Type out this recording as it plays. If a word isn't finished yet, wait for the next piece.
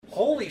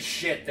Holy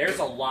shit, there's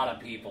a lot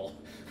of people.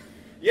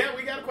 Yeah,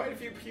 we got quite a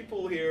few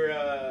people here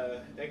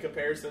in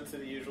comparison to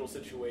the usual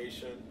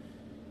situation.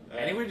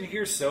 Anyone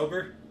here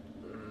sober?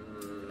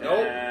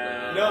 Nope.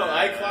 No,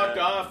 I clocked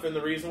off, and the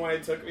reason why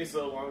it took me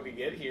so long to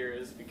get here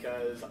is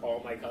because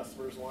all my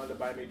customers wanted to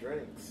buy me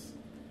drinks.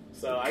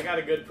 So I got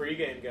a good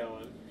pregame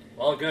going.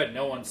 Well, good.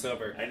 No one's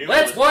sober. I knew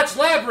Let's watch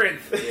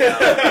Labyrinth!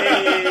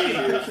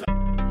 Yeah.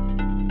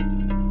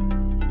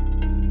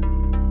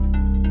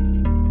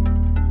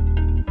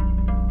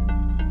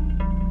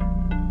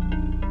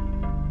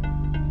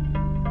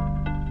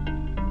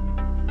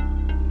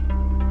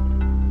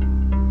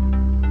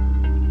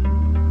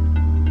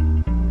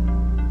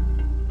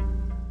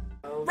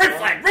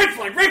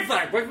 Red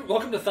flag!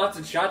 Welcome to Thoughts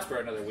and Shots for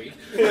another week.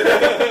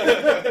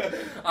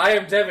 I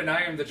am Devin.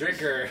 I am the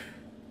drinker.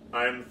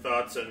 I'm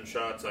Thoughts and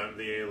Shots. I'm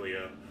the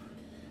alien.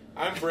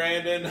 I'm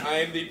Brandon.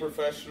 I'm the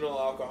professional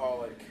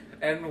alcoholic.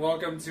 And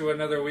welcome to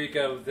another week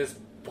of this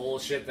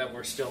bullshit that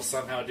we're still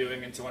somehow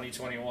doing in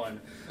 2021.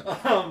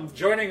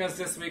 Joining us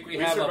this week, we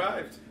have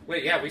survived.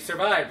 We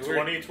survived.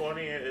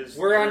 2020 is...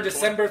 We're on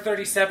December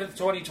 37th,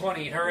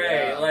 2020.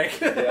 Hooray!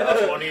 Yeah.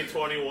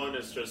 2021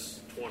 is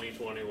just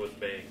 2020 with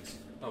bangs.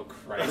 Oh,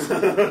 Christ.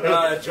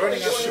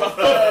 Joining us... Shut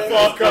the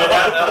fuck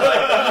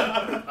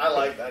up! I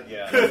like that,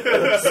 yeah.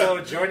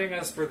 So, joining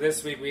us for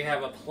this week, we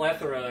have a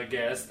plethora of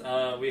guests.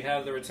 We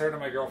have the return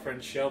of my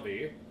girlfriend,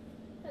 Shelby.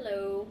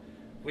 Hello.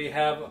 We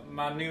have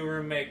my new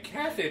roommate,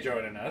 Kathy,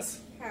 joining us.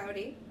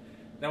 Howdy.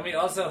 Then we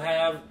also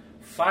have,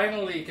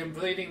 finally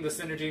completing the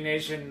Synergy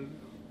Nation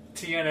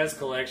TNS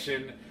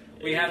collection,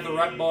 we have the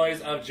Rut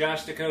Boys of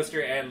Josh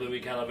DeCoster and Louis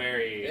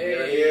Calaveri.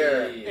 Hey,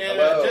 here. And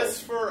Hello.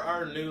 just for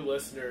our new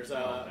listeners,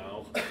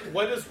 no.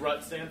 What does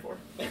RUT stand for?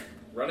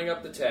 Running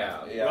up the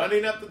tab. Yeah.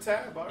 Running up the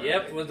tab. All right.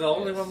 Yep, well, the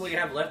only one we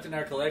have left in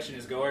our collection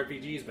is Go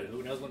RPGs, but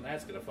who knows when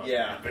that's going to fucking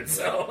happen,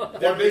 so...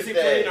 They're busy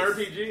days. playing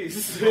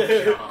RPGs.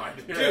 Oh, God.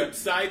 Dude,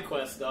 side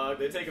quests, dog.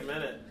 They take a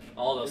minute.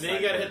 All those And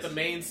then you side gotta hit quests. the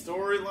main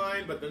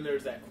storyline, but then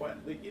there's that quest,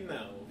 you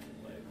know.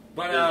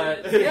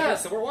 But, yeah,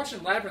 so we're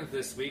watching Labyrinth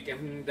this week,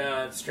 and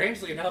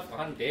strangely enough,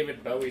 on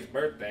David Bowie's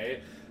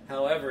birthday.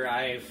 However,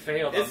 I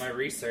failed on my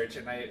research,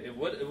 and it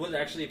would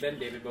actually have been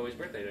David Bowie's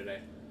birthday today.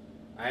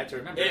 I had to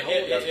remember.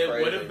 It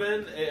would have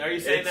been. Are you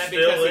saying It that still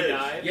because he is.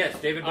 died? Yes,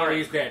 David All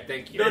Bowie's right. dead,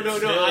 thank you. No, It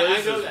still I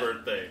is know his that.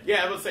 birthday.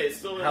 Yeah, I would say it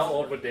still is. How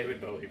old would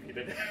David Bowie be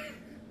today?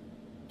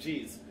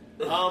 Jeez.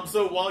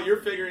 So while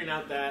you're figuring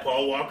out that...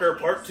 Paul Walker,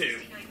 Part 2.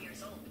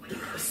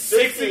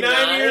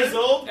 69 years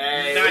old?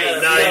 Hey,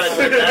 Nice.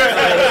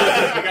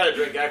 We gotta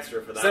drink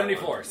extra for that.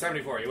 74.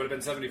 He would have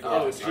been 74.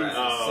 Oh, this year. Jesus.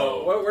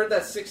 Oh. Where'd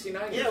that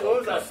 69 Yeah, years what old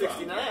was that,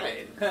 come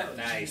from? 69?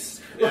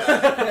 Nice.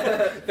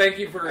 Yeah. Thank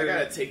you for I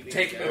gotta take these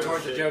taking me jokes.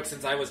 towards the joke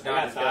since I was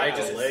not. I I got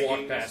just leggings.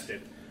 walked past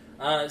it.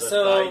 The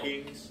So,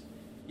 Vikings.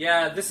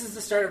 yeah, this is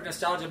the start of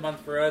Nostalgia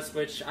Month for us,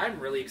 which I'm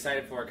really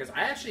excited for, because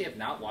I actually have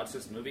not watched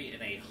this movie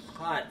in a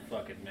hot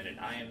fucking minute.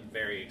 I am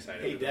very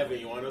excited. Hey, Devin,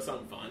 you want to know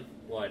something fun?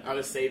 What? I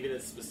was saving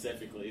it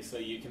specifically so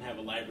you can have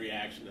a live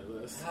reaction to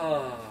this.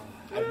 Oh.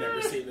 I've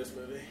never seen this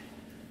movie.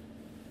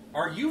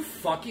 Are you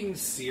fucking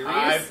serious?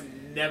 I've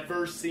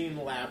never seen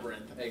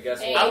Labyrinth. Hey,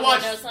 guess Hey, what? I you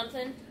watched- wanna know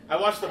something? I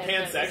watched the I've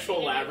never pansexual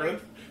seen it.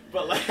 Labyrinth,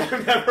 but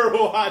I've never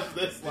watched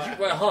this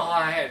Labyrinth. Well,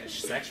 I had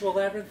sexual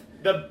labyrinth?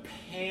 The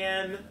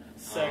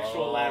pansexual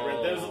Oh.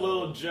 Labyrinth. There was a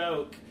little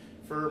joke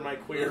for my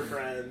queer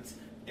friends,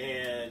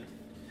 and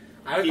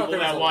I thought People there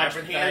was that a watch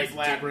labyrinth Pan's that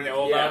I didn't Labyrinth,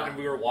 know about, yeah. and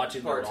we were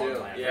watching Part the wrong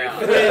two,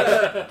 labyrinth.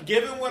 yeah.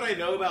 given what I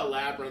know about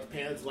Labyrinth,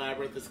 Pan's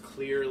Labyrinth is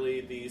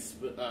clearly the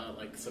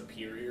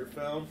superior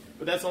film,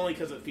 but that's only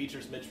because it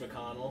features Mitch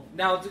McConnell.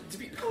 Now, to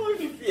be...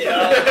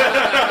 Yeah.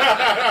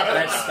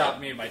 That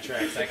stopped me in my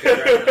tracks. I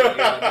congratulate you on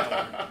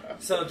that one.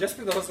 So, just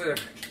for those that are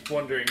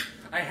wondering,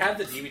 I have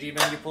the DVD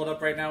menu pulled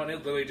up right now, and it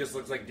literally just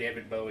looks like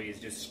David Bowie is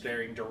just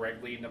staring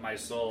directly into my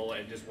soul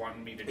and just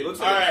wanting me to He do looks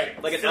it. like,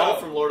 Alright, like an so- elf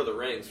from Lord of the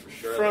Rings, for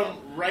sure. From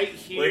right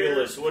here,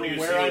 Legolas, what do from you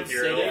where see I'm with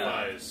your sitting, elf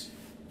eyes?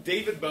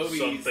 David Bowie's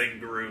Something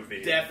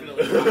groovy.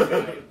 definitely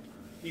cockeyed.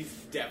 He's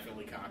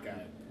definitely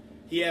cockeyed.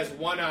 He has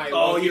one eye.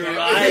 Oh, looking you're at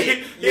right.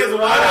 Me. He You're has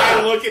one right.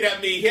 eye looking at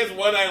me. He has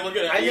one eye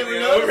looking at I me never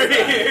over noticed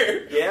that.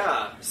 here.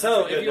 Yeah.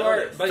 So, That's a if good you are...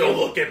 notice. But Don't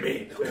look at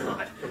me.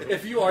 God.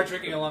 If you are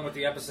drinking along with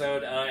the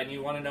episode and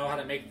you want to know how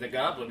to make the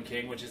Goblin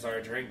King, which is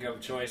our drink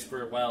of choice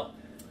for, well,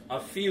 a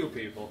few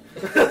people.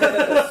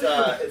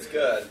 It's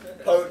good.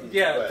 Potent.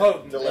 Yeah, but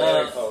potent.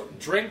 Delirious potent.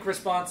 Drink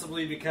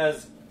responsibly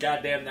because,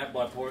 goddamn, that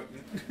blood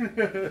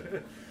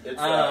potent. It's,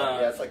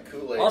 yeah, it's like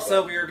Kool-Aid.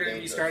 Also, but we are going to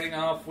be dangerous. starting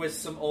off with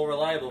some Old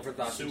Reliable for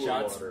Thoughts and Sewer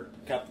Shots. water.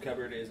 Cup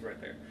cupboard is right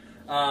there.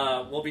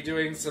 We'll be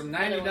doing some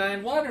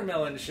 99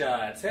 watermelon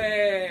shots.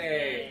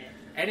 Hey!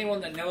 Anyone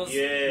that knows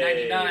Yay.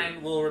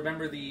 99 will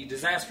remember the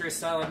disastrous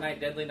Silent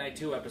Night, Deadly Night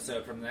 2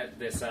 episode from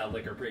this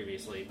liquor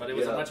previously, but it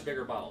was a Yeah. much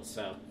bigger bottle.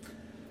 So,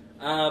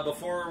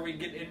 before we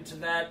get into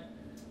that,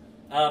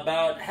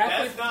 about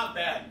halfway. That's not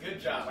bad.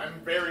 Good job. I'm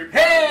very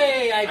proud.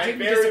 Hey! I I'm didn't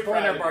very disappoint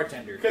proud our of you.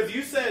 bartender. Because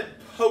you said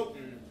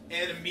potent,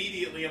 and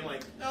immediately I'm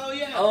like, oh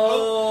yeah.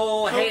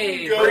 Oh, potent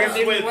hey, goes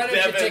Brandon, with why don't you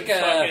Devin's take a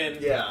fucking-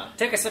 Yeah.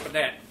 take a sip of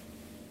that?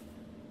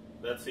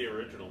 That's the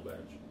original badge.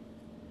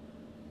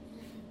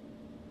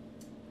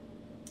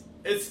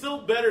 It's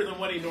still better than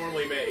what he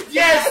normally makes.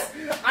 Yes!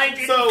 I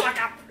did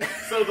fuck up!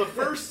 So the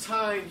first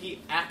time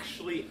he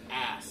actually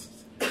asked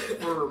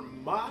for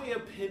my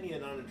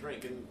opinion on a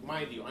drink, and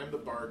mind you, I'm the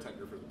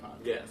bartender for the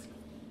podcast.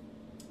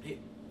 Yes.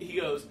 He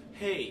goes,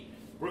 hey,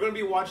 we're going to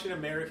be watching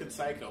American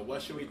Psycho.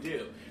 What should we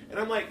do? And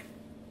I'm like,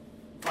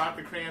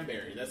 vodka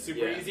cranberry. That's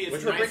super easy. It's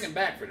Which nice. we're bringing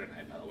back for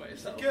tonight, by the way.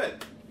 So Good.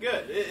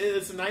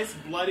 It's a nice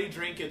bloody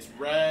drink. It's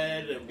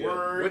red. It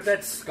works. with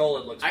that skull,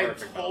 it looks I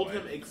perfect. told by the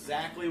him way.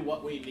 exactly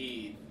what we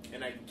need,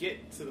 and I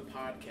get to the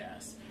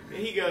podcast, and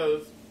he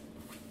goes,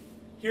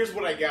 here's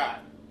what I got.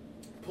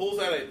 Pulls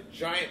out a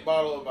giant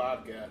bottle of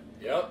vodka,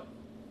 Yep.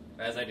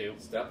 As I do.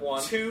 Step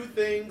one. 2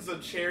 things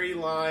of cherry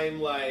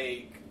lime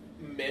like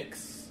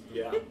mix,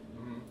 Yeah.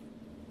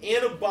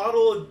 and a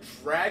bottle of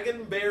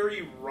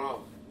Dragonberry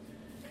rum.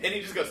 And he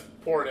just goes,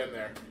 pour it in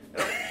there.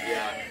 And I'm like,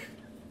 Yeah.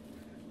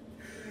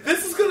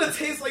 this is gonna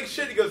taste like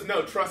shit. He goes,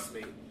 no, trust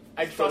me.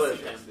 I trusted him.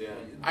 Delicious. Yeah.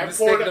 I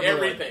Mistake poured number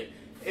everything.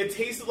 It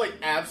tasted like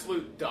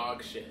absolute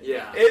dog shit.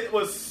 Yeah. It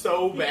was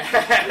so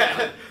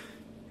bad.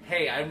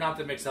 Hey, I'm not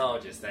the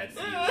mixologist. That's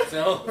you.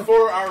 So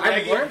For our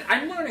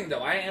I'm learning though.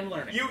 I am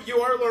learning.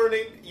 You are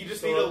learning. You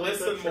just need to Slowly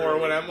listen but more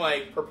surely. when I'm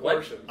like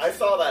proportions. I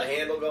saw that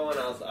handle going.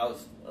 I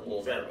was a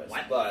little nervous,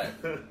 What? but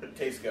it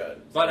tastes good.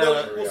 But, No,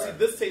 uh, well, see,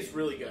 this tastes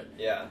really good.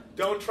 Yeah.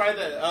 Don't try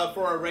that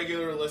for our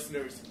regular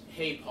listeners.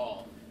 Hey,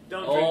 Paul.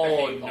 Don't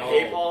Oh, drink the Hey Paul. no.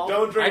 Hey, Paul.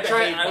 Don't drink the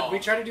Hey Paul. We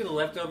try to do the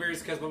leftovers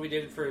because what we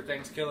did for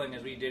Thanksgiving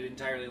is we did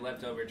entirely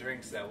leftover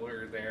drinks that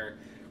were there,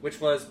 which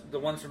was the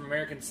ones from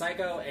American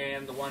Psycho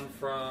and the one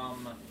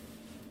from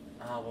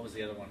what was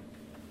the other one?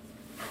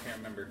 I can't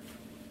remember.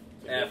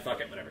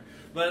 Fuck it, whatever.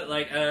 But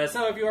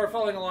so if you are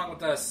following along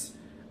with us,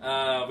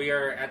 we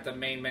are at the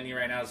main menu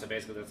right now. So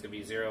basically, that's gonna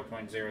be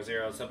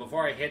 0.00. So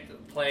before I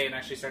hit play and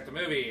actually start the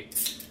movie,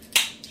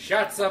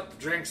 shots up,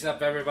 drinks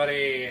up,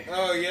 everybody.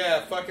 Oh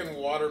yeah, fucking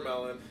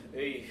watermelon.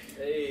 Hey.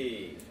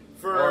 Hey.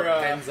 For Or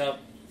pens up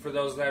for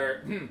those that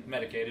are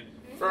medicated.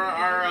 for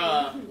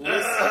our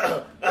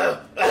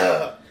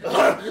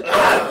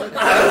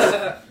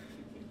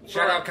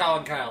Shout out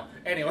Colin Kyle.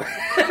 Anyway.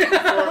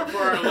 for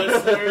our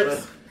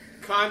listeners,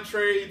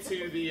 contrary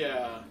to the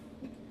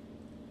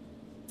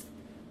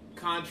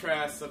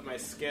contrast of my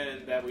skin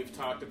that we've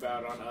talked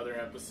about on other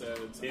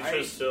episodes, He's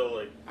just still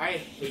like. I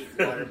hate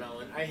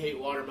watermelon. I hate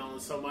watermelon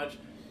so much.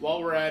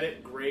 While we're at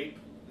it, grape,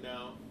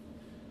 no.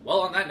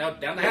 Well, on that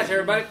note, down the hatch,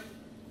 everybody.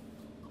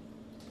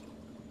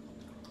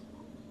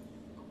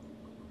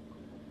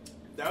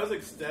 That was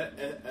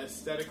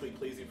aesthetically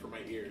pleasing for my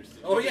ears. Did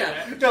Oh you hear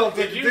yeah. that? No,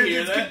 Did you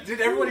hear that?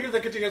 Did everyone hear the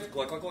continuous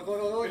cluck cluck cluck cluck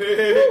cluck?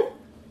 It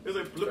was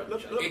like blip,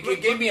 blip, blip, It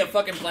blip, gave me a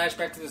fucking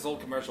flashback to this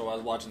old commercial I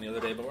was watching the other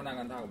day, but we're not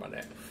going to talk about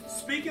that.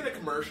 Speaking of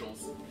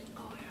commercials,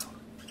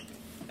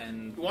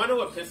 And you want to know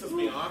what pisses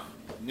me off?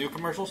 new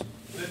commercials?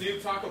 The new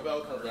Taco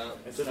Bell comes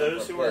out. To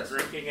those who are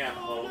drinking at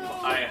home,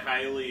 I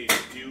highly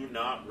do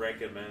not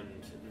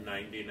recommend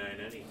 99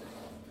 anything.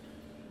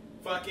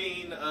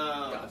 Fucking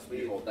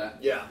Godspeed. Hold that.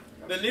 Yeah.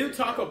 the new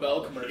Taco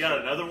Bell You commercial. got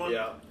another one?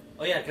 Yeah.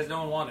 Oh yeah, because no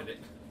one wanted it.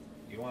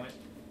 You want it?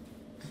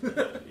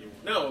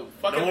 No,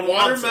 fucking No one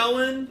wants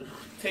watermelon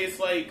tastes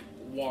like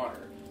water.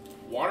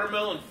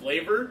 Watermelon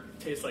flavor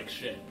tastes like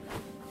shit.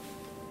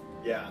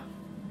 Yeah.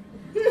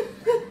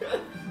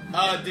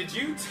 Did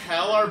you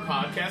tell our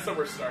podcast that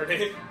we're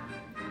starting?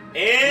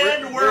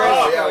 And we're Oh,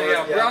 off!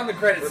 yeah, we're on the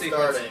credit we're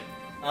sequence. starting.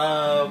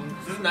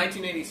 This is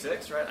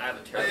 1986, right? I have a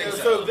terrible.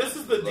 So this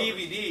is the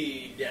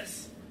DVD.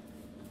 Yes.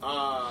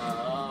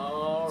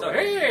 So So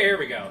here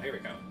we go. Here we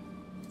go.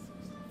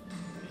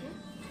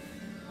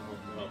 Oh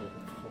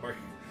no, poor.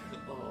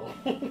 Oh.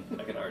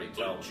 I can already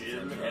tell. The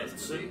Jim what it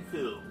has to be. Henson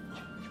film.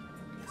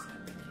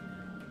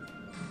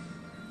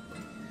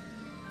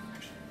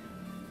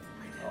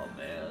 Oh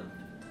man.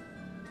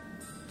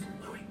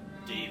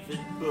 David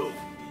Bowie.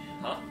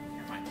 Huh?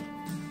 You're fine.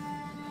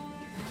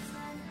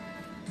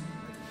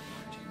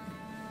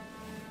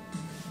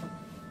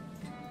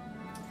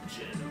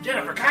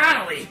 Jennifer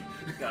Connelly.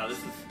 God, this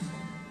is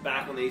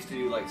back when they used to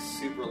do like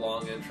super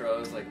long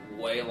intros, like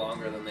way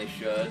longer than they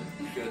should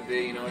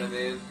be. You know what I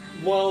mean?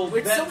 well,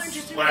 It's so that's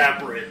interesting.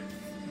 Labyrinth.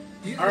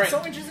 All right. It's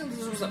so interesting.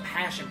 This was a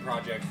passion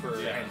project for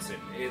Yeah. Henson.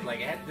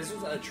 This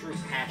was a true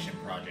passion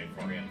project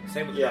for him.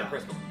 Same with Yeah. Dark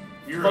Crystal.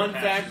 You're fun a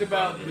fact passion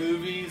about project.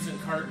 movies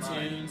and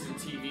cartoons and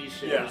TV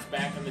shows Yeah.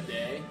 back in the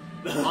day.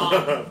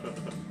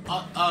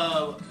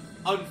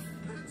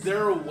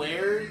 They're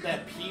aware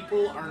that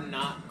people are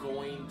not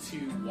going to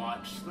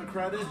watch the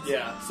credits.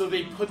 Yeah. So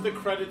they put the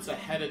credits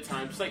ahead of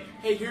time. It's like,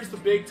 hey, here's the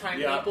big time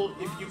Yeah. people.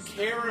 If you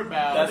care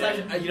about That's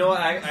it. actually, you know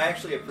what? I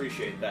actually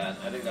appreciate that.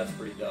 I think that's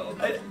pretty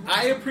dope.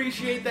 I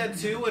appreciate that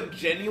too, and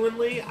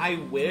genuinely, I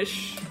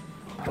wish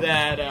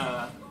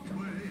that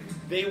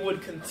they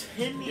would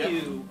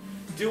continue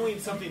doing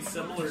something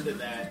similar to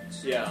that.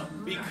 Yeah.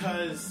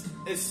 Because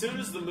as soon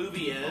as the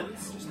movie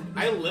ends,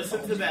 I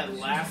listen to that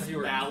last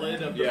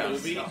ballad of the Yes.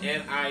 movie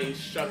and I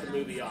shut the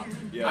movie off.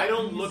 Yeah. I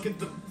don't look at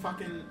the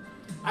fucking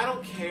I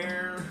don't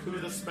care who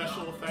the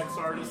special effects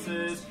artist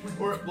is,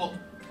 or well,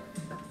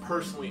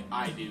 personally,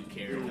 I do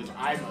care because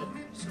I am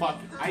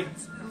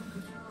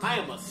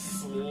a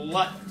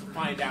slut to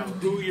find out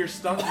who your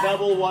stunt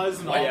double was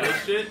and all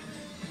this shit.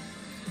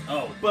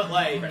 Oh, but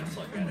like, Brent's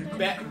looking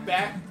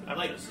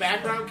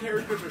background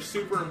characters are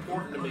super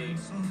important to me,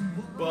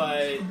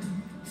 but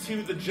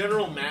to the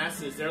general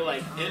masses, they're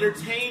like,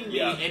 entertain me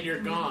and you're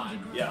gone.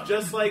 Yeah.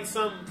 Just like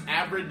some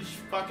average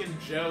fucking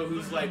Joe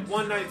who's like,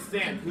 one night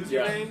stand. Who's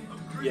your name?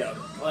 Yeah.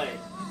 Like,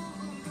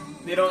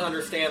 they don't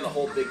understand the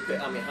whole big thing.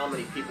 I mean, how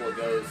many people it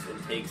goes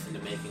and takes into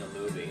making a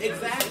movie.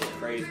 Exactly. It's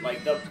crazy.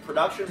 Like, the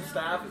production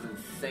staff is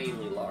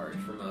insanely large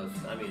for most.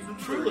 I mean,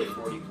 Truly.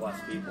 40 plus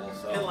people.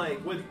 So. and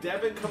like, with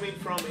Devin coming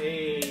from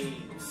a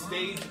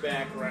stage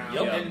background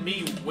Yep. and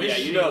me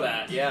wishing... Yeah, you know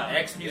that. Yeah.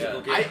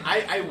 Ex-musical yeah. kid.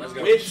 I Let's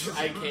go. wish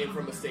I came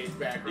from a stage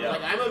background. Yeah.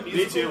 Like, I'm a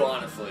musical... Me too,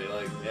 honestly.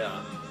 Like,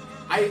 yeah.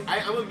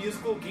 I'm a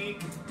musical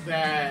geek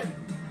that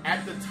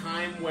at the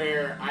time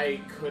where I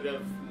could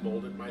have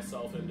molded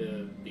myself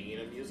into being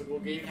a musical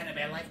geek, Kind of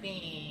been like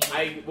me.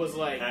 I was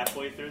like,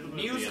 Halfway through the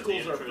movie, musicals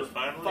and the are intro is for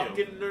finally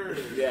fucking over.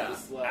 nerds. Yeah.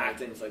 It's like,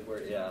 Acting's like,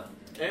 where, yeah.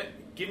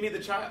 give me the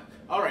child.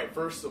 All right,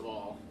 first of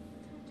all,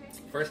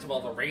 First of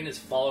all, the rain is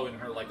following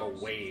her like a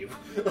wave.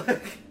 I have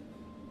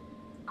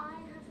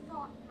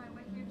thought my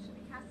way here to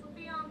the castle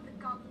beyond the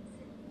Goblin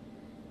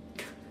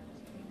City.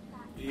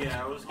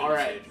 Yeah, I was All gonna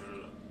right. say turn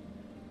it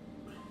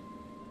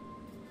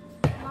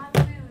up. My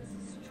will is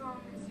as strong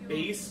as yours.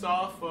 based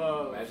off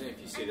of Imagine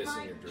if you see this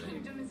in your My dream.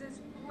 kingdom is as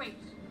great.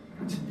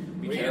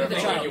 We Wait, can't the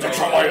think child. when you The wake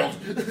child.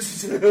 up.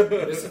 This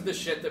is the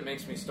shit that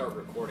makes me start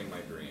recording my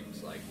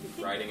dreams, like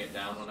writing it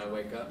down when I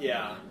wake up.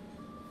 Yeah.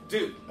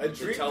 dude, a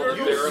dream tell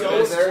journal the is so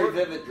therapist. Very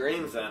important. vivid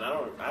dreams. Then I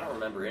don't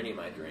remember any of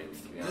my dreams.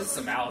 To be This is honest.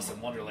 some Alice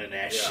in Wonderland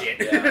ass Yeah.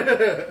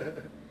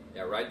 shit.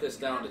 Yeah, write this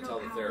down to tell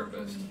the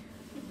therapist.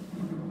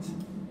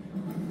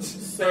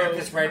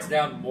 Therapist writes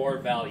down more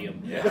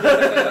Valium.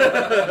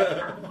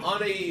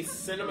 On a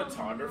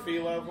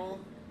cinematography level,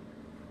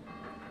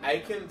 I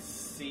can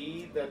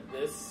see that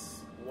this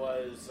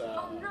was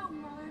Oh no,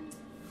 Merlin.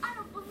 I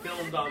don't believe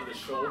filmed it. on the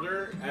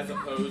shoulder as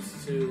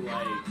opposed to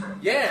like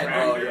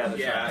Yeah. Oh yeah, the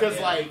track. because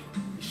yeah. like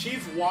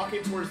she's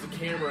walking towards the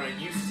camera and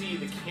you see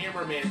the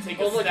cameraman take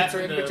a Oh look, step it's her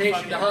into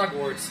invitation to fucking-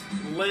 Hogwarts.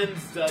 Lens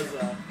does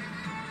a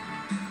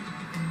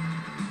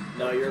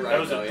No, you're right. That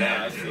was a though.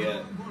 bad Yeah, I see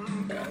it.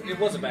 It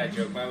was a bad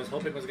joke, but I was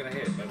hoping it was gonna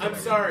hit. But I'm whatever.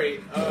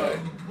 sorry,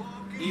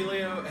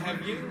 Elio,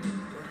 have you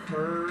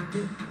heard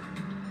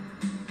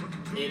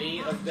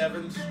any of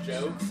Devin's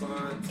jokes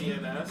on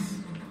TNS?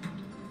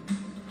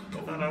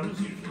 I thought I was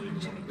usually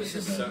the one. This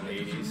is so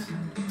 80s.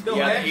 No,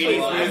 yeah, actually,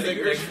 80s I music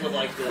think mixed with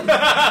like the You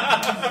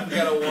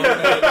got a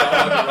one-minute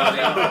dog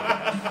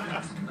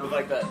running. with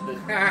like the The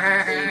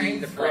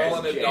 80s Girl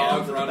and a jams dog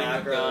in the running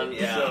background. with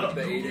Yeah.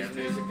 the 80s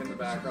music in the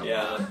background.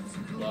 Yeah.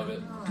 Love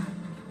it.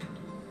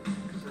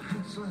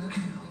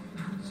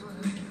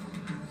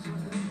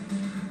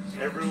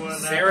 Everyone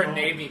Sarah at home,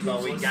 Navy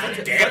Bowie, listen- god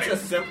Such damn a it.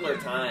 simpler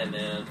time,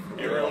 man.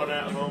 Everyone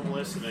at home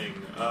listening,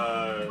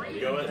 go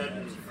ahead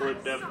and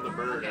flip Devin the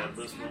Bird at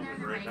this moment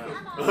right now.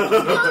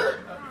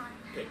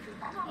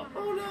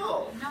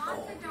 Oh no.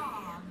 Not the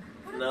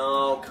dog.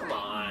 No, come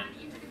on.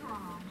 Into the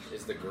garage.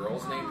 Is the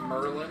girl's name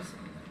Merlin?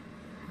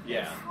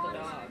 Yeah. We're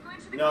going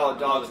to the No, garage.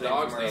 dog's The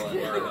dog's name's name's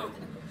Merlin. Merlin.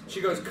 She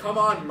goes, "Come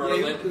on,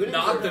 Merlin, Who did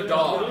not the Who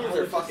dog." is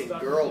their fucking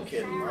girl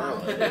kid,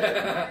 Merlin?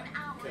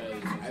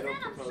 Because I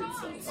don't propose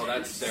seltzer. Oh,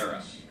 that's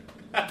Sarah.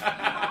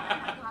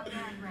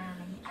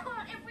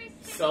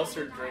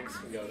 Seltzer drinks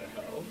can go to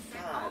hell.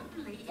 God,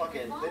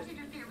 fucking,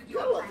 you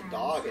gotta let the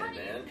dog in,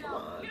 man. Come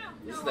on.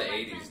 This is the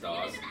 80s,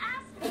 dog.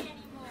 They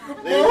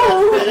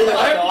didn't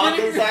let dog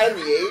inside in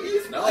the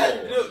 80s? No.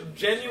 No,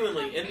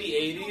 genuinely, in the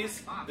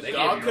 80s, the They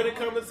dog gave couldn't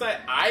come inside.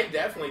 I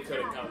definitely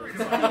couldn't come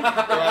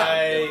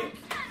inside.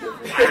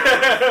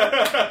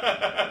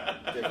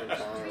 Different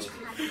times.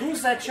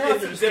 Who's that child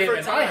It's a that just came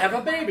different in? I time. have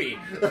a baby.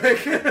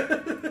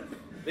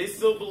 They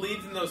still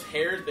believed in those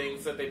hair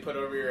things that they put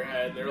over your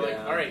head. They're like,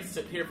 Yeah. all right,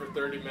 sit here for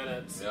 30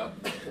 minutes. Yep.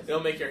 It'll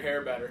make your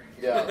hair better.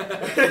 Yeah.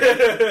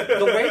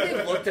 The way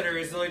they looked at her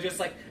is really just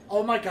like,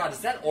 oh my god, is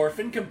that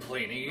orphan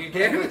complaining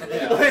again?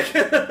 Yeah. Like-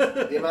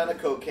 The amount of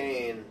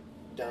cocaine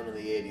down in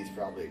the 80s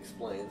probably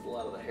explains a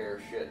lot of the hair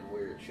shit and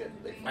weird shit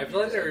that they I feel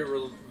like they're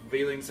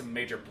revealing some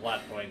major plot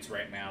points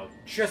right now.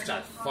 Just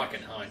a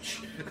fucking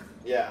hunch.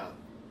 Yeah.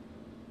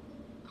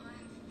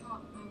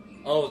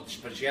 Oh,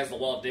 but she has the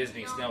Walt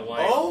Disney Snow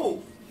White.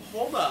 Oh,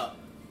 hold up.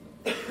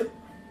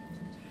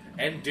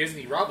 And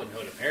Disney Robin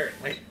Hood,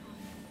 apparently.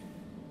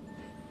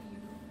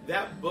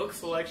 That book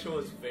selection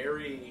was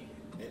very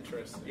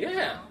interesting.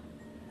 Yeah.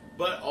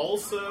 But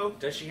also,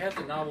 Does she have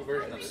the novel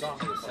version of Song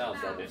of the South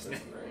from Double Disney?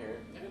 system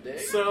right here.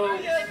 so,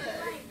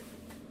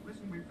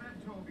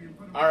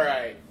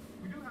 alright.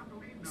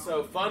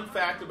 So, fun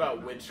fact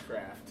about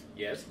witchcraft.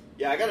 Yes.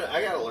 Yeah, I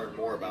gotta learn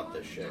more about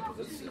this shit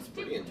because it's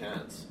pretty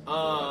intense.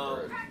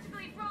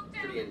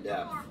 Pretty in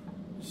depth.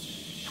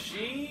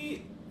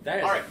 She. That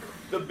is Alright,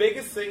 the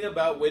biggest thing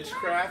about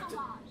witchcraft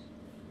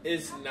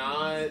is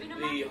not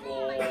the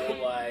whole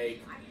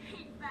like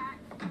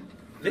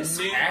This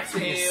newt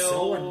acting is so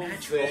tails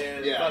unnatural.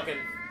 and Yeah. fucking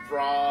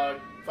frog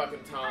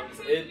fucking tongues.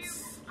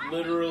 It's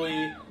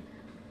literally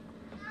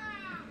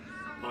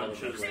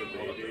Punches the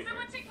baby.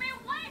 Someone take me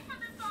away from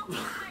this awful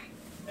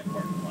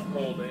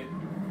place.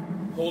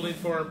 holding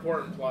for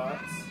important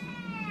plots.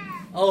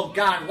 Oh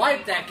God,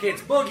 wipe that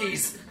kid's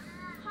boogies.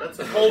 That's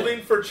a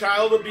Holding for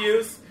child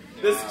abuse.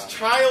 This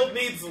child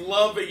needs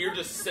love, but you're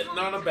just sitting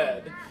on a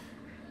bed.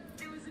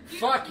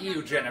 Fuck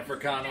you, Jennifer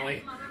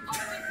Connelly.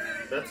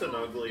 That's an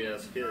ugly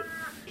ass kid.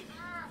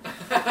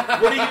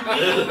 What do you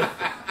mean?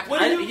 What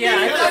do you mean? yeah,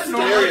 I That's thought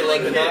scary normally,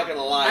 looking, not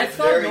gonna lie. I It's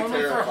thought very normally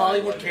for terrifying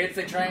Hollywood looking. kids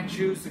they try and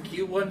choose the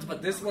cute ones,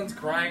 but this one's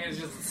crying is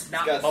just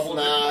snot It's got bubbles.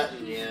 snot,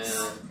 and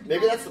yeah.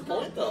 Maybe that's the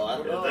point, though. I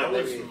don't If know. that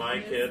was Maybe. my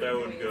kid, I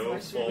would go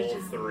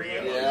full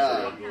 300.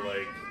 Yeah.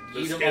 Like,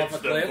 Eat this him off kid's a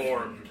cliff?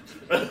 deformed.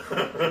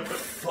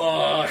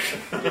 Fuck.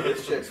 Dude,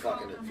 this chick's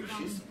fucking.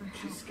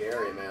 She's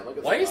scary, man. Look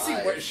at Why the is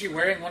eyes. she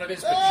wearing one of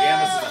his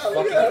pajamas as a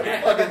Look fucking at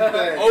hat? that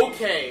fucking thing.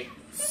 Okay,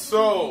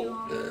 so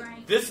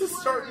this is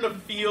starting to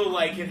feel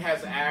like it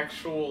has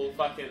actual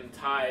fucking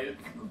ties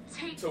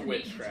to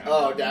witchcraft.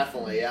 Oh,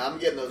 definitely. Yeah, I'm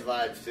getting those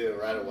vibes too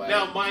right away.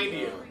 Now, mind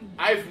you,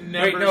 I've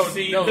never no,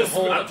 seen no, this.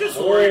 hold I'm just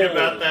on. worried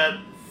about that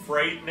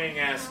frightening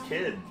ass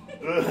kid.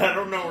 I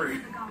don't know where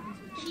you.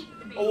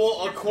 Oh,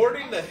 well,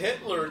 according to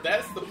Hitler,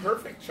 that's the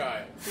perfect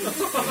child.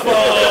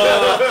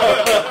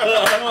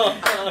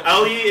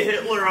 I'll eat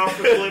Hitler off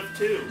the cliff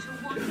too.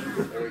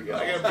 There we go.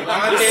 Like a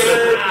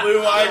blonde-haired,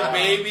 blue-eyed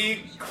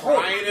baby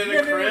crying in a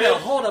No, crib.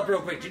 hold up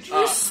real quick. Did you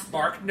just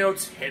Spark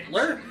Notes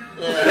Hitler?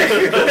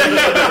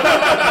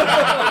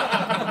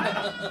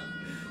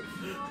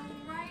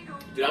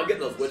 Dude, I'm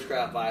getting those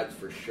witchcraft vibes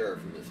for sure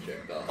from this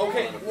chick, though.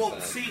 Okay, 100%. well,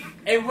 see,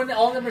 And when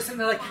all of them are sitting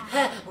there like,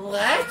 huh,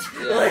 what?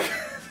 Yeah. Like,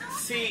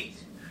 see,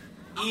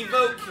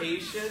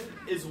 evocation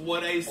is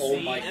what I Oh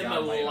see my in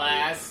God, the my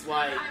last,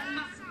 like,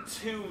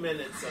 2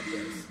 minutes of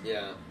this.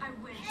 Yeah. I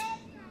wish.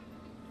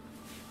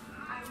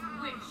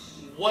 I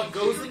wish. What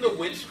goes into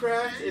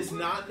witchcraft is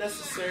not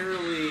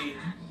necessarily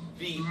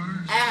the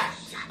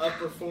act of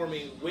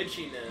performing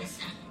witchiness.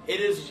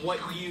 It is what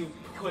you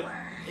put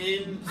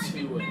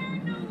into it.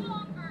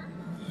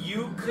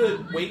 You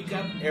could wake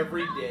up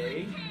every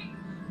day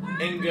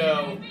and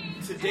go,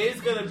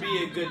 today's going to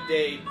be a good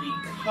day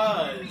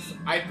because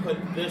I put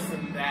this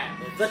and that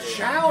into the it.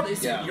 child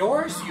isn't Yeah.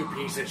 yours, you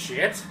piece of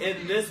shit.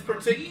 In this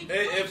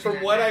particular, from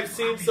what I've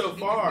seen so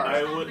far,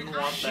 I wouldn't want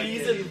that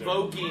she's kid either.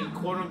 invoking,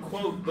 quote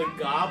unquote, the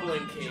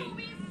Goblin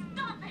King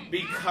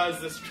because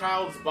this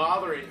child's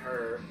bothering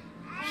her.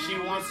 She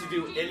wants to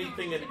do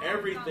anything and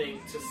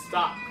everything to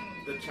stop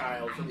the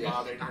child from Yeah.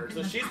 bothering her.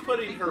 So she's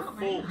putting her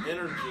full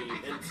energy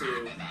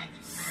into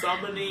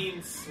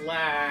summoning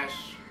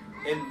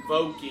 /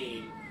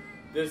 invoking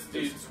this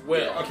dude's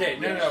will. Okay,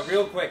 no,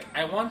 real quick.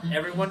 I want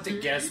everyone to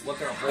guess what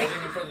they're holding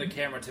in front of the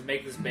camera to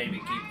make this baby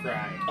keep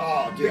crying.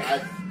 Oh, dude, I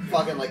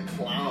fucking like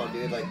clown,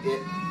 dude. Like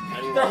it.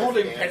 Pennywise They're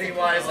holding dancing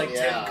Pennywise, clown, like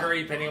yeah. Tim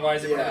Curry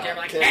Pennywise in front of the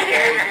camera, like, Tim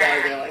Curry's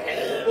gotta be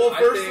like, Well, I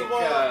first think, of all,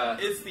 uh,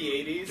 it's the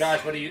 80s.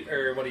 Josh, what do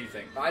you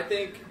think? I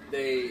think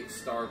they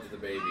starved the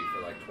baby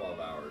for like 12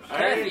 hours.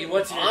 Kathy,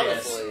 what's your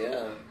guess? honestly, yeah.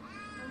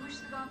 I wish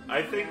the Goblin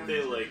I think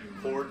they like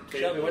poured Shelby,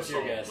 table what's your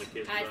salt in guess? the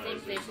kid's I eyes think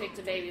or they something. picked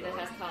a baby that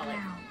has colic.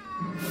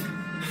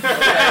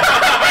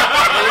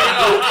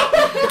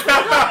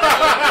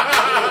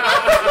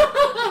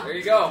 There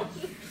you go.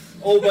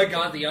 Oh my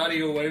God, the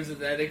audio waves at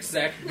that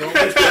exact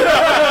moment.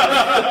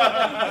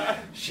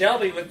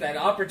 Shelby with that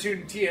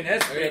opportune TNS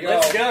There you bit. go.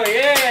 Let's go,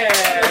 yeah!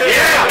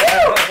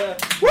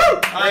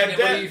 Brandon,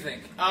 what do you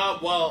think?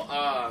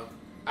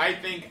 I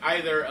think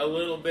either a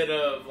little bit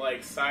of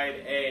like side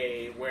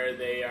A where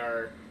they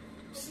are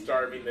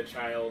starving the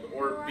child,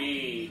 or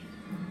B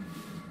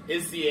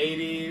is the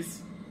 80s.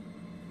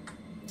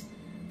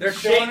 They're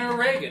showing her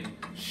Reagan.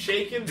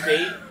 Shake and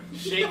bait.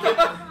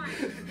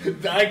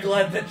 I'm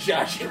glad that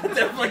Josh got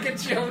that fucking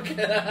joke.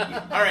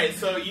 All right,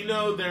 so you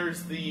know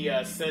there's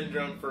the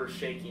syndrome for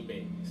shaking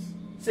babies.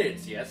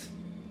 SIDS, yes.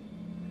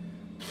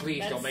 Please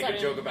That's don't make a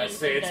sudden joke about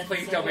infant SIDS. death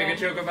Please don't make a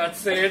syndrome. joke about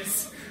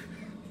SIDS.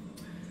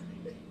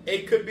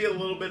 It could be a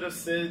little bit of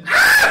SIDS.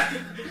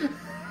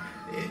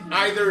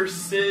 Either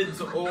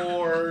SIDS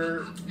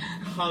or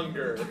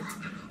hunger.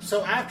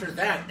 So after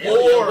that,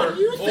 Or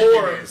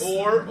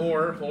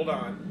hold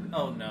on.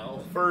 Oh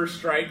no. For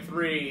strike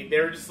 3, they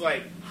were just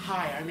like,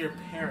 "Hi, I'm your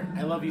parent.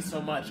 I love you so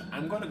much.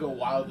 I'm going to go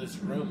wild this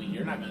room, and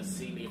you're not going to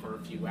see me for a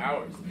few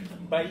hours.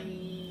 Bye."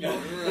 Is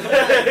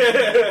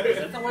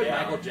that the way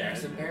Yeah. Michael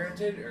Jackson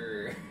parented,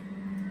 or?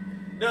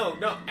 No.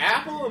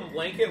 Apple and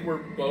Blanket were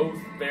both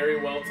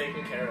very well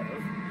taken care of.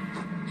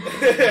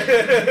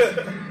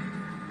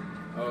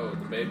 Oh,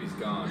 the baby's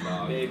gone,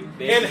 dog.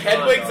 And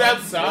Hedwig's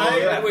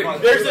outside.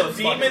 Hedwig. There's a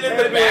demon in the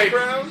Hedwig.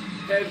 background.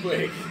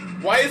 Hedwig.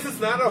 Why is this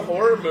not a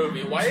horror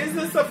movie? Why is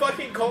this a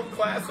fucking cult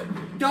classic?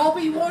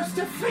 Dobby wants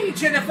to free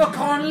Jennifer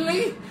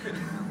Connelly.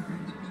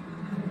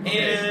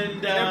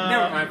 And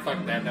Never mind.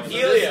 Fuck that. That was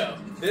Helio.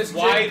 This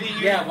Why chick- do you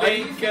Yeah, why do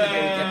you think think the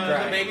baby kept the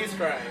crying? baby's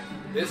crying?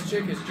 This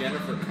chick is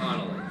Jennifer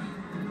Connelly.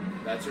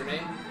 That's her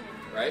name,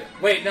 right?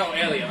 Wait, no,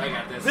 Elliot, I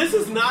got this. This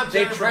is not. They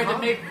Jennifer tried to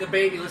Connelly. make the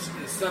baby listen to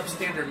the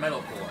substandard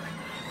metalcore.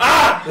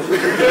 Ah!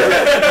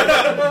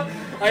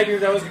 I knew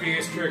that was gonna be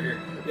his trigger.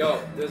 Yo,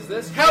 does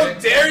this How chick...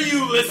 dare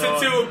you listen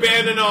to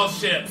Abandon All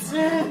Ships?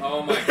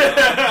 Oh my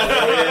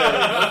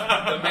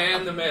god. The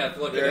man, the myth.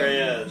 Look There at he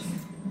him.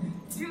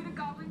 is. You're the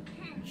Goblin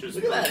King. Just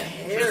Look at that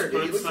hair, just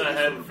dude. puts the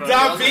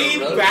headphones.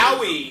 David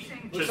Bowie.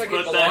 Looks Just like he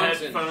put the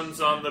belongs in...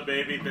 headphones on the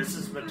baby. This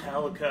is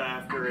Metallica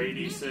after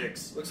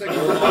 '86. Looks like he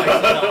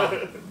belongs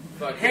in...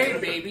 Fuck. Hey,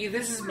 baby,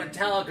 this is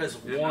Metallica's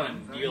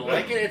One. Do you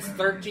like it? It's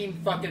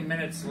 13 fucking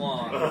minutes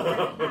long.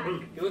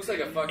 He looks like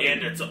a fucking...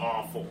 And it's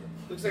awful.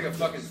 Looks like a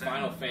fucking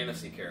Final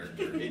Fantasy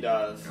character. He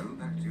does.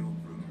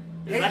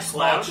 Hey, that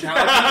small Cloud?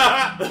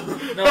 child.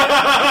 No.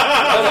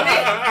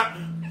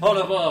 Hold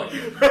up.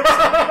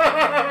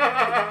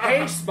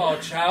 Hey, small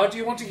child, do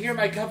you want to hear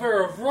my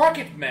cover of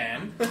Rocket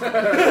Man?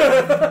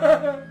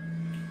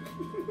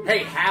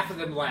 Hey, half of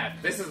them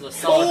laughed. This is a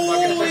solid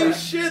Holy fucking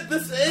shit!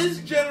 This is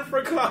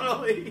Jennifer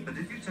Connelly.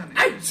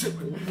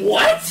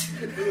 What?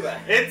 Look at that.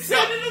 It's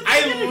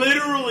I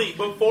literally,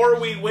 before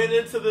we went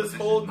into this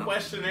whole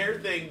questionnaire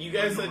thing, you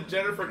guys said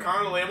Jennifer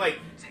Connelly. I'm like,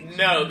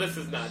 no, this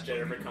is not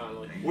Jennifer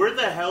Connelly. Where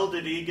the hell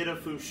did he get a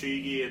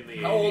fushigi in the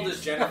 80s? How old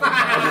is Jennifer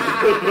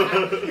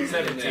Connelly?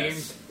 17.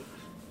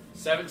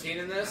 17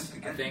 in this?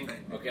 I think.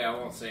 Okay, I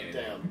won't say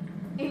anything.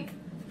 Damn.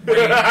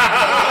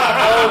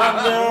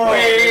 Oh, no.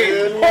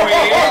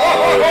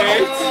 Wait.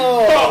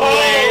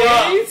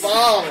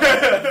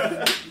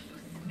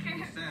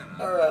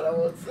 Alright, I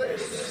won't say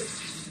anything.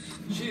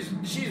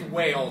 She's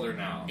way older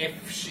now.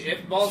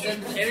 If balls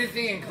in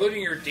anything,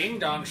 including your ding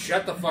dong,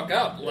 shut the fuck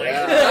up. Like,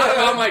 Yeah. It's not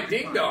about my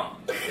ding dong.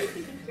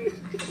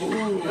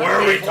 Where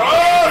are we talking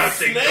about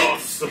ding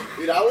dongs?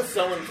 Dude, I was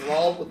so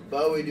enthralled with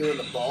Bowie doing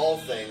the ball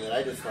thing that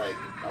I just like...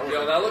 I was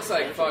Yo, that looks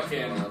like attention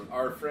fucking span.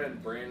 our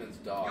friend Brandon's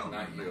dog,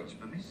 not you.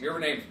 Your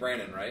name's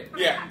Brandon, right?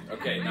 Yeah.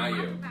 Okay, not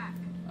you.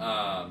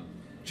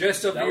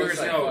 just so That viewers looks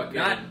like know, fucking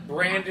not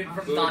Brandon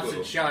from Boo Thoughts Boo.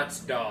 and Shots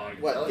dog.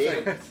 What, That looks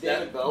David, like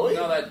David Bowie?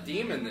 No, that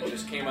demon that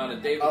just came out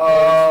of David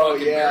Oh,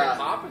 Bowie's fucking yeah. Mary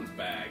Poppins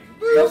bag.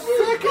 The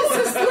fuck is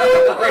this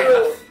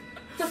labyrinth?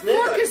 The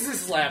fuck is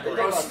this Oh,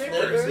 labyrinth?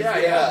 Snickers,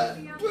 yeah.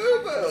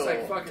 Boo-boo. It's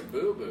like fucking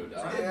Boo Boo,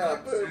 dog. Yeah,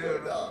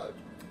 boo-boo dog.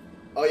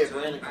 Oh, yeah,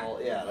 Brandon called.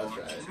 Yeah, that's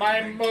right.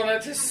 My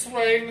mullet is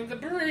swaying in the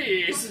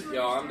breeze.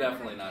 Yo, I'm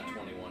definitely not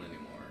 21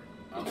 anymore.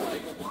 I'm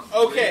like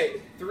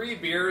Okay. three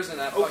beers and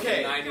that fucking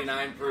Okay.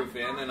 99 proof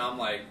in, and I'm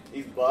like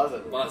He's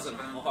buzzing. buzzing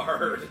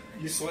hard.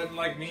 You sweating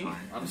like me?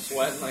 I'm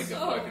sweating like a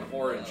fucking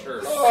whore in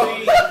church.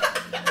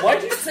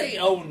 Why'd you say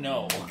oh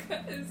no?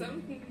 Because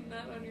I'm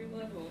not on your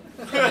level.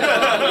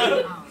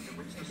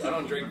 I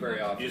don't drink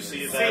very often. You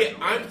see that? See,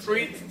 I'm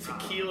free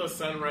tequila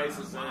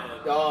sunrises in.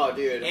 Oh,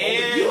 dude.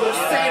 And- You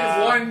Wow.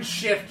 said one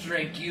shift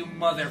drink, you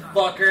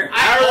motherfucker.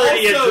 I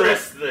already also-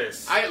 addressed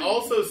this. I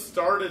also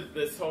started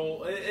this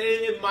whole.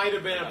 It might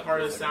have been a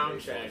part of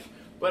sound check,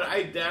 but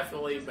I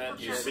definitely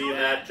mentioned. You see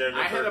that, Jennifer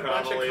I had a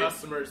bunch Connelly? of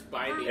customers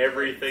buy me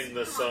Everything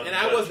the sun And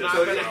I was touches not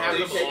is gonna have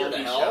Did ours. them you take her all to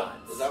these hell?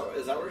 shots.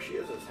 Is that where she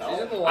is? Is She's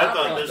hell? in the I thought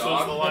labyrinth, this dog.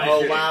 was the life. Oh,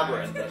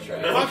 labyrinth. That's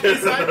right. Fuck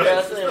is that?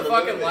 That's This the is name of the the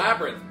fucking movie.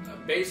 labyrinth,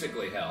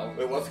 basically hell.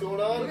 Wait, what's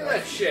going on? Look at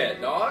that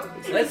shit, dog.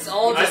 Let's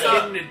all just I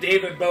thought- get into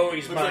David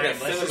Bowie's Looks like mind.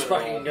 a Let's just cinnamon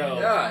fucking roll. go.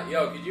 Yeah,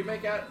 yo, could you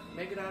make it out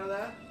of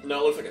that? No,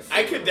 it looks like a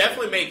I could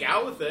definitely make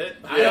out with it.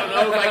 I don't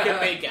know if I can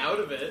make out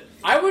of it.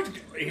 I would.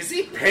 Is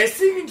he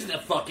pissing into the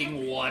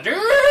fucking water?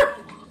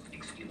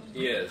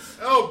 He is.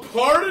 Oh,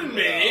 pardon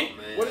me.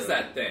 Oh, man. What is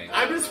that thing?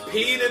 I'm just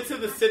peeing into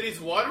the city's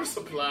water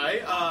supply.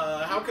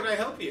 How can I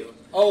help you?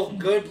 Oh,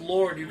 good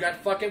lord, you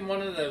got fucking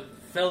one of the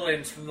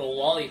villains from the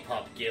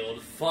Lollipop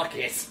Guild. Fuck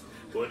it.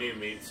 When you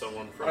meet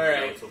someone from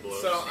Alright, Council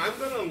Bluffs. so I'm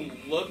gonna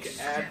look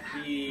at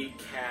the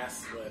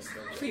cast list.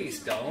 Please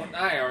don't.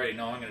 I already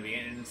know I'm gonna be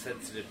an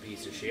insensitive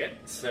piece of shit,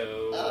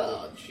 so...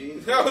 Oh,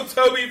 jeez. No,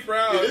 Toby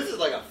Frown. Dude, this is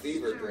like a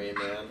fever dream,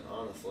 man.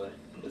 Honestly,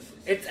 this is.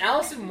 It's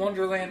Alice in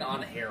Wonderland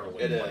on heroin.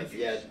 It is.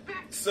 Yeah,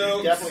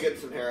 So, definitely get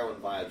some heroin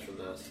vibes from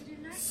this.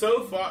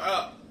 so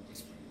far,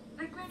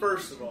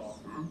 first of all,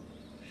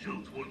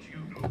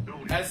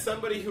 as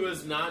somebody who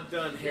has not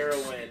done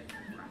heroin,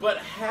 but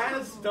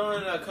has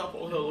done a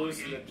couple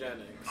hallucinogenics,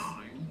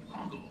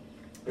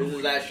 This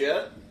is that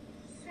shit.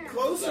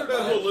 closer to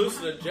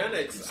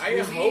hallucinogenics, I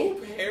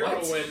hope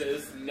heroin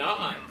is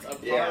not a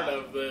part Yeah.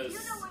 of this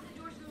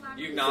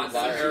You've not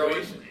done heroin?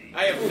 situation.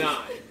 I have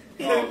not.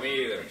 Oh,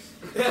 me either.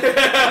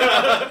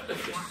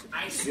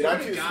 I Dude, I'm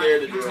too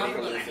scared to do you talk any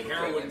about a hallucinogenics,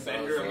 heroin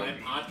vendor on my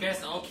honestly.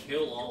 podcast, I'll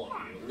kill all of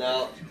you.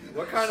 No.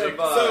 What kind of,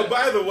 So,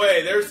 by the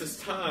way, there's this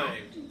time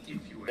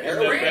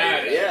Heroin?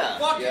 Nevada. Yeah.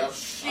 Fucking Yep. I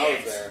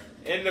shit. was there.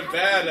 in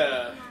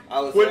Nevada. I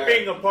was Quit there.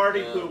 being a party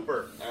Yeah.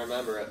 pooper. I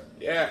remember it.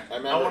 Yeah. I I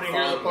remember. want to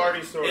hear the fondly.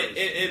 party stories.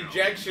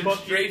 Injection Fuck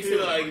straight you to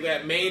too. like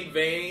that main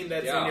vein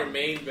that's Yeah. in your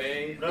main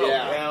vein. No.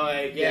 Yeah. Yeah,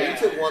 like Yeah, yeah. you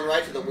took one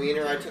right to the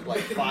wiener. I took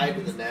like 5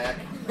 to the neck.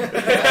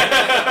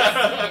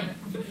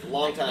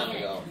 Long long time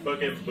ago.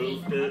 Fucking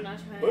boofed it.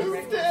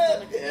 Boofed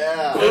it!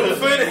 Yeah.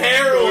 Boofing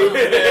Harold!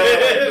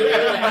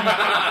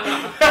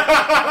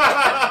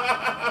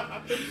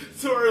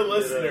 To our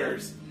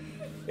listeners,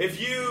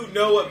 if you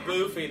know what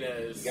boofing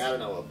is, You gotta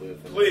know what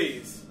boofing is.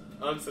 please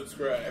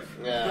unsubscribe.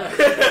 Yeah.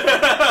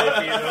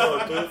 If you know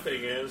what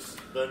boofing is,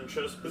 then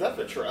just Is that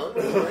Patron? What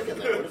are you drinking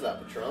there? What is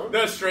that, Patron?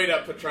 No, straight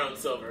up Patron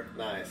Silver.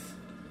 Nice.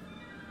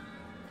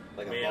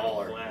 Like a Man of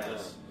baller.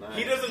 class. Yeah, nice.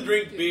 He doesn't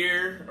drink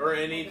beer or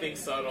anything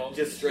subtle.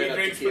 Just straight he up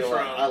drinks tequila.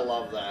 Patron. I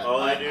love that. All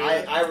I do-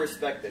 I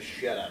respect the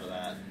shit out of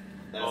that.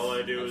 All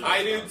I do is-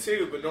 I do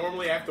too, but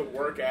normally I have to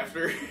work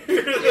after Yeah.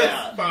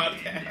 this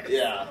podcast.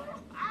 Yeah.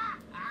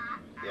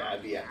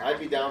 Yeah, I'd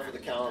be down for the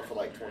count for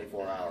like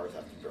 24 hours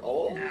after.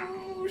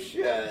 Oh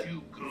shit!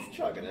 He's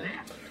chugging it.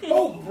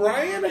 Oh,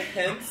 Brian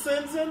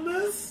Henson's in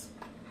this?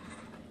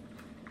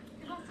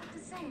 They both look the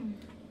same.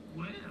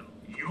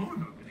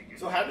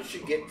 So how did she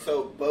get?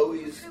 So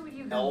Bowie's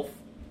elf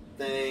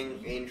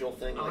thing, angel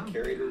thing, like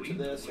carried her to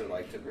this, or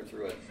like took her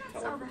through a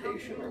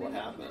teleportation, or what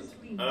happened?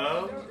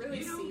 Oh. don't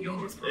really see. They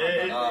just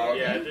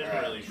Yeah, it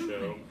didn't really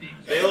show.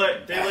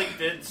 They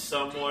did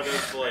somewhat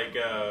of like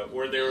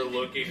where they were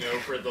looking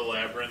over the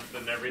labyrinth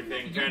and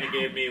everything. Kind of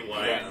gave me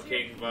Lion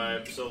King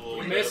vibes a little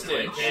You bit. missed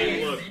it. Like,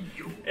 hey, look,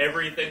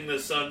 everything the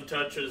sun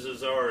touches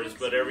is ours,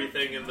 but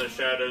everything in the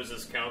shadows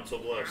is council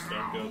blessed.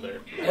 Don't go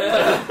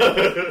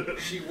there.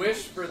 She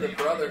wished for the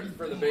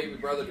baby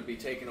brother to be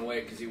taken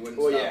away because he wouldn't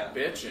Well, stop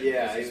bitching.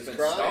 Yeah, because he he's was been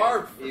crying.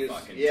 starved for He was,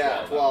 fucking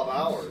 12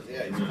 hours.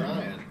 Yeah, he's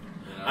crying.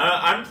 You know?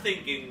 I'm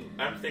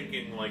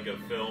thinking like a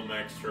film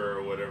extra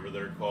or whatever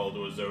they're called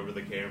was over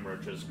the camera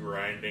just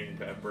grinding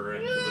pepper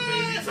into the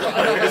baby's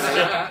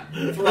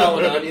eyes.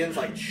 Throwing onions,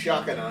 like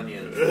chucking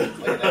onions.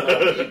 Like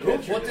that Who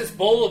put this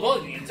bowl of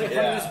onions in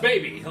front of this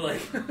baby?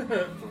 Like,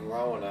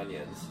 throwing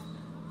onions.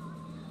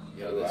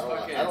 Yo, Ooh, this I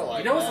fucking- don't like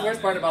you know what's that. the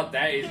worst part about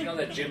that is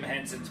that Jim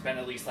Henson spent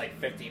at least like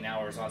 15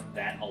 hours on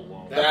that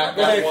alone. That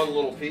Like, one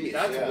little piece.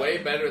 That's yeah. way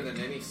better than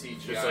any CGI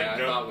Just like, I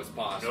nope, thought was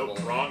possible.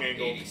 nope, wrong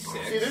angle.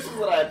 86. See, this is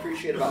what I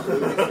appreciate about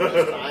movies from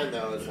this time,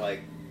 though, is like,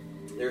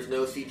 there's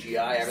no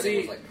CGI, everything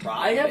was like prop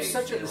I have based,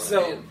 such you a know what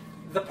so. I mean?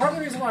 The part of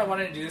the reason why I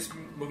wanted to do this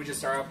movie to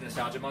start off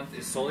Nostalgia Month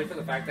is solely for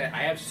the fact that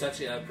I have such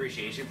an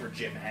appreciation for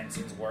Jim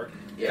Henson's work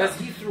because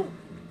he threw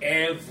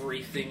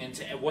everything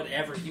into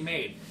whatever he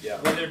made.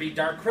 Yeah. Whether it be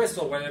Dark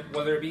Crystal,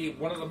 whether it be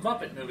one of the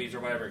Muppet movies or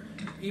whatever.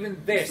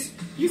 Even this,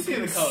 You see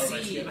the color of my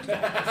see, skin.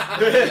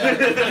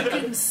 you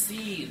can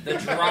see the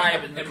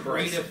drive and the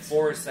creative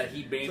force that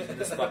he made in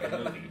this fucking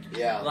movie.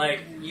 Yeah. Like,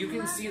 you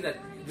can see that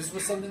this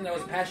was something that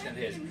was passion of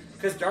his.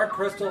 Because Dark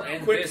Crystal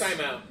and Quick this...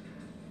 timeout.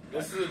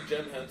 This is a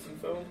Jim Henson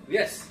film.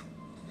 Yes.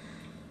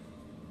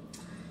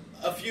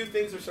 A few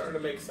things are starting to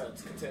make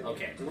sense. Continue.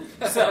 Okay.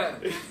 So,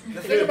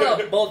 the thing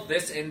about both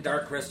this and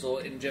Dark Crystal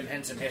in Jim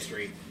Henson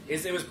history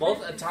is it was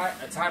both a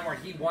time where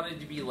he wanted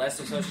to be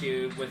less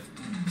associated with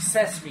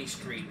Sesame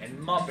Street and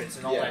Muppets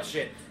and all that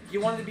shit. He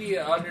wanted to be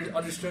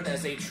understood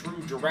as a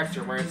true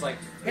director, where it's like,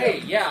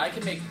 hey, yeah, I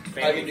can make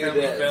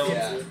family-friendly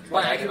films,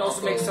 but I can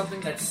also make something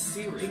that's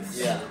serious.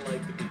 Yeah.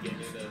 Like the beginning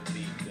of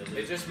the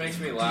It just makes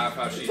me laugh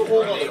how she's It's a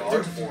whole running. other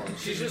art form.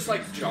 She's just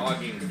like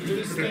jogging through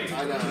this thing.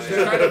 I know. She's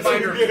trying to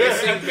find her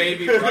missing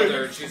baby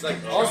brother, and she's like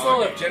Also,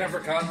 jogging. if Jennifer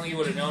Connelly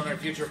would have known her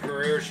future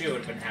career, she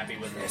would have been happy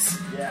with this.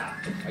 Yeah.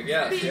 I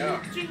guess,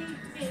 yeah.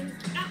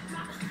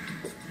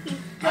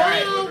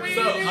 Alright,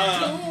 so,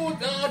 to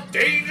the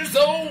danger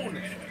zone!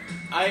 Anyway.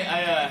 I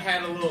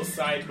had a little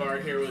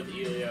sidebar here with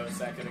Elio a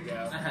second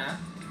ago.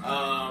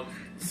 Uh-huh.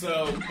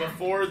 So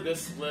before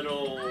this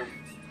little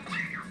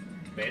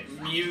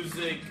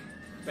music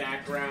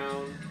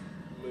background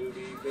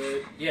movie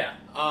bit, Yeah.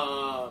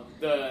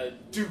 the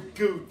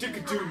doo-goo,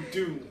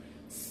 dicka-doom-doom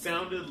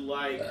sounded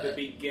like the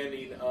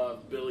beginning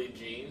of Billie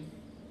Jean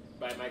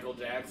by Michael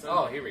Jackson.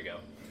 Oh, here we go.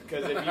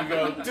 Because if you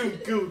go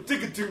doo-goo,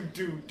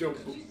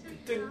 dicka-doom-doom,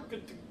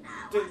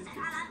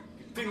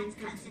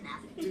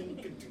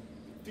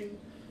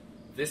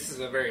 This is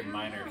a very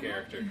minor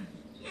character.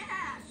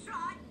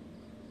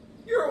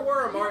 You're a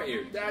worm, aren't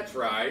you? That's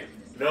right.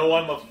 No,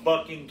 I'm a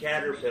fucking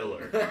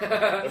caterpillar.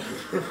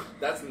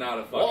 That's not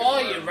a fucking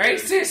Oh, worm. you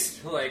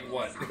racist! Like,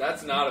 what?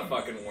 That's not a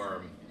fucking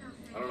worm.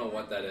 I don't know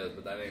what that is,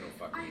 but that ain't no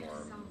fucking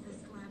worm.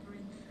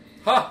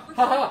 Ha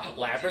ha ha!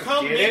 Labyrinth,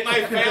 Come get meet it?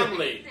 my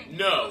family.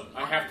 No,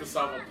 I have to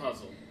solve a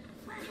puzzle.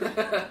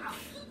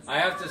 I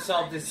have to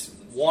solve this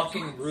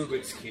walking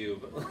Rubik's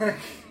Cube.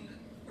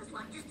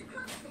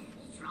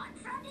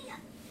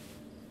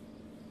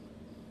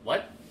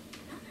 What?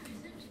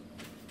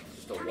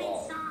 Just a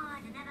wall.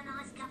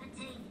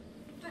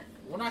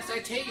 When I say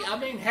tea, I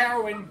mean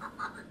heroin. Of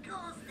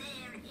course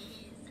there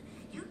is.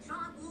 You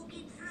try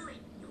walking through it,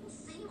 you'll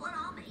see what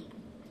I mean.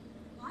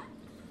 What?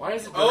 Why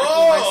is it?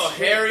 Oh,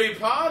 Harry I'm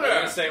Potter!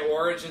 gonna say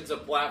Origins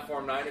of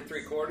Platform 9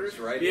 3/4,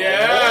 right?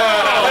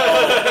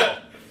 Yeah!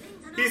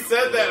 He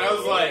said that, I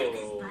was like,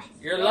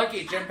 You're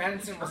lucky Jim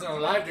Henson wasn't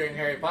alive during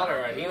Harry Potter,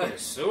 or he would have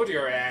sued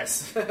your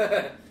ass.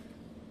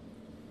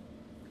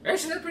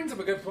 Actually, that brings up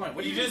a good point.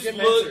 What do You you just think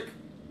Jim look- Henson?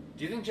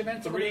 Do you think Jim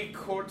Henson?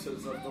 3/4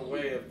 of the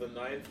way of the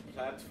 9th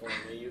platform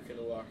that you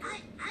can walk in.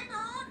 Hang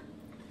on.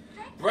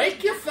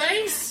 Break your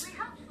face? Don't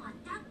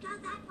go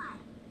that way.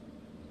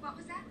 What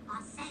was that?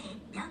 I said,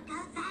 don't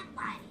go that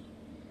way.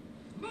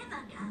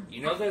 Never go.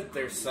 You know that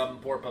there's some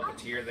poor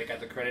puppeteer that got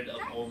the credit of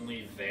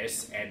only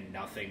this and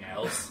nothing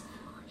else?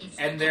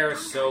 And they're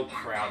so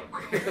proud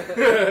of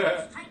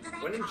it.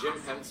 When did Jim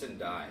Henson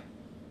die?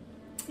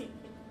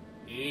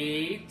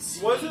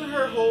 Wasn't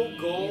her whole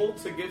goal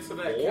to get to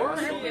that Or,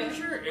 castle? I'm pretty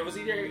sure. It was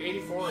either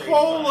 84 or 85.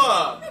 Hold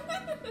up!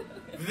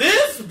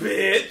 This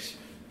bitch!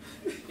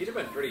 He'd have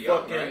been pretty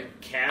young, Fucking right?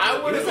 I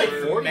would have like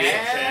 40. He was like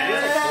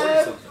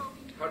 40 something.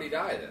 How'd he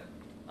die then?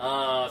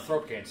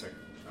 Throat cancer.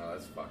 Oh,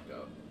 that's fucked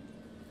up.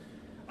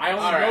 I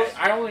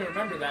only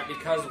remember that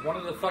because one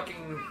of the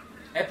fucking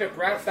epic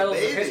rap battles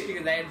of baby. history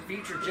that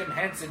featured Jim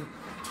Henson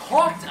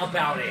talked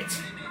about it.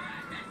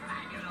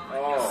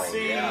 Oh,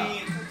 See, yeah.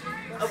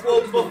 well,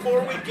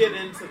 before we get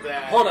into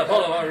that, Hold up.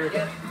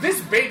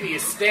 This baby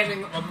is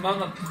standing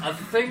among a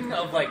thing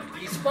of like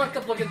these fucked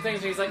up looking things,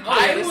 and he's like, "Oh,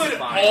 yeah, I this would is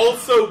fine."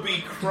 also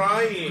be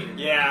crying.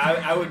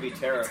 Yeah, I would be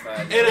terrified.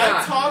 And Yeah.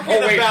 I'm talking Oh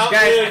wait, about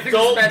guys, I the think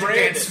adult this magic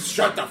Brandon. dance.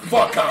 Shut the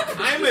fuck up.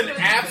 I'm an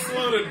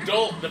absolute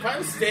adult. If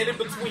I'm standing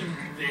between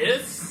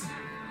this,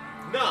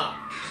 nah.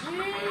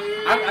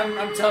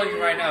 I'm telling you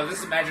right now, this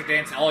is a magic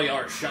dance. All y'all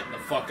are shutting the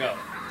fuck up.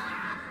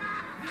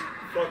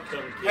 Fuck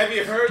them kids. Have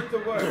you heard the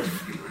word?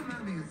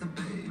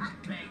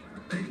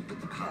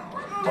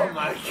 Oh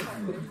my god.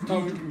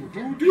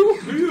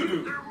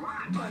 Voodoo.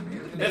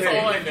 That's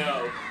all I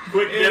know.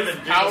 Quick, Is Devin, do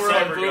the power of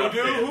cybergoth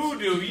voodoo, dance.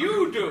 hoodoo,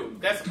 you do.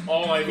 That's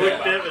all I know. Quick,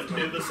 about. Devin,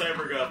 do the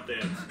cybergoth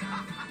dance.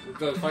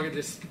 The fucking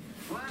just.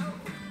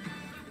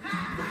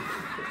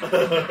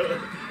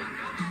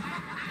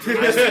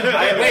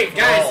 Wait,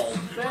 guys.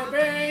 The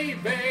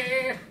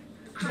baby,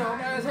 no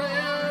matter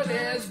how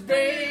this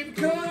babe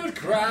could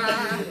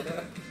cry.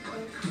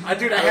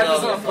 Dude, I have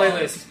this on a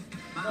playlist.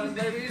 My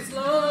baby's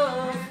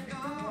love.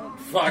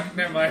 Fuck,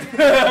 never mind.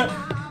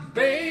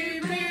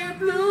 Baby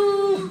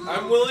blue.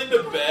 I'm willing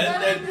to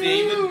bet that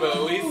David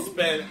Bowie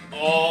spent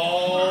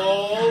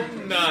all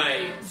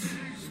night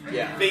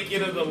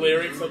thinking of the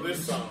lyrics of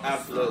this song.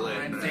 Absolutely.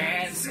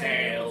 Dance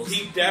nails.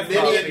 He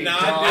definitely did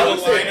not do a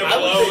line of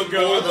blow and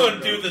go, I'm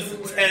going to do this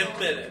in 10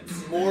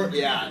 minutes. More,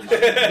 yeah.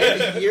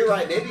 Maybe, you're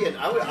right. Maybe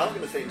I was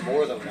going to say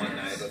more than one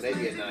night, but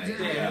maybe a night.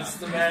 Dance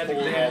the magic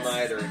Pulled all dance.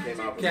 nighter and came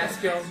out with that.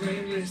 Cascos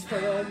rangers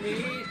for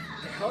me.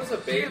 How's a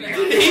baby?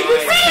 He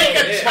was like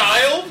a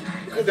child?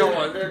 No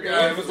one.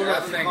 It was one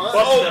of the things.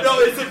 Oh, no,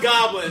 it's a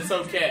goblin. It's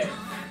okay.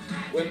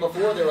 When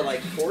before they were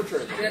like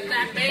torturing them. Get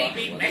that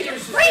baby, make it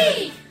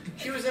free!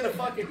 She was in a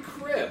fucking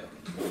crib.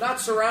 Not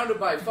surrounded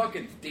by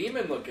fucking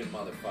demon-looking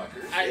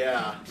motherfuckers.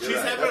 Yeah. She's you're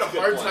right. having a That's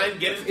good hard point. time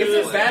getting Is through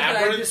it this bad that I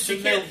labyrinth. just She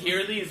sit can't there-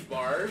 hear these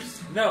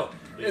bars. No.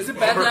 Is it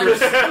bad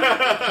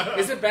that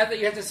is it bad that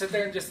you have to sit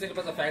there and just think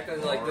about the fact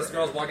that like this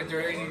girl's walking through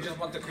and you just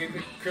want the crypt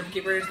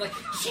keeper and it's like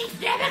she's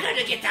never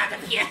gonna get out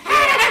of here.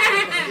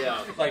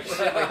 Yeah. Like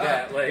shit like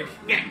that. Like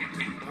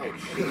Oh,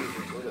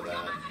 Jesus. Look at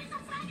that.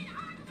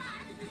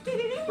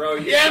 Bro,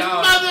 you Your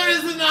sound... mother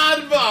is an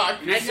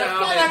oddball. You And your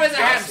sound father is a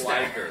just hamster.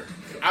 like her.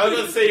 I was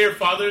going to say your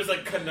father's a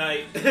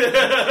Knight.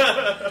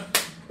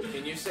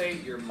 Can you say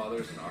your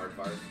mother's an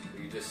aardvark? Or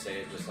you just say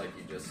it just like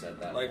you just said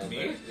that? Like whole me?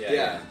 thing?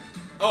 Yeah.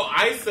 Oh,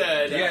 I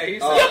said, yeah,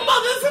 he's your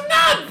mother's an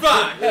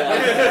oddball.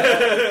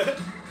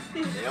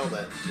 Nailed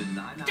it.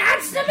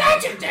 that's the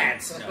magic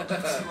dance. No,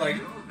 it's like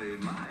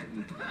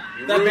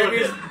that baby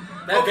is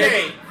that Okay,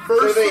 baby,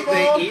 first So of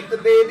all, they eat the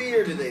baby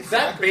or do they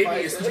that baby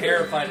sacrifice is it?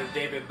 terrified of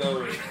David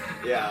Bowie.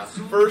 Yeah.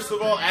 first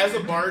of all, as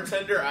a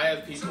bartender, I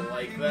have people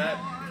like that.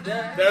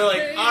 They're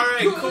like, all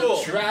right,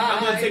 cool. I'm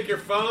going to take your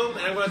phone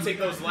and I'm going to take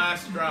those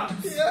last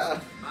drops. Yeah.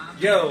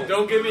 Yo,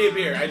 Don't give me a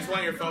beer. I just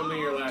want your phone and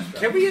your last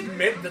drop. can we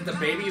admit that the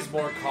baby is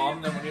more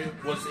calm than when he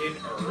was in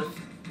Earth?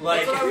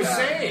 Like, That's what I was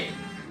saying.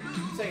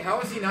 Saying, how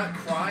is he not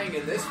crying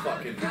in this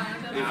fucking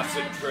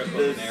acid trip of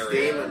The an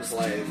area? demon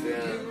slaves,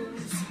 yeah.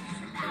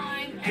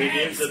 They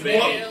gave the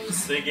baby.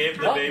 They gave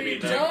the baby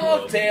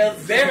NyQuil.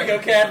 Tails. There we go,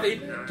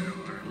 Kathy.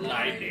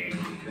 Lightning.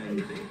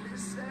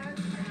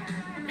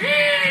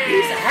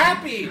 He's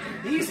happy.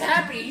 He's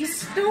happy.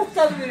 He's stoked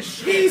on this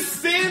shit. He's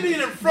standing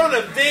in front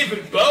of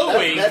David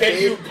Bowie. That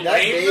Can you baby- that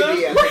blame baby, them?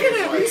 I Look think at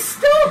him. it's He's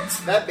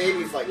stoked. That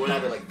baby's like When,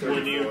 probably like 34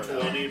 when you now.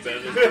 20, Ben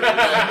is Isn't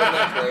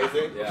that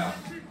crazy? Yeah.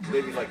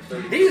 Baby's like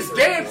 30. He's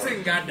 34.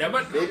 dancing,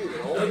 goddammit. Baby's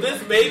older.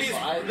 This baby's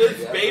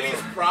Yeah.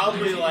 baby's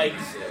probably like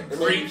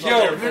reaching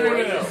Yo,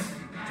 their no. 40s.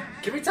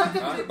 Can we talk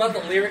about the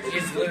lyric?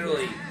 Is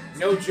literally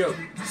no joke.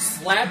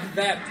 Slap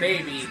that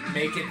baby,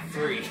 make it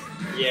free.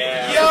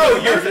 Yeah. Yo,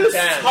 you're just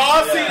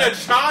tossing a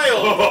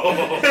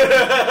child.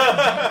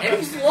 And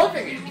he's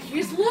loving it.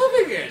 He's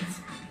loving it.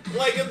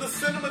 Like, if the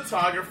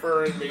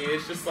cinematographer in me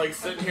is just like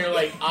sitting here,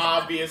 like,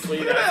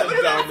 obviously that's Look a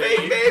at that dummy.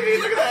 fake baby.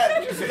 Look at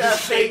that. You see that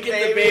fake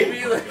Shaking the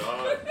baby. Like,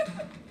 God.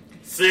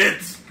 Sit.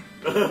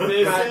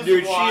 This God, is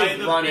dude, she why is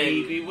the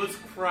running. baby was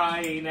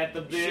crying at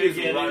the She's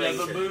beginning running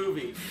of the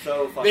movie.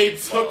 So fucking They took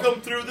slow.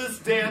 him through this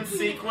dance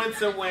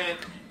sequence and went,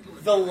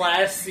 The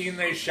last scene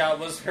they shot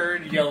was her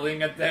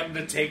yelling at them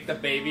to take the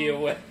baby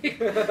away.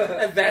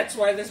 And that's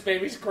why this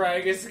baby's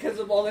crying, is because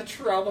of all the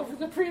trauma from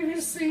the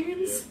previous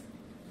scenes.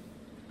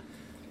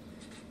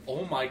 Yeah.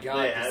 Oh my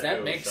god, They does had that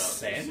to make have shot the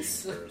sense?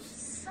 scene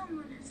first.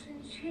 Someone has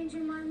been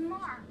changing my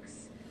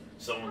marks.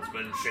 Someone's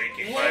been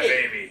shaking my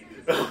Wait.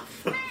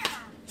 baby.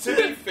 To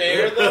be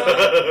fair,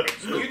 though,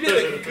 you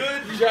did a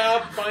good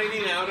job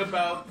finding out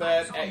about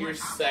that at your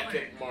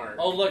second mark.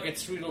 Oh look,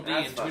 it's Tweedledee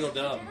That's and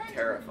Tweedledum.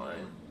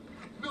 Terrifying.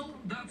 No,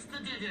 that's the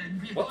dead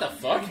end. What the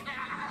fuck?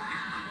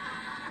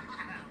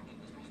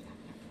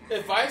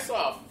 If I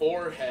saw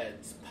 4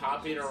 heads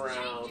popping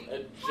around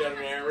a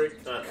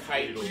generic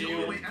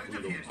kaiju,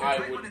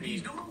 I would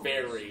be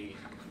very...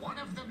 One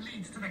of them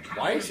leads to the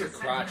Why is your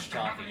crotch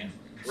talking?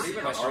 What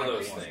even Question are number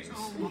those one. things?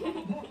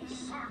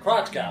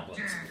 Crotch goblins.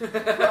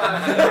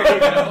 There you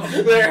go.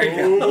 There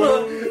you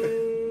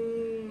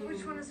go.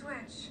 Which one is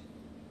which?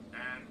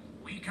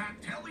 We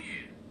can't tell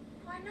you.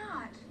 Why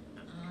not?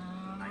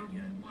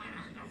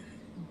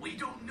 We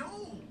don't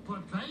know.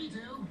 But they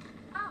do.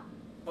 Oh,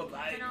 But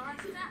then I'll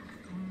ask them.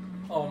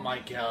 Oh my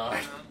god.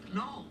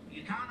 No,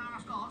 you can't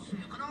ask us. You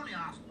can only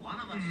ask one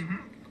of us.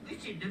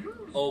 It's in the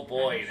rules. Oh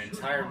boy, an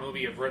entire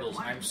movie of riddles.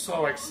 I'm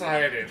so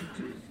excited.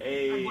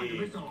 Hey,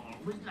 Always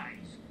lies.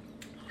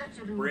 That's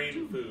a rule brain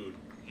too. food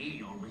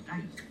He always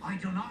lies. I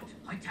do not.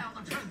 I tell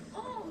the truth.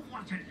 Oh,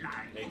 what a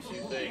lie. makes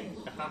you think.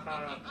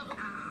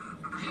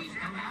 He's a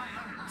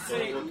liar.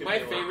 See, my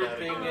favorite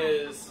thing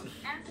is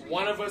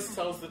one of us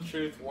tells the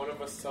truth, one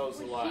of us tells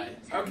a lie.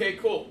 Okay,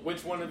 cool.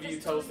 Which one of you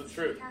tells the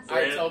truth?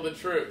 I tell the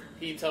truth.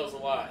 He tells a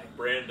lie.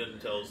 Brandon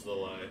tells the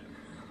lie.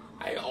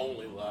 I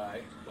only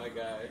lie, my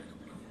guy.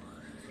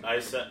 I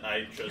just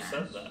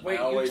said that. Wait,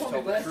 I always you told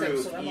tell me the last truth,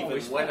 episode I'm even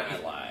always when lying. I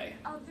lie.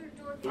 Other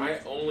door I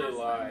doors only has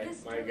lie,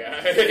 this my door.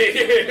 guy.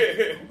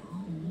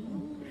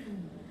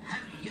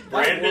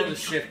 Brandon,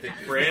 shifted.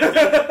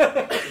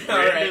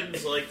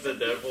 Brandon's like the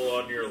devil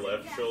on your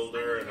left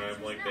shoulder, and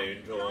I'm like the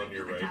angel on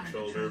your right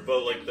shoulder,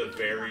 but like the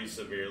very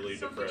severely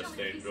depressed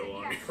angel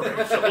on your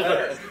right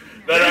shoulder.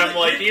 That I'm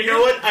like, you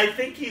know what? I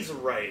think he's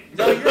right.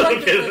 No, you're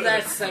like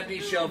that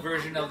 70s show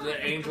version of the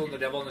angel and the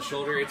devil on the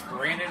shoulder. It's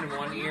Brandon in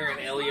one ear and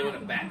Elio in a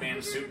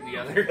Batman suit in the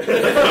other.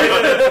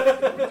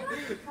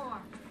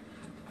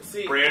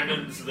 See,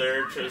 Brandon's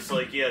there just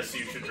like, yes,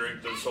 you should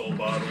drink this whole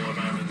bottle, and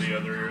I'm in the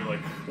other ear like,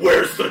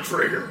 where's the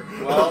trigger?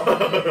 Well,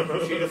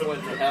 she just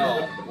went to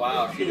hell.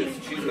 Wow, she's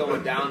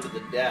going down to the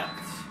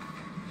depths.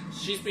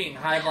 She's being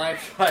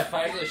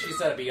high-fived.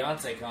 She's at a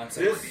Beyonce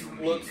concert. This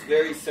looks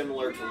very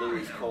similar to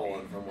Louis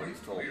Colin from what he's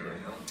told me.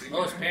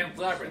 Oh, it's Pan's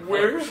Labyrinth.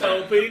 we're 100%.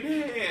 helping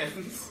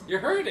hands. You're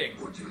hurting.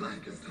 Would you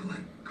like us to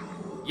let go?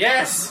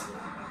 Yes!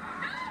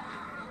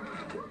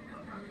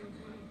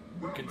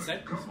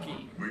 Consent is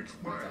key. Which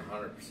way? 100%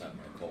 my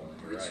colon.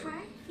 You're Which right.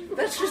 way?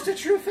 That's just a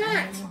true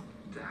fact.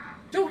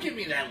 Don't give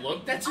me that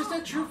look. That's just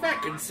a true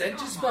fact.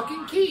 Consent is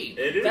fucking key.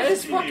 It is That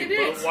is key, fucking but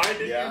it. why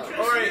did Yeah. you just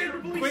Alright,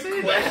 randomly quick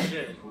say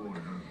question.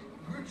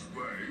 Which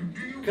way do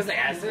you Because they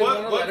asked her to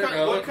let her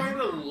go. What kind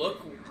of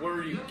look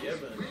were you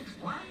given?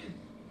 that?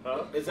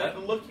 Huh? Is that the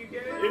look you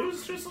gave? It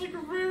was just like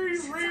very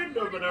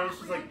random, and I was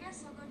just like, I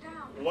guess I'll go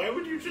down. why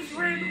would you just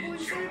randomly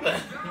say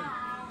that?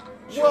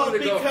 Well, wanted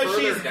to go because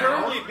further she's down.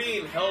 currently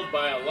being held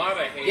by a lot of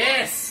hands.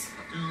 Yes!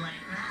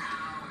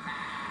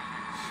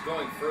 She's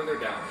going further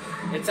down.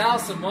 It's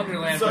Alice in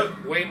Wonderland, So-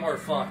 but way more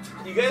fucked.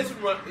 You guys,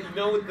 you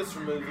know what this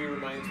movie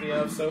reminds me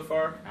of so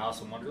far?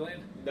 Alice in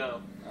Wonderland?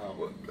 No.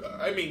 Oh.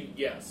 I mean,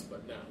 yes,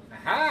 but no.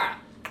 Aha!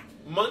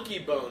 Monkey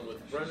Bone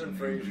with Brendan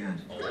Fraser.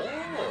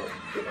 Oh,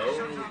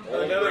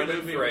 Another Brendan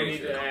movie we need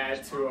Fraser. to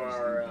add to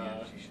our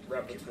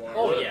repertoire.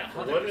 Oh, what, yeah.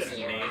 What a 100%.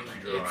 name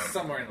drop. It's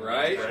somewhere in the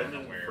Right?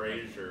 Brendan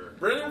Fraser.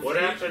 Brendan What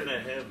Fraser. happened to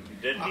him?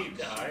 Didn't he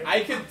die? I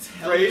could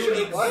tell Fraser,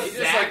 you what?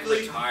 exactly.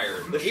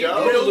 Retired. The He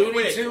show? did Real Looney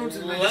quick, Tunes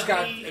and then let just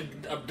got me-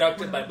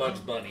 abducted by Bugs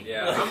Bunny.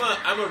 Yeah.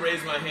 I'm gonna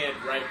raise my hand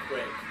right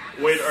quick.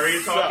 Wait, are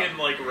you So- talking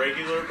like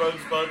regular Bugs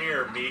Bunny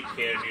or Meat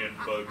Canyon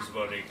Bugs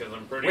Bunny? Because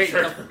I'm pretty Wait,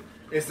 sure. no,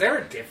 is there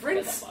a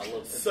difference?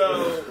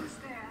 So,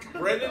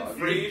 There. Brendan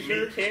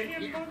Fraser. Meat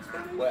Canyon Bugs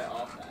Bunny? Wet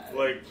off that.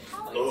 Like,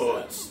 oh,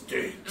 it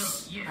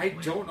stinks. I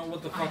don't know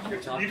what the fuck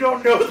you're talking You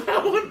don't know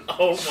that one?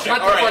 Oh my Shut god.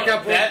 the All right,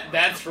 fuck up,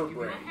 that's for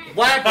Bray.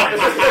 Blackbird!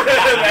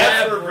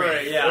 That's for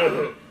Bray.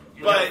 Yeah.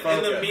 But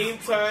in the Focus.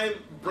 meantime,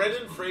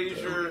 Brendan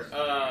Fraser.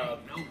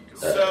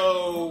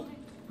 So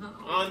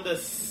on the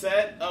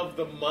set of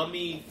The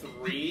Mummy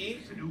 3,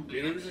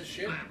 Really was a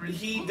shit?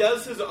 he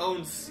does his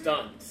own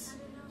stunts,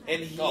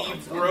 and he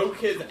broke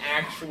his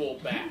actual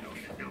back.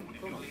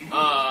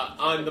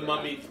 On The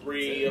Mummy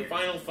 3, the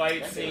final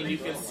fight scene, you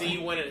can see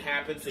when it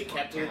happens. They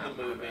kept it in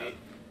the movie,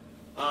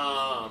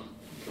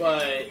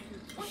 but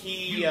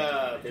he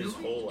His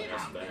whole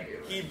ass back.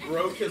 he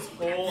broke his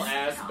whole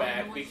ass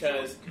back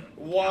because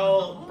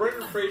while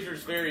Brendan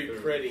Fraser's very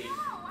pretty,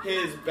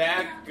 his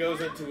back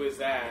goes into his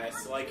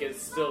ass like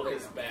it's still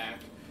his back,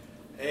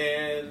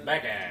 and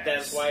Back ass.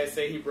 that's why I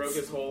say he broke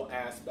his whole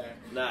ass back.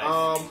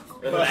 Nice.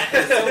 But,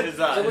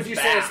 So would you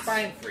say a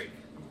spine freak?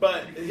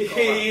 but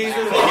he's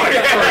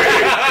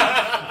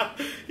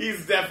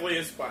He's definitely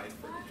a spine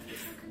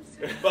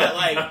freak. But,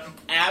 like,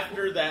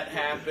 after that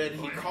happened,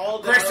 he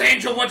called Chris out...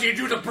 Angel, what do you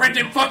do to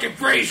Brendan fucking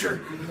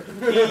Fraser?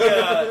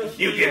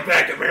 You get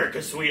back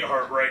America's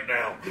sweetheart right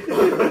now.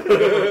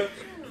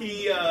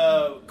 He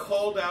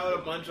called out a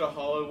bunch of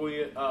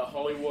Hollywood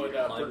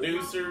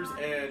producers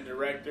and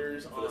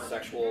directors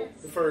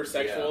for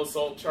sexual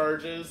assault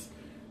charges.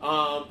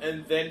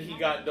 And then he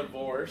got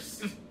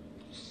divorced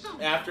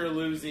after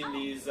losing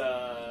these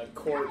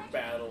court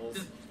battles.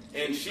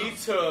 And she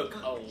took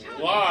a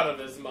lot of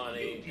his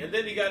money. And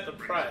then he got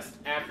depressed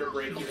after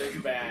breaking his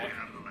back,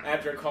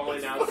 after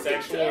calling out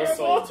sexual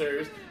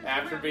assaulters,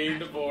 after being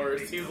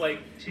divorced. He's like,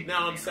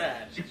 now I'm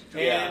sad.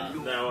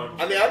 And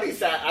I'd be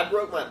sad. I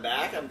broke my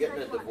back. I'm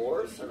getting a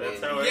divorce.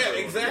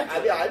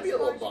 Exactly. I'd be a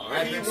little bummed.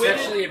 I've been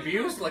sexually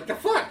abused? Like, the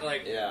fuck?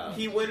 Like,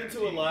 he went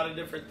into a lot of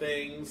different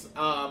things.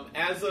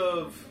 As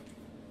of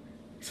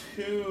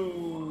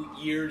 2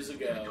 years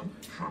ago,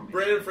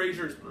 Brendan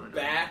Fraser's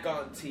back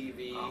on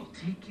TV.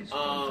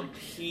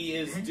 He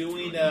is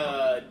doing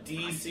a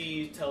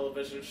DC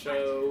television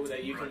show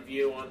that you can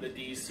view on the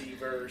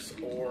DC-verse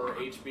or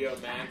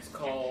HBO Max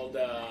called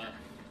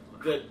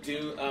the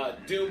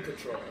Doom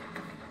Patrol.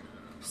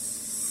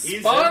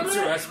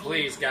 Sponsor us,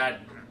 please,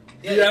 God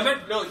damn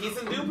it. No, he's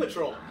in Doom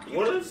Patrol.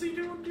 What is he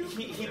doing?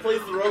 He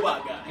plays the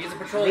robot guy. He's a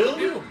patrol of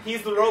Doom.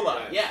 He's the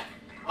robot, yeah.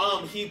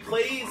 He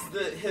plays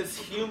his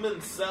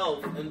human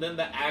self, and then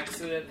the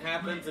accident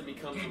happens and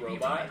becomes a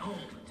robot.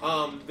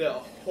 The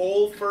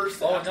whole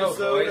first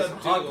episode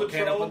of Doom Patrol...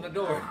 can't open the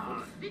door.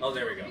 Oh,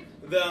 there we go.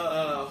 The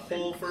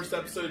whole first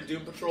episode of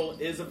Doom Patrol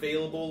is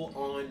available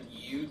on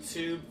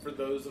YouTube for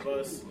those of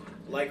us,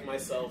 like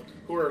myself,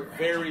 who are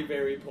very,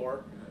 very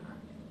poor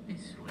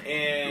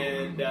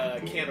and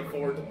can't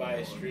afford to buy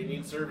a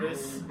streaming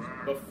service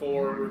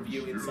before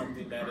reviewing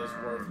something that is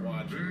worth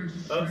watching.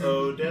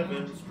 Uh-oh,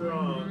 Devin's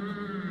drunk.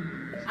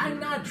 I'm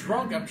not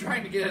drunk. I'm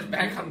trying to get us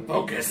back on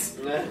focus.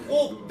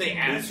 Well, they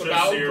asked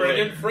about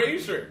Brendan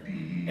Fraser,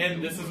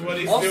 and this is what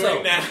he's also,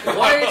 doing now.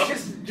 Why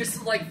is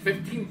just like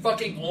 15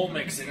 fucking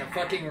Olmecs in a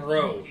fucking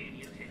row?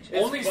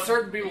 Only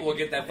certain people will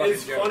get that fucking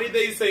It's joke. funny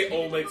they say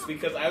Olmecs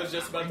because I was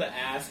just about to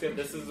ask if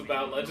this is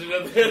about Legend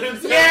of the Hidden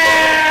Temple.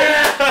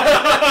 Yeah!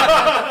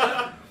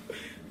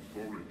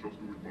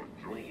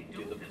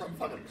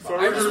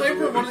 I'm just waiting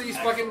for one of these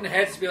fucking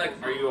heads to be like,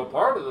 "Are you a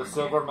part of the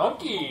Silver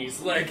Monkeys?"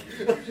 Like,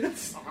 the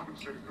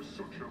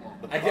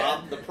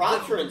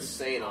props are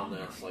insane on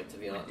this. Like, to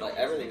be honest, like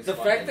everything's. The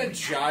fact that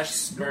Josh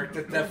smirked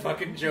at that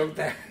fucking joke,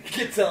 that I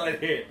can tell it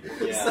hit.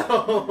 Yeah.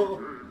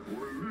 So,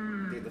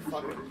 dude, the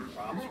fucking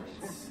props are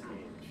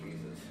insane.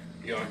 Jesus.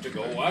 You have to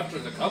go after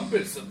the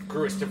compass of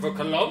Christopher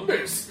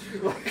Columbus.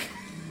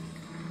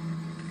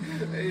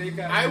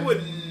 I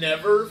would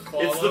never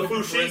follow It's the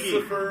Fushigi.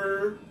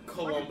 Christopher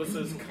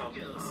Columbus's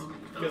compass.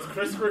 Because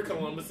Christopher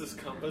Columbus's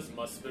compass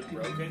must have been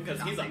broken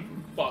because he's a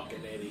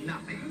fucking idiot.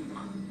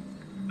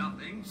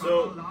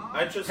 So,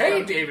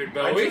 Hey, David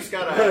Bowie. I just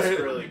gotta ask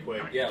really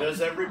quick. Yeah.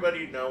 Does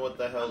everybody know what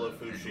the hell a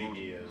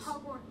Fushigi is?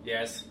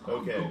 Yes.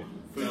 Okay.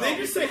 Did they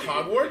just say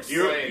Hogwarts?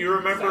 You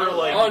remember,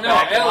 like... Oh, no,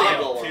 back in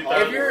Elliot.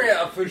 2000 If you're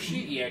a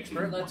Fushigi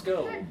expert, let's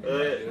go.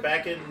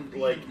 back in,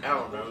 like, I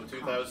don't know,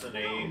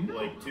 2008,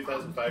 like,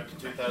 2005 to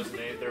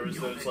 2008, there was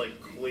those,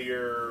 like,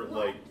 clear,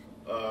 like,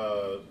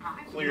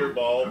 clear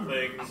ball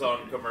things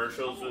on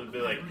commercials. It would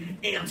be like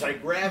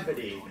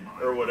anti-gravity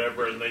or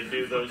whatever, and they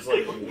do those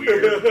like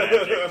weird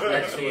magic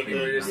tricks with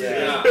it.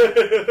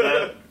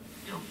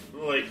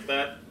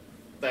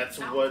 That's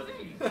what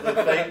the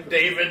thing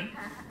David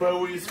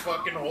Bowie's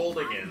fucking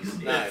holding is.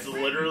 It's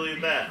literally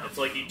that. It's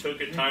like he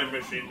took a time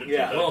machine to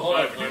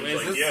 2005 and he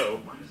was like,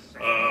 "Yo,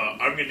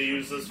 I'm going to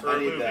use this for a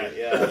movie." That,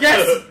 yeah.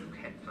 Yes.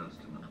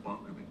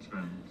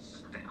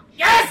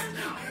 Yes.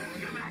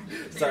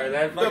 Sorry,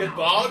 that The fucking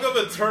Bog of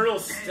Eternal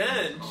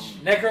Stench.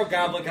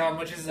 Necrogoblicon,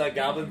 which is a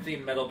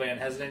goblin-themed metal band,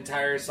 has an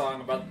entire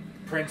song about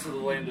Prince of the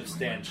Land of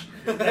Stench.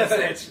 That's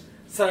it.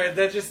 Sorry,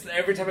 that just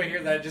every time I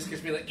hear that, it just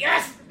gets me like,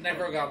 yes,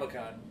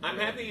 Necrogoblicon. I'm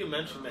happy you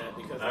mentioned that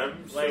because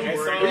I'm like so I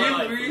worried.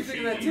 saw Were you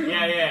thinking that too?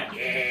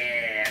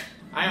 Yeah.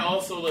 I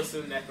also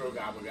listen to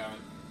Necrogoblicon.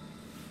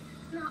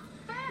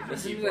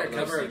 Listen to that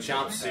cover of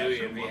Chop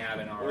Suey if you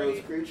haven't One of already.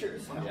 those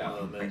creatures? Yeah.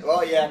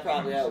 Oh, yeah,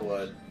 probably I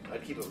would.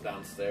 I'd keep them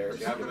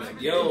downstairs.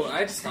 Yo,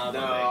 I just thought No,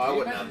 about I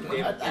wouldn't have them.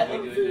 David I'd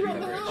Bowie doing the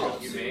cover of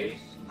Chop Suey.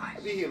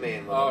 I'd be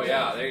humane with Oh them.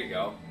 yeah, there you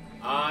go.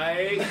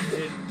 I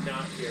did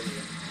not hear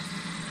you.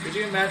 Could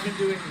you imagine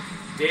doing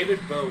David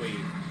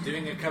Bowie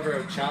doing a cover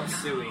of Chop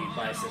Suey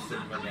by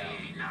System of a Down?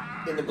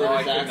 In the Oh,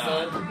 I British could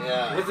accent?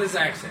 Yeah. With his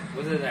accent.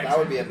 That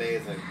would be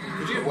amazing.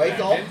 Could you Wake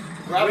up, imagine?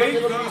 grab a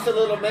little piece of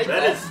little makeup.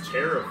 That is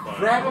terrifying.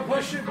 Grab a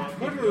push and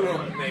put it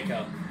on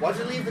makeup. Why'd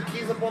you leave the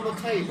keys up on the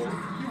table?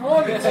 You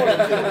wanted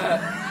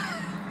to.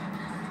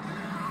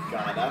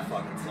 God, that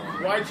fucking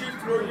song. Why'd you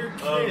throw your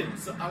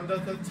kids under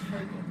the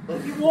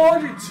table? You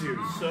wanted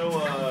to.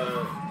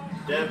 So,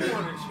 Devin,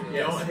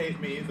 Yes. don't hate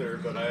me either,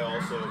 but I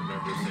also have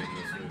never seen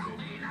this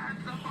movie.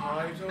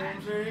 I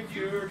don't think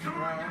you're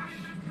trash.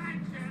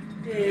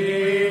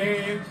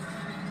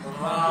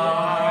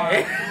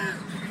 Bye.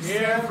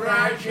 If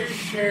righteous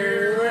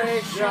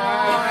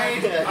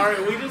suicide.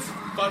 Alright, we just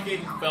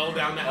fucking fell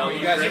down the alley.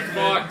 You guys are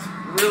fucked.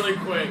 Really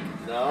quick.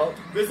 No.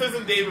 This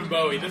isn't David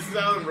Bowie. This is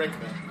Alan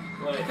Rickman.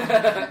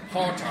 Like,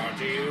 Porter,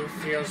 do you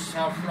feel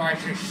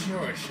self-righteous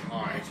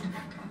suicide?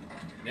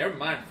 Never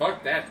mind,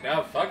 fuck that.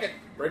 No, fuck it.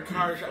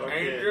 because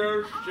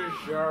angels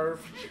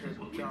deserve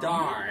to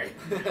die.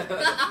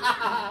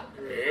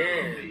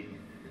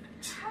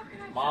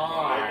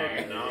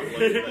 My.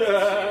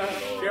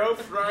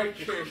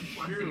 Self-righteous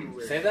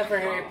shoe. Say that for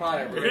Harry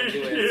Potter. We're gonna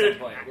do it at some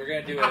point. We're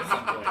gonna do it at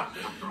some point.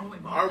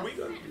 Are we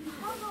going to?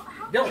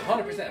 No,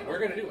 100%. We're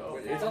gonna do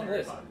it. It's on the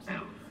list.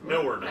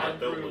 No, we're not.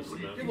 Don't listen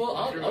to Yeah, them. well,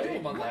 I'll do a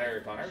month of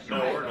Harry Potter. No,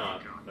 we're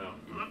not. No.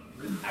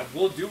 I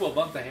will do a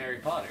month of Harry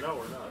Potter. No,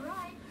 we're not.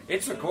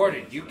 It's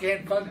recorded. You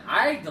can't fucking.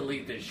 I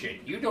delete this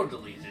shit. You don't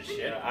delete this shit.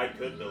 Yeah, I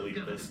could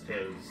delete this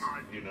because,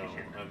 you know,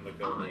 I'm the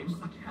co-host.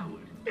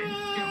 We're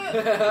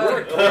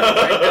recording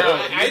right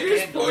now. I You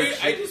can't delete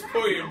I shit. just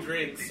pour your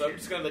drinks, so I'm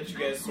just gonna let you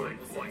guys sort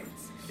this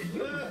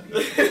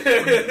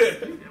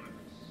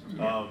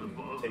out.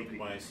 Take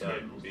my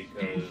side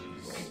because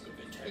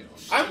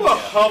I'm a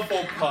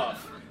Hufflepuff.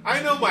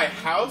 I know my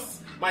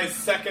house, my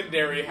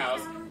secondary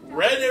house.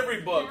 Read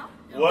every book.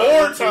 what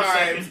More was your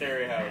times.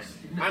 secondary house?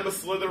 I'm a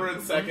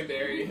Slytherin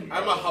secondary.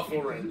 I'm a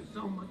Hufflepuff.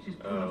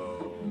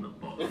 Oh.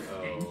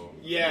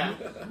 Yeah.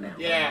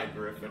 Yeah.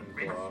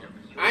 Gryffindor.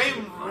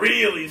 I'm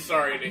really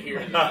sorry to hear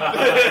that.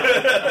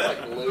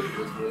 Like Luke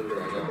was moving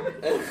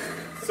right now.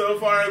 So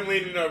far, I'm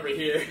leaning over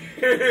here.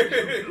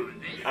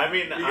 I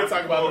mean, can I'm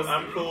talk about cool, this.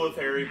 I'm cool with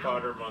Harry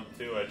Potter month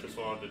too. I just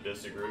wanted to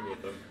disagree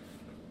with him.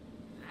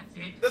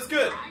 That's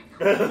good.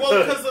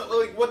 Well, because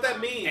like what that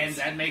means. And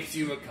that makes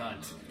you a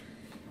cunt.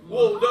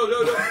 Whoa, no.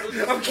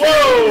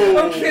 Whoa!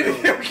 I'm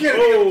kidding.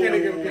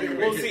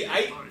 Well, see,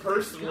 I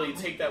personally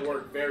take that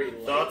word very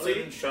Thoughts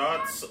lightly. and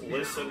shots,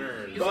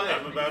 listeners. Go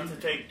ahead. I'm about to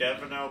take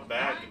Devin out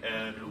back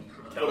and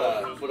tell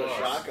him Put a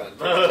shotgun.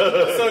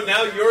 So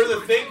now you're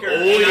the thinker. Oh,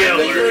 and I'm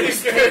the Yeller.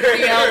 drinker.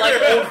 Me out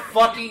like old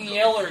fucking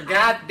Yeller.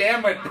 God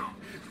damn it.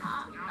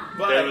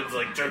 But, Devin's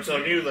like, joke's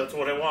on you, that's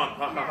what I want.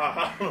 Ha ha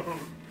ha ha.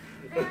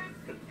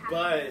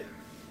 but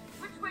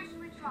Which way should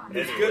we try?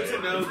 it's good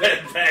to know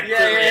that. Back to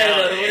Yeah,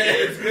 reality.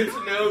 It's good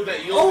to know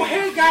that you'll Oh, be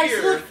hey, guys,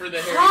 here look, for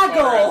the Harry Hoggle.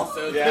 Potter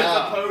episodes Yeah. as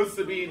opposed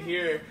to being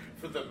here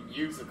for the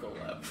musical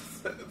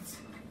episodes.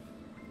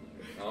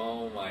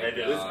 Oh my I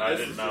did- god. I This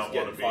did is not just want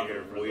getting to be here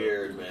fucking for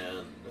weird,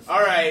 man.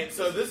 All right,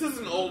 so this is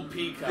an old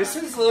peacock. This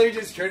is literally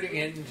just turning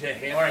into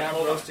him All right, now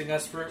hold on.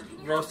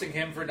 roasting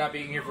him for not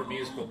being here for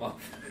musical month.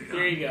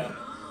 Here you go.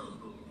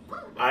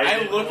 I I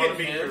didn't look want at to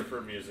be him, here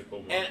for musical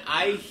month. and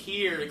I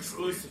hear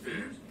exclusively,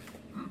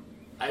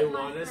 I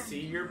want to see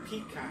your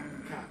peacock.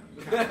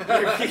 Your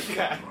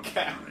peacock.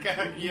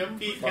 Your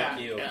peacock. Fuck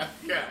you. That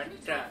is,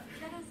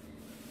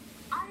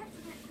 I have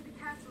to get to the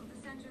castle at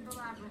the center of the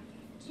labyrinth.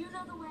 Do you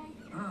know the way?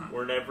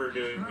 We're never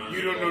doing musical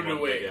You don't know the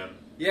month way. again.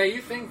 Yeah,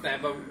 you think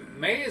that, but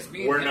May is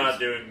being. We're not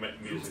doing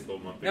musical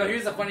month No, again.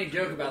 here's a funny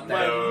joke about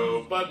that.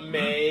 No. But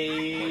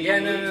May. Yeah,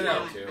 no.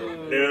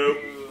 Nope.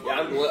 Yeah,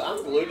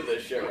 I'm glued to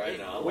this shit right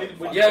now. I'm like,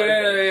 fucking-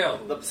 Yo.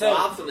 The So,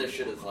 props in this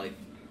shit is like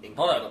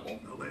hold up.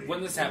 incredible.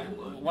 When this happens,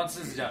 once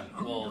this is done,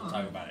 we'll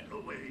talk about it.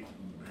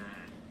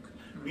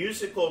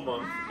 Musical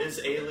month is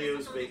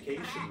Alio's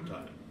vacation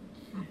time.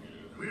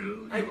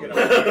 I can get on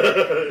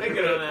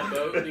that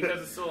boat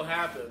because it still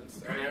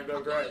happens, and I have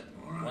no gripe.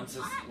 Once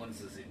this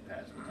scene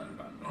passes, we'll talk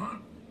about it.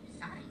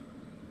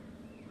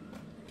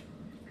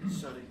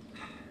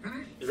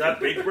 Is that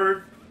Big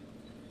Bird?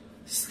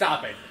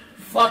 Stop it.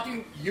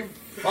 Fucking, you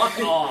fuck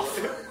off.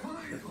 On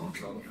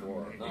the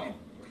floor. No. I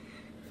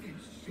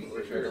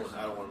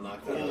don't want to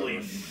knock that Holy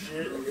over.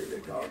 shit. Here,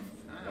 big dog.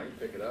 I can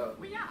pick it up.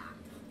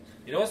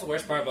 You know what's the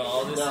worst part about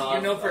all this? No,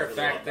 You know for a I'm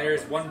fact not.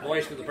 there's one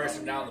voice for the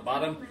person down at the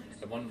bottom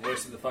and one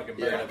voice for the fucking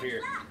bird Yeah. up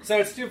here. So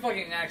it's two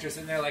fucking actors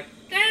in there like,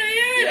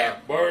 Yeah.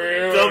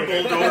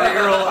 Dumbledore,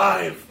 you're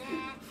alive!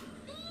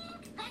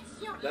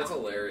 That's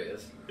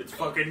hilarious. It's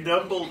fucking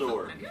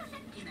Dumbledore.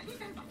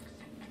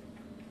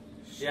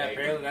 yeah,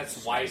 apparently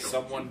that's why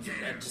someone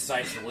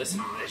decides to listen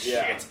to this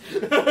Yeah. shit.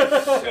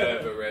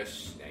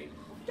 Severus Snape.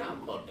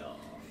 Dumbledore.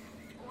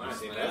 You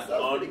seen That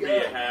that? On sounds pretty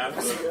good. behalf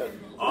Pretty good.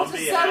 On What's the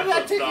behalf sound of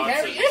that of ticking, Thoughts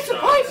Harry? and It's a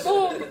Shots. pipe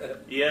bomb!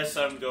 Yes,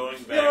 I'm going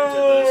back to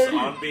this.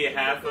 On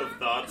behalf of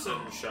Thoughts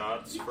and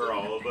Shots for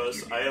all of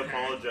us, I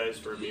apologize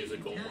for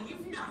musical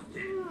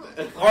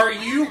month. Are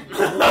you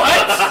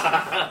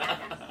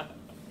what?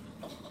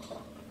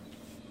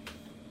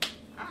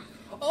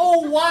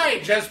 Oh, why?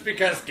 Just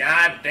because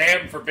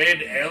goddamn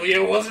forbid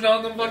Elliot wasn't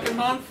on the fucking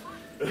month?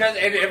 Because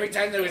and every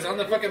time that he was on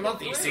the fucking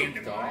month, he seemed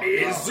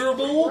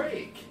miserable.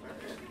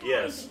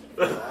 Yes.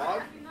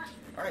 Dog?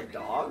 Alright,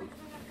 dog.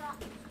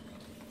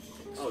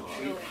 Oh,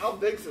 gee. How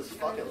big's this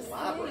fucking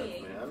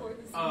labyrinth, man?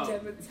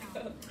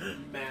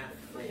 Math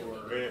for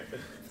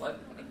What?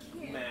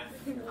 math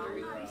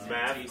for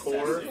Math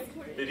core?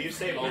 Did you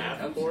say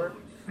math core?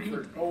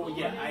 Oh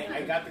yeah,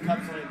 I got the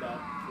cups lined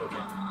up. Okay.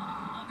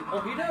 Oh,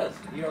 he does.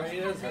 He already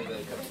does have the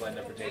cups lined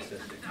up for taste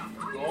testing.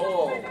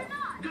 Oh.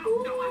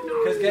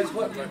 Because guess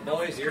what, my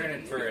boys, you're in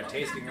it for a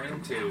tasting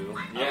room too.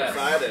 Yes.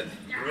 I'm excited.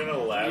 We're gonna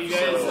laugh You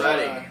so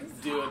guys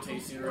hard. do a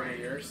tasting room of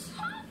yours?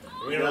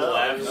 We're gonna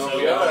laugh no, so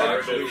we should.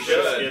 hard We that this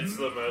should. gets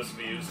the most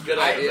views. Good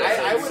idea.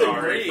 I would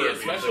Sorry agree, for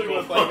especially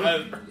musical with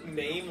like fun. a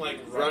name like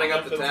Running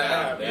up the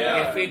tab.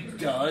 Yeah. If it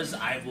does,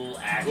 I will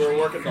actually. We're a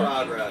work in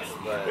progress,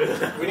 but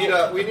we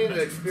need an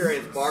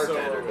experienced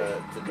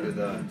bartender to do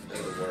the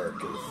work.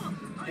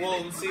 'Cause Well,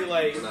 and see,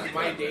 like, Not my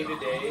quite day to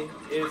day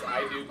is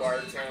I do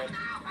bartend.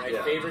 My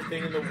Yeah. favorite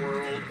thing in the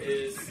world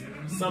is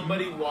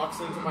somebody walks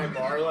into my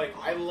bar. Like,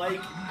 I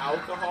like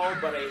alcohol,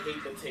 but I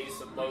hate the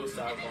taste of most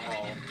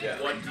alcohol. Yeah.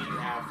 What do you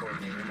have for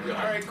me? Yeah.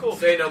 All right, cool.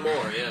 Say no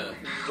more, yeah.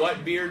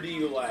 What beer do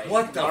you like?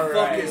 What the All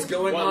fuck right. is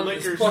going what on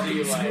this liquors fucking do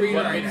you like? screen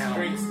What right mixed now?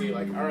 drinks do you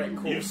like? All right,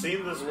 cool. You've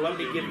seen this. Let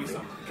me give you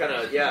some. kind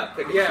of,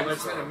 pick and Yeah, choose but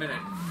it's in a from. minute.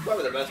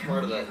 Probably the best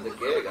part of the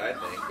gig, I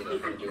think, kind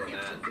of doing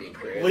that and being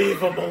creative. Leave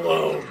them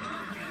alone.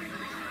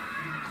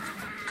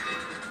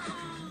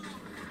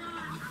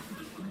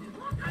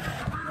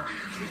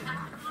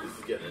 This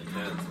is getting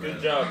intense, Good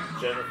man. job,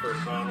 Jennifer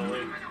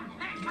Connelly.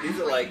 These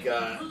are like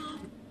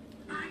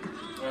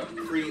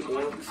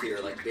pre-orcs here,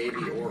 like baby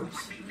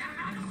orcs.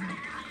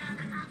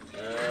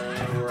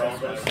 We're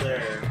almost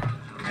there.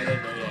 I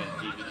didn't know that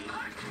DVD.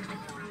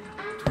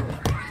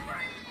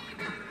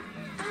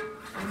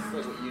 This is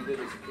like what you did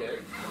as a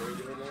kid. Were you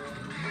doing that?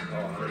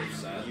 Oh,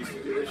 100%. You used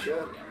to do this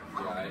shit?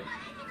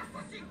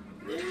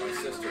 Yeah, my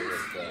sister was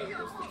the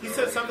He girl,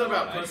 said something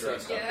about and I pussy.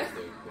 dressed up Yeah. as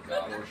the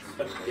goblin.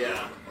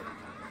 Yeah.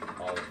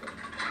 All of them.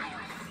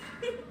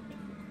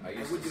 I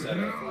used to set a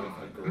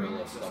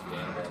gorilla stuffed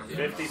animal at the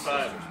end of my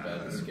 55. sister's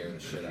bed and scare the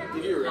shit out of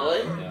Did her. you really?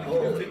 Yeah.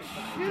 Holy Just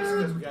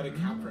because we got to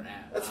count for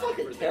ads. That's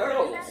fucking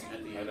terrible.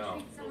 I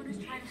know. It was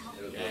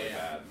really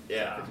bad.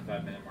 Yeah.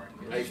 55-minute mark.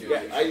 I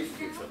used to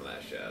do some of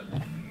that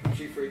shit. Did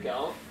she freak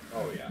out?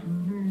 Oh, yeah.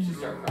 She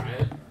started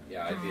crying?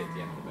 Yeah, I'd be at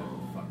the end of the bed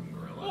with a fucking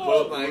gorilla.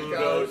 Oh my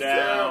Ludo god.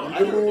 down. I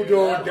don't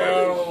do that.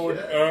 Holy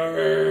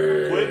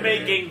shit. Quit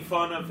making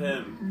fun of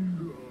him.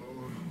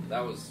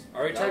 That was.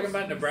 Are we that talking was-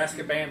 about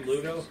Nebraska band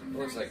Ludo?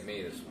 Looks like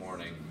me this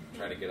morning,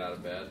 trying to get out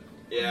of bed.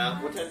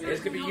 Yeah. What time This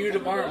could be you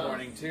tomorrow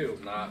morning too.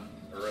 Not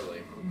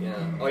early. Yeah.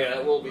 Oh yeah,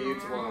 that will be you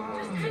tomorrow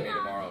morning. Me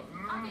tomorrow.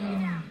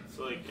 Yeah. It's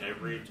like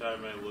every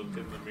time I look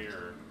in the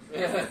mirror,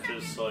 Yeah.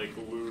 just like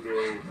Ludo.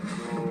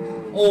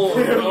 Oh,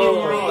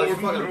 Oh, it's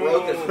fucking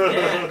broken.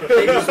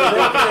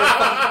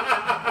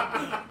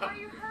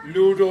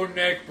 Ludo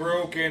neck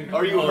broken.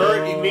 Are you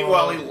hurt? And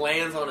meanwhile, he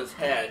lands on his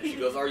head. She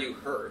goes, "Are you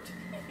hurt?"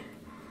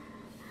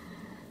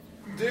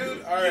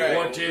 Dude, alright.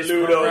 What is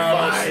Ludo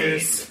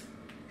paralysis?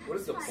 What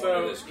is the point of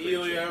So, this creature?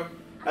 Elio,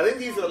 I think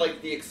these are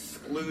like the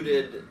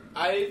excluded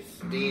I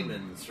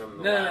demons from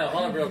the No, lab.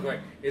 hold on real quick.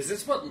 Is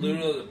this what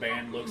Ludo the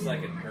band looks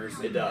like in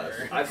person? It does.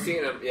 Or- I've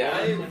seen him. Yeah,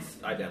 it's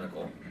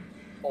identical.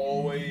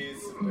 always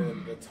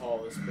been the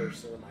tallest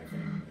person in my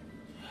family.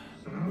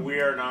 We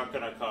are not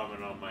going to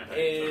comment on my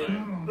height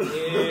tonight.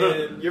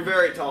 And You're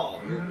very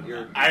tall.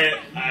 You're I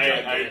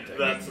Gigantic.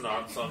 that's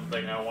not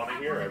something I want to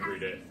hear every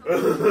day.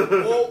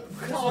 well,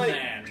 Come on, like,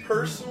 man.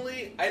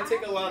 personally, I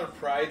take a lot of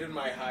pride in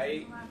my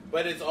height,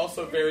 but it's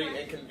also very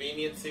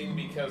inconveniencing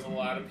because a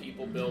lot of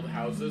people build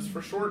houses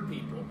for short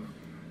people.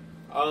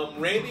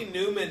 Randy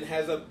Newman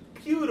has a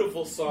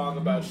beautiful song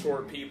about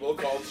short people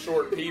called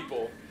 "Short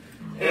People,"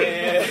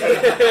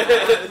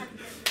 and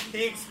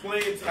he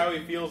explains how he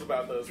feels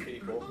about those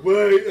people.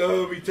 Wait,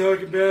 we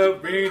talking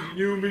about Randy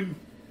Newman?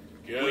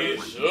 We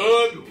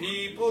short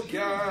people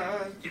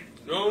got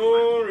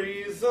no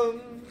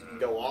reason.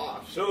 go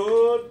off.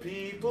 Short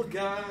people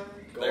got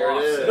There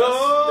it is.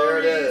 no There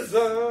it is.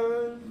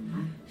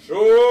 reason.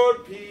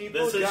 Short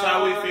people This is got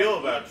how we feel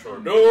about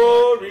short people.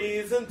 no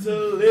reason to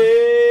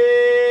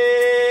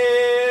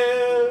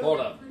live. Hold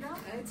up.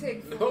 I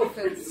take full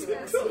offense to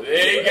that. So.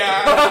 They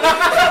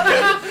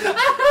got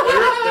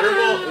They're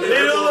both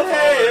little taller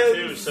heads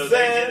too, so they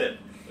get it.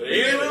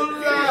 little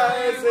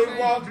lies. They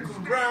walk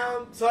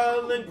around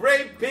telling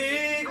great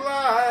big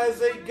lies.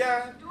 They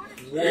got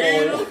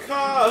little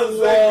cars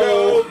that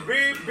go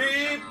beep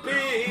beep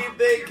beep.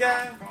 They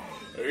got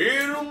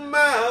little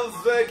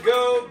mouths that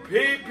go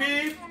peep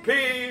peep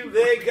peep.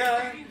 They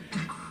got.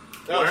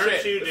 Why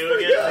aren't you doing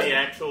pretty it good. the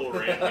actual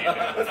Randy?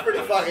 That's pretty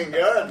fucking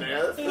good,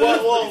 man. That's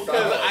Well, pretty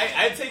because solid.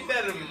 I take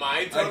that in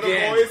my tone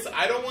Again. of voice.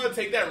 I don't want to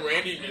take that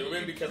Randy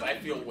Newman because I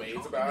feel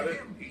ways about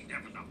it.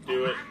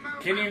 Do it.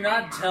 Can you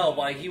not tell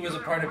why he was a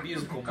part of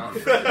Musical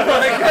Month?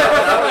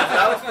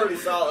 that was pretty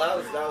solid. That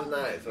was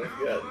nice. That was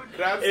good.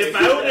 If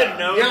I would have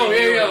known, Yo,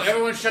 you yo, was-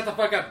 everyone shut the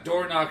fuck up.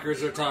 Door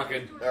knockers are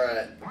talking. All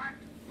right.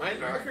 My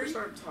knockers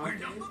aren't talking.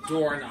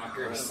 Door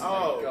knockers.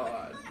 Oh,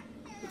 God.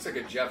 Looks like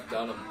a Jeff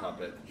Dunham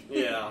puppet.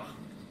 yeah.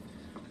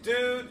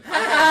 dude,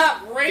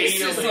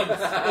 Racism.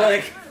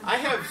 Like, I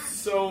have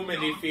so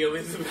many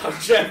feelings about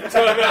Jeff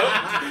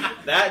Dunham.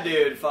 That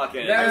dude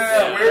fucking. No, I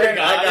no, swear to that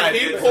God, guy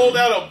if he did pulled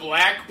out a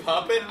black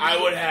puppet, I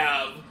would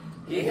have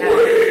He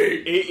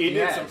has. He did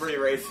Yes. some pretty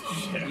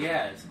racist shit.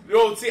 Yes.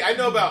 Oh, see, I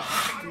know about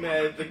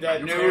Ahmed, the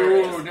dead No,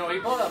 terrorist. no, he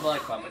pulled out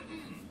Black Puppet.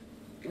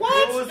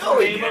 What was No,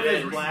 the he name of his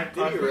didn't. black Did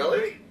he puppet?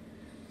 really?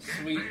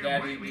 Sweet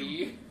Daddy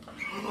B.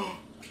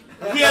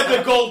 He had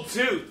the gold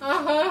tooth.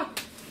 Uh-huh.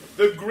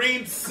 The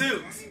green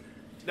suit.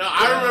 No,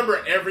 I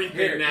remember everything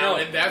Here, now, no.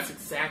 and that's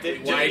exactly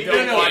Did- why I did-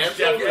 don't no, watch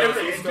Jeff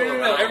Bezos.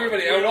 No,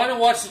 everybody, I want to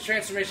watch the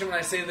transformation when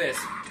I say this.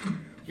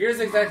 Here's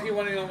exactly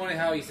what I want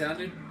how he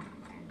sounded.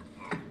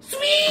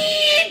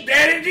 Sweet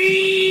Daddy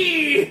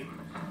D!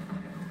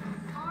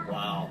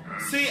 Wow.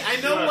 See, I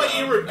know what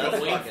you were That's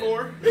going fucking-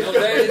 for. No,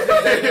 that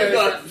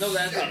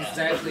is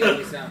exactly how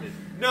he sounded.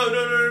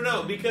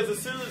 No, because as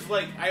soon as,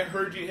 like, I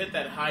heard you hit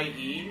that high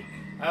E,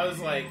 I was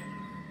like,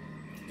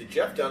 Did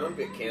Jeff Dunham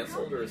get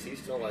canceled, or is he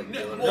still like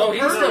doing it? No,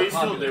 he's He's still still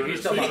popular. doing He's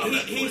it. still He- popular.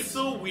 he's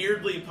so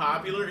weirdly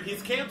popular.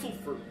 He's canceled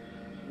for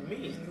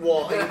me.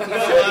 Well,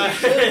 he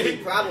should be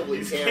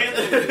probably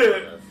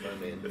canceled. I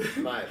mean,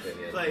 in my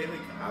opinion. Like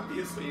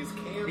obviously he's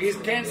canceled. He's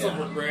canceled Yeah.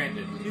 with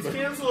Brandon. He's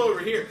canceled over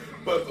here,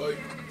 but like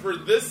for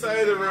this side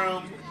of the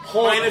room,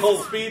 Hold- minus hold-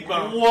 the speed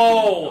bump.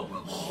 Whoa!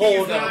 He's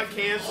Hold up. not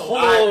canceled.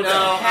 Hold No,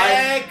 up.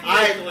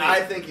 Technically.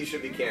 I think he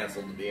should be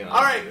canceled, to be honest.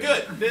 All right,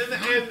 good. Then,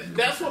 and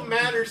that's what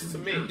matters to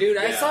me. Dude,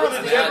 I Yeah. saw For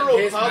the his general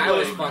his, I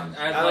was public, fucked.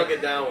 I don't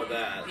get down with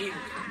that.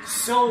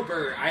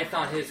 Sober, I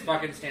thought his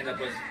fucking stand-up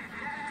was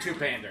too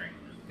pandering.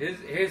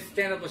 His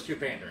stand-up was too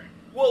pandering.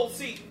 Well,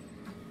 see,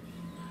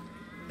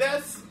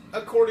 that's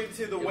according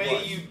to the It way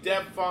was. you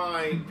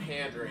define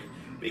pandering.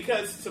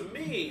 Because to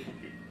me,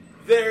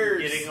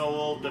 there's Getting a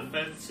little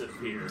defensive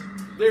here.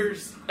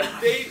 there's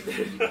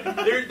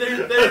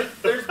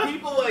there's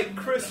people like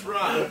Chris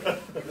Rock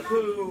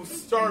who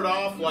start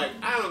off like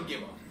I don't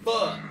give a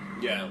fuck,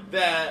 Yeah.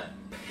 that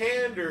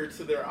pander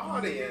to their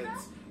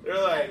audience.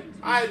 They're like,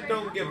 I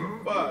don't give a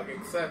fuck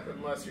except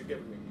unless you're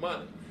giving me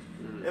money.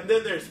 And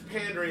then there's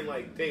pandering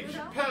like Dave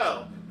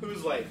Chappelle,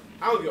 who's like,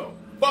 I don't give a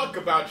fuck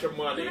about your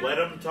money. Let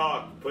him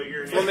talk. Put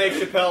your That's what makes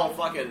hand. Chappelle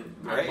fucking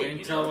I'm great. waiting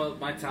you know? until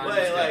my time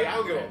Like, is I done.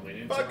 don't give I'm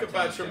waiting a until fuck my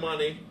about time's your done.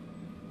 money.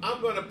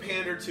 I'm going to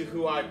pander to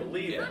who I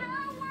believe in.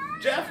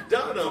 Jeff What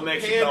Dunham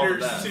makes Chappelle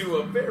panders the best? to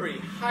a very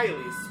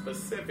highly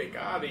specific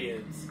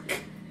audience.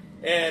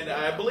 And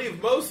I believe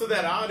most of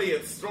that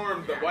audience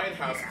stormed the White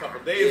House a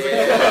couple days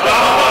ago.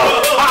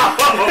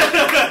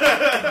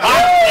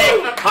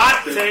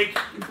 Hot take.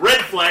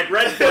 Red flag.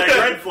 Red flag.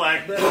 Red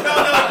flag. No,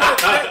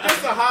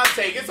 that's a hot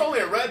take. It's only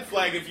a red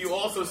flag if you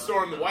also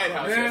storm the White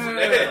House No.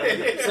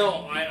 yesterday.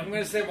 So I'm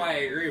going to say why I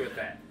agree with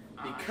that.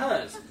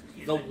 Because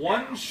the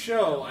one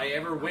show I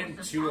ever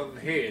went to of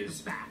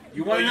his,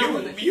 you want to know?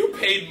 what you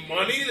paid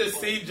money to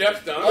see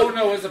Jeff Dunham? Oh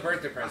no, it was a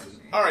birthday present.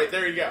 All right,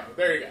 there you go.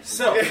 There you go.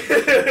 So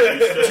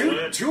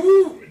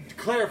to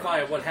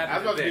clarify what I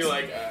happened was about with to be this,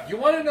 like, you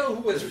want to know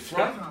who was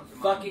front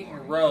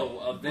fucking row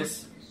of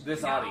this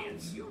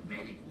audience?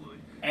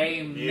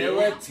 A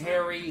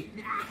military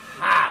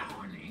cop.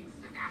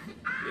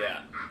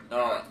 Yeah.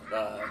 Oh,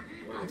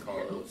 what do they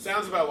call it?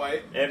 sounds about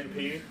white.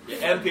 MP.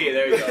 Yeah, MP,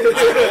 there you go.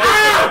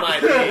 I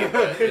might be,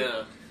 but,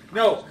 yeah.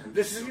 No,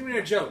 this isn't even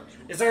a joke.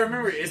 As I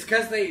remember, it's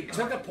because they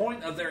took a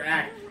point of their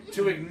act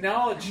to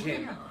acknowledge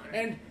him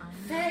and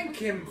thank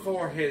him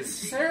for his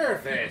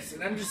service.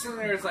 And I'm just sitting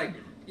there, it's like,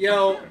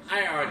 yo,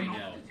 I already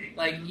know.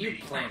 Like, you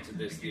planted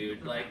this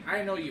dude. Like,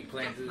 I know you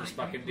planted this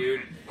fucking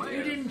dude.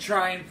 You didn't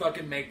try and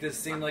fucking make this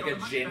seem like a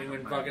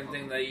genuine fucking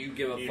thing that you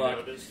give a You fuck.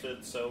 noticed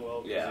it so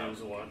well because Yeah. he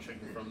was watching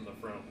from the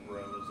front row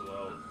as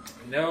well.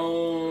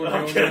 No.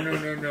 Okay.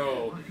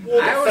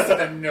 I was in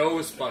the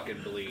nose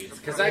fucking bleeds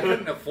because I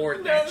couldn't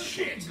afford that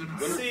shit.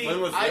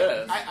 When was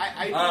this?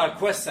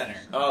 Quest Center.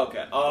 Oh,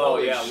 okay. Oh,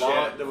 Holy yeah, shit.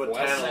 long, with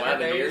Quest 10, Center 11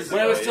 days? years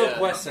When it was ago, still yeah.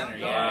 Quest Center,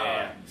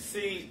 yeah.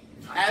 See,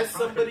 as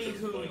somebody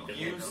who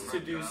used to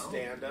do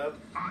stand-up,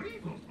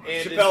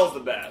 and Chappelle's the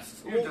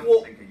best.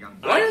 well,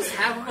 Why does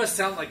half of us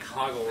sound like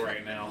Hoggle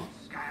right now?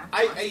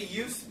 I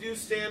used to do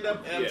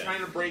stand-up, and I'm Yeah. trying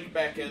to break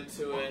back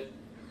into it,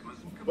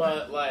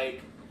 but,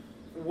 like,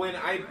 when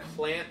I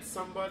plant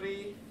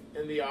somebody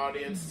in the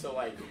audience to,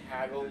 like,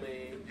 haggle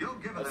me,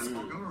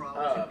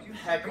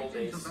 heckle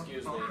me,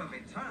 excuse me.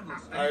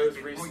 I was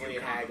recently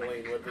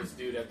haggling with this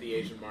dude at the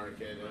Asian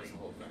market, it was a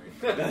whole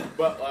thing.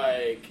 But,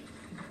 like,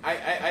 I've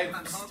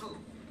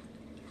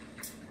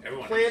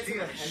Everyone. planted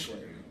a heckler.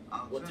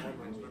 What time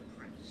are we?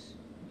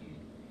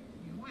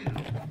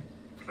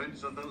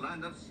 Prince of the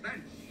land of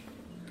stench.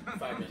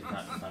 5 minutes.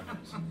 5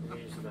 minutes.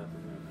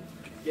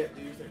 Yeah,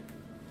 do your thing.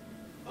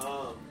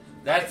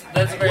 That's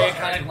a very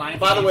iconic line.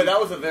 By the way, that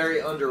was a very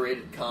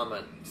underrated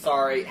comment.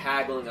 Sorry,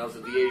 haggling. I was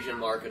at the Asian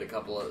market a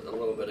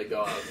little bit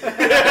ago. It's a whole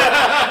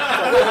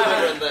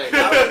different thing.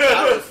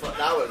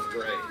 That was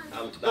great.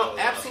 That No, was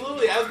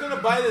absolutely. I was gonna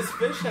buy this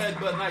fish head,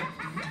 but like,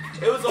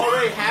 it was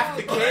already half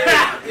the can.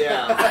 awesome.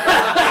 Yeah.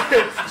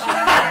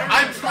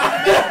 I'm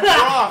trying to make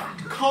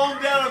broth.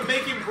 Calm down. I'm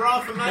making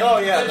broth and not Oh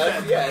eating yeah, fish that's,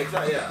 head. yeah,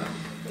 exactly. Yeah.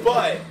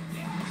 But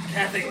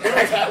Kathy.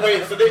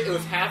 Wait, so it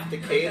was half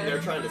decayed, and they're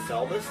trying to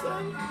sell this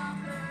thing?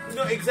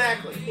 no,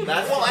 exactly.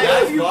 That's- well,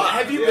 that's have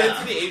you fucked, been yeah.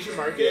 to the Asian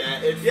market? Yeah,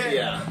 it's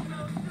yeah.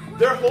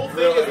 Their whole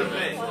thing is a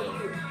thing.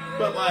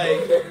 But like,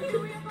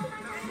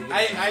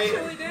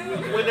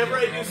 whenever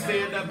I do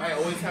stand-up, I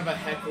always have a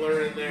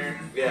heckler in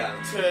there.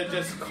 Yeah. To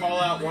just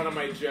call out one of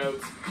my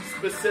jokes,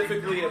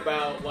 specifically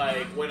about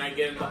like when I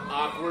get into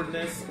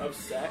awkwardness of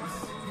sex.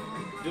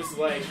 Just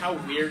like how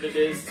weird it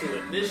is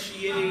to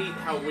initiate,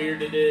 how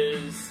weird it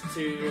is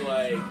to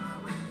like,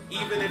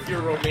 even if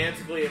you're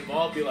romantically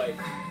involved, be like,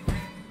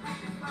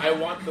 I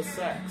want the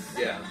sex.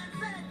 Yeah.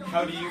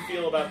 How do you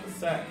feel about the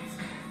sex?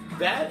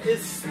 That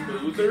is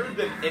smoother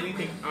than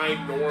anything I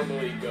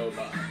normally go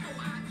by.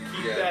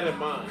 Keep that in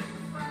mind.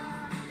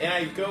 And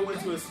I go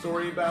into a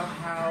story about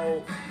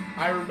how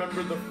I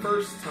remember the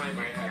first time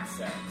I had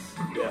sex.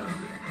 Yeah.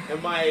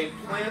 And my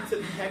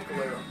planted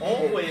heckler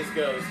always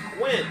goes,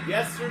 when?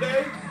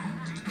 Yesterday?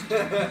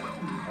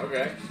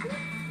 Okay.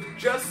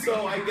 Just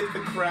so I get the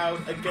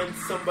crowd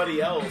against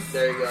somebody else.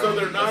 There you go. So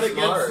they're not That's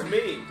against smart.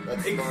 me.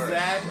 That's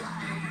exactly. smart.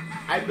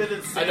 I've been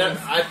in sales.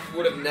 I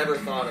would have never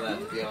thought of that,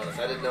 to be honest.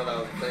 I didn't know that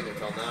was a thing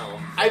until now.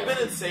 I've been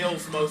in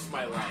sales most of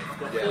my life.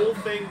 The whole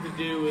thing to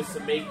do is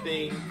to make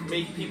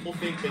people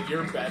think that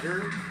you're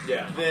better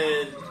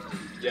than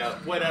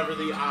whatever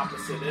the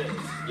opposite is.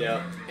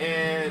 Yeah.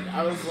 And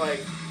I was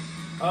like,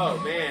 oh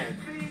man,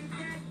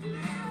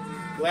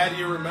 glad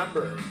you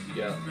remember.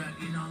 Yeah.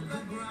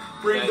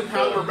 Bring the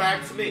power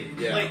back to me.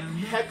 Yeah. Like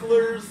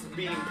hecklers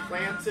being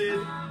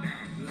planted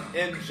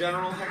and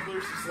general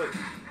hecklers, just like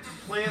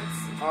plants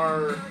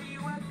are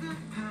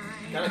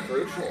kind of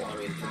crucial. I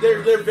mean,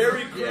 they're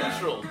very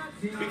crucial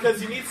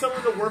because you need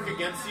someone to work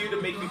against you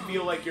to make you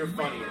feel like you're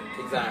funnier.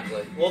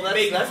 Exactly. Well,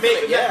 that's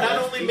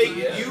not only make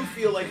you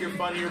feel like you're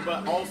funnier,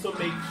 but also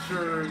make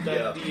sure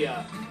that the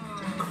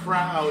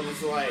crowd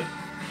is like,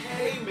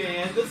 hey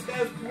man, this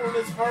guy's pouring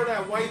his heart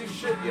out. Why are you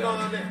shitting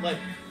on it? Like,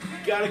 you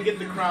gotta get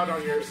the crowd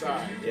on your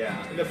side.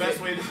 Yeah. And the best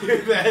way to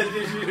do that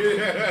is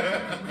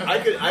I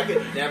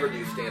could never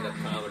do stand-up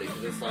comedy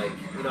because it's like,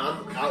 you know,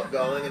 I'm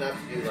outgoing and I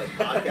have to do like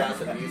podcasts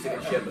and music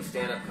and shit, but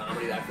stand-up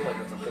comedy, I feel like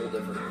that's a whole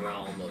different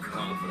realm of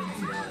confidence,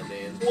 you know what I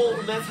mean? Well,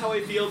 and that's how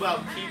I feel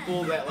about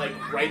people that like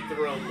write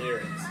their own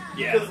lyrics.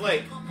 Yeah. Because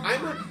like,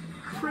 I'm a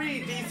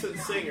pretty decent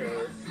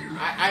singer.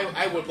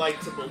 I would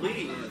like to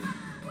believe.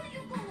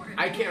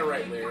 I can't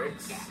write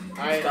lyrics.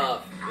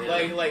 I'll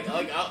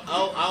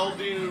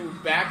do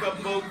backup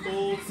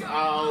vocals.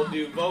 I'll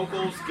do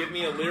vocals. Give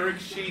me a lyric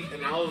sheet,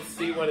 and I'll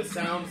see what it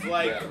sounds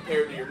like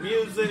compared to your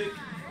music.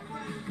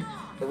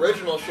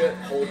 Original shit,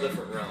 whole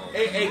different realm.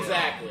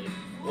 Exactly.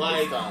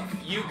 Like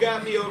you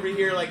got me over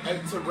here, like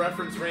to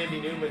reference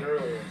Randy Newman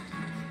earlier.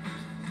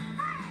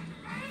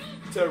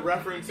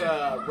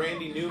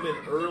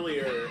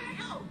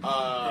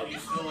 You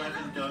still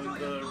haven't done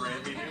the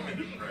Randy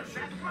Newman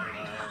impression.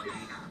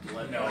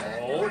 No.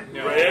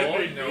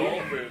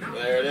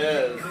 There it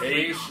is.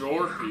 Hey,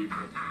 short people.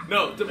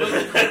 No, to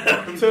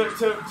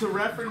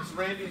reference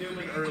Randy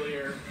Newman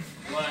earlier,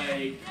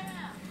 like,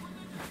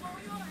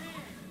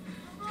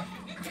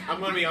 I'm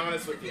going to be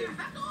honest with you.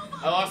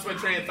 I lost my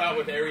train of thought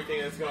with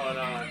everything that's going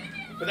on.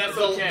 But that's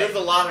okay. There's a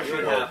lot of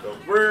shit happening.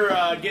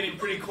 We're getting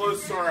pretty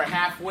close to our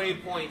halfway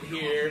point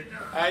here.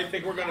 I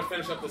think we're going to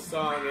finish up the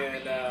song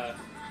and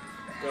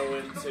go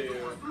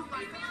into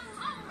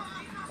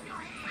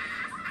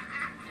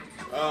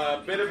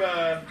a bit of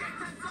a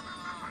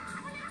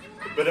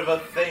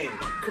thing.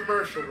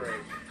 Commercial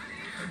break.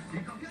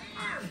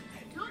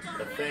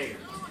 A thing.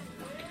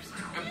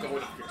 I'm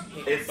going up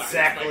your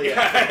Exactly.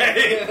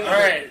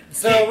 Alright,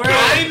 so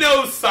I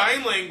know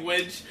sign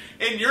language,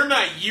 and you're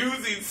not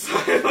using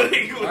sign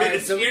language.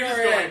 Alright, so we You're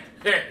are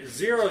just at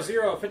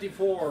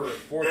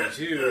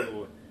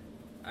 005442.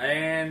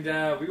 And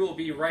we will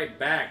be right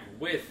back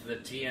with the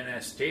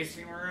TNS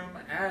tasting room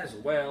as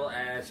well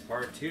as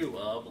part 2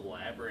 of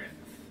Labyrinth.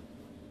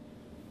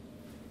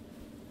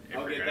 If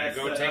I'll we're get going that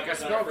to go set take up a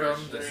with our smoke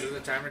first them, this drink. is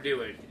the time to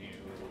do it. Can you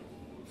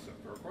stop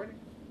the recording?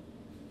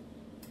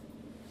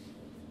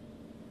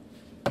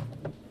 I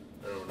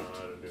don't know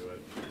how to do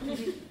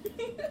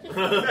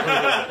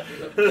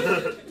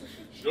it.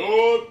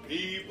 Short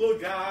people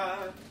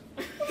got.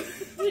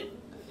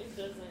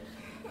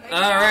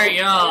 Alright,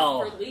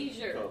 y'all. For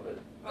leisure.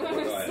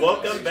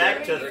 Welcome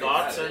back to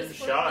Thoughts and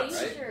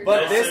Shots.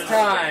 But this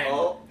time,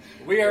 Oh,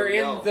 we are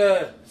in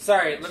the...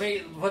 Sorry, let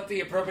me put the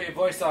appropriate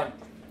voice on.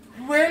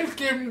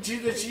 Welcome to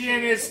the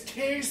TNS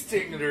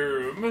tasting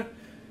room.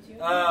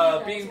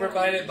 Being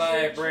provided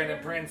by Brandon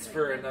Prince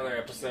for another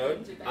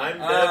episode. I'm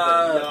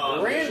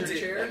Devin. Brandon,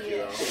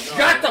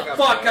 shut the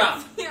fuck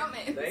up! Damn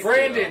it.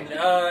 Brandon,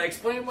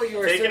 explain what you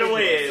were Take serving it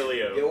away, to us.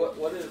 Elio. Yeah,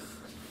 what is...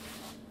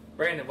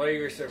 Brandon, what are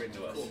you serving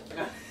to us?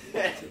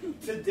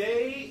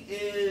 Today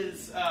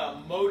is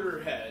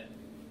Motorhead.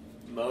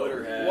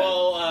 Motorhead.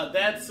 Well,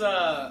 that's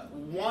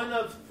one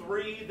of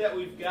 3 that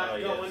we've got Oh,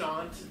 yes. going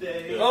on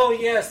today. Oh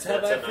yes,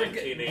 have That's I a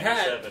forgotten?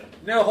 1987.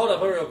 No, hold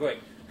up, real quick.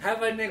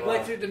 Have I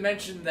neglected to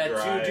mention that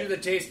Dry. to do the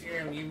tasting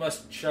room, you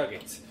must chug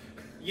it?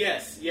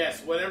 Yes.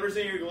 Whatever's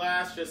in your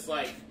glass, just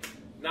like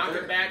knock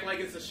it back like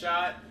it's a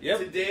shot. Yep.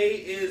 Today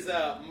is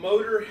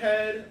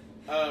Motorhead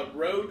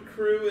Road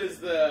Crew is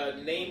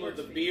the name of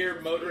the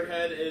beer.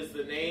 Motorhead is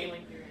the name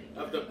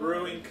of the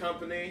brewing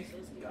company.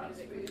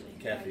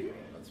 Kathy.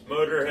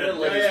 Motorhead, Yeah,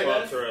 please yeah,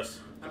 sponsor us.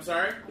 I'm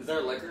sorry? Is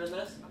there liquor in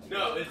this?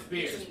 No, it's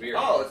beer. It's just beer.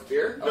 Oh, it's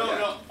beer? No, Okay.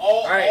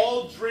 no. right.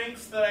 All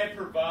drinks that I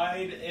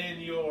provide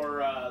in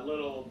your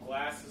little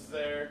glasses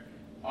there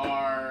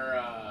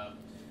are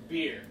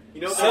beer.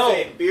 You know what So-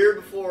 they say? Beer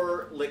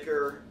before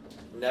liquor,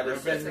 never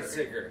Never been sicker.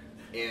 sicker.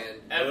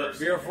 And Ever.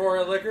 Beer for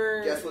a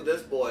liquor. guess what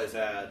this boy's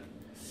had?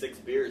 6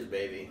 beers,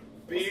 baby.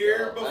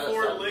 Beer Let's go. That's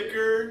before not beer.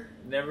 liquor,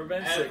 Never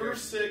been ever sicker.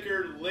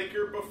 sicker,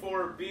 liquor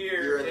before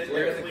beer, You're in the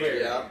clear.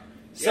 clear. Yeah.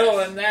 So,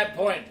 Yes. in that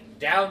point,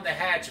 down the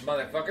hatch,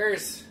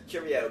 motherfuckers.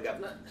 Cheerio,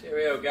 governor.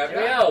 Cheerio, got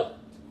Cheerio.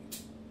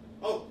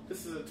 Oh,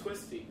 this is a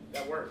twisty.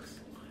 That works.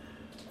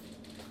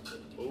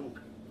 Ooh.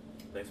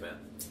 Thanks, man.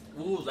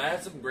 Ooh, that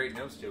has some great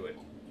notes to it.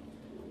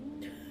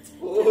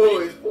 Ooh,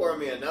 he's pouring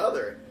me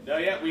another. No,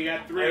 yeah, we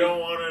got 3. I don't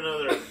want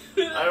another.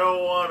 I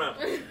don't wanna.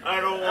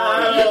 I don't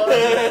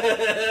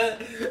wanna.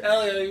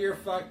 Elio, you're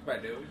fucked, my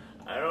dude.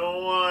 I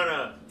don't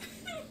wanna.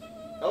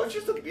 Oh, it's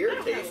just a beer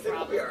tasting.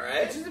 We'll be It's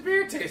alright. just a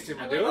beer tasting,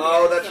 my dude.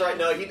 Oh, that's right.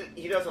 No,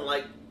 he doesn't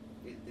like.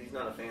 He's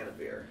not a fan of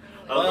beer.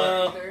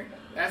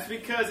 That's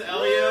because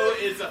Elio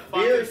is a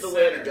fucking Beer's the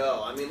way to sinner.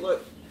 go. I mean,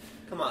 look.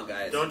 Come on,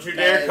 guys. Don't you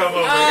dare Guys. come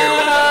over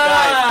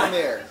Guys, come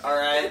here. All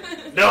right.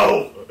 here.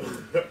 No.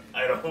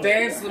 I don't.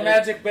 Dance the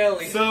magic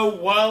belly. So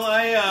while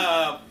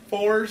I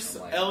force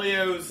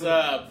Elio's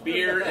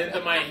beer into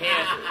my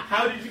hand,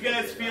 how did you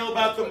guys feel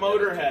about the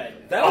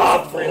Motorhead? That was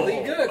Awful.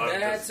 really good. I'm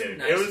That had just some kidding.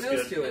 nice It was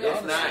notes good. to it.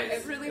 It's honestly. nice.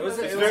 It really It was-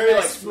 was. It's a very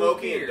nice like smooth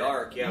smoky beer. and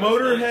dark. Yeah.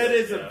 Motorhead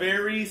it's is a Yeah.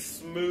 very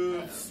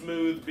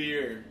smooth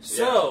beer.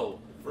 So,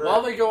 For-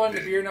 while we go on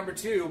to beer number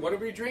 2, what are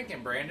we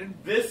drinking, Brandon?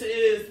 This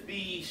is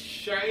the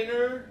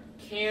Shiner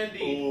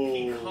Candy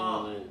Ooh.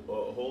 Pecan.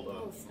 Oh, hold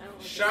on.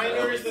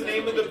 Shiner is the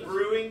name of the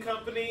brewing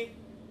company.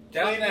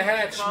 Down the Candy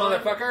hatch, pecan.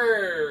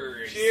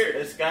 motherfuckers. Cheers.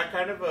 It's got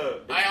kind of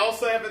a. I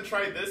also haven't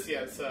tried this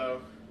yet,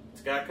 so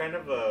It's got kind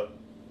of a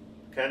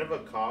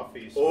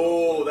coffee. smell.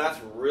 Oh, that's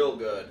real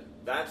good.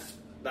 That's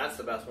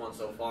the best one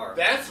so far.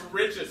 that's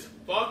rich as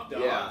fuck,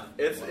 dog. Yeah,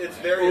 it's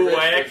very. Ooh, rich,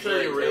 I but actually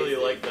very really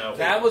tasty. like that one.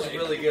 That was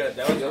really good.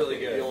 That was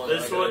really You good. want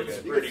This like one's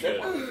it? You pretty can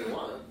sip good. one if you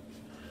want.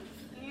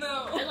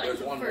 No. I like There's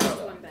the one first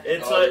more. one better.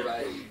 It's Oh, like you're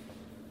right.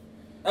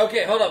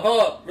 Okay, hold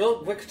up. Real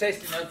quick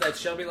tasting note that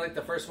Shelby liked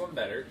the first one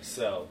better,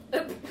 so.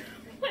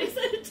 Why is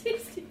that a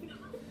tasting?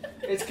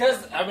 It's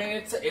because, I mean,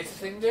 it's a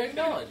thing to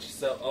acknowledge,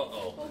 so,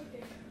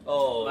 Okay.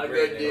 Oh, My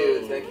great. good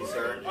dude. Thank you,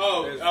 sir.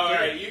 Oh, There's all two.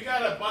 right. You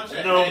got a bunch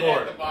of No head more.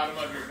 at the bottom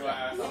of your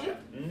glass.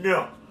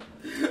 no.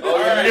 Oh,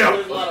 yeah, no.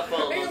 there's a lot of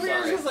foam. Hey, I'm Leah's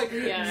sorry. just like,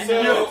 Yeah, I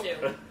So- have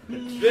that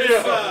too.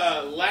 This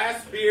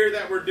last beer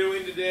that we're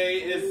doing today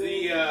is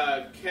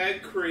the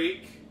Keg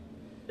Creek.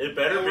 It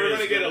better And be. we're as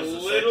going to good get a as the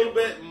little second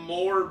bit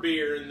more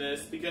beer in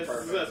this because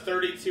this is a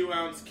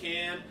 32-ounce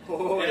can,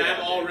 Oh, and yeah,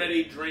 I'm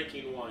already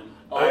drinking one.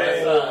 Oh,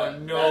 that's, Oh,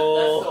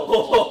 no. That's still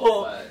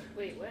full, but-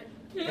 Wait, what?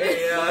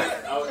 Hey,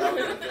 I was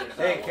gonna finish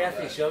that hey, one.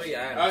 Kathy, Shelby,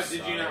 I'm Oh, sorry.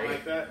 did you not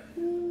like that?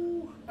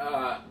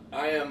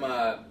 I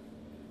am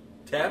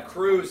Tap?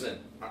 cruising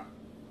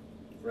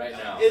right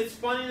now. It's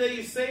funny that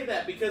you say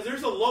that because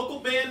there's a local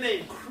band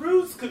named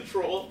Cruise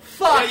Control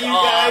Fuck that you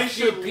off, guys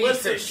you should piece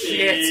listen of to.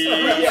 shit.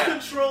 Cruise Yeah.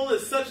 Control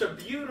is such a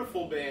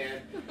beautiful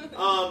band.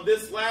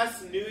 This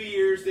last New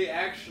Year's, they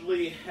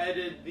actually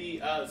headed the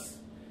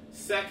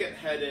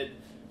second-headed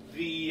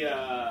the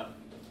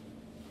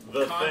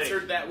The concert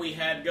thing. that we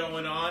had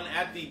going on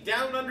at the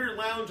Down Under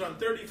Lounge on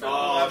 35th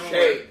Oh, Level.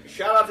 hey,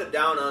 shout out to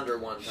Down Under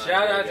one time.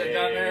 Shout out to Hey.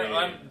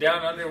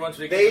 Down Under once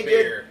we get They the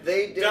beer.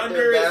 did Dunder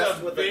their is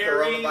best a with the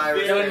very,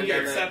 coronavirus very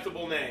pandemic.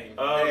 acceptable name.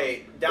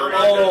 Hey, Down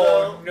Brandon, Under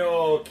Oh, though,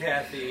 no,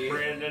 Kathy.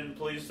 Brandon,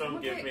 please don't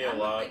Okay, give me a I'm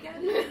lot. up again.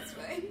 It's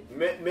fine.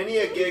 many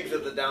a gigs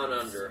at the Down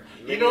Under.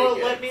 You Many know a what?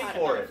 gigs. Let me Hot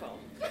pour on it. phone.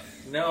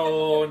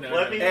 No.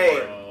 Let me Hey,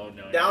 pour it.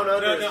 no. Down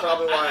Under No, is no,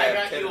 probably why I I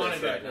have got you on a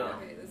tinnitus good right now.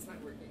 Okay, that's not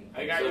working.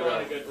 I got you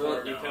on a good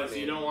floor because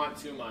you don't want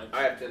too much.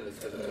 I have tinnitus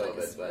because of Like a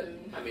COVID, but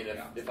spoon. I mean,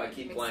 if I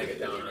keep playing it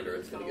Down Under,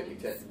 it's going to get me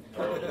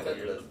Oh, you're the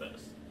tinnitus.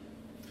 best.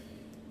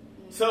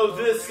 So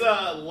this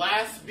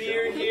last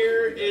beer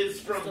here is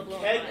from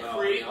Keg Oh,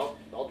 Creek.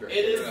 I'll drink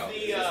It is No, the,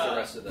 it's just the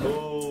rest of the.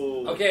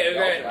 Ooh. Okay,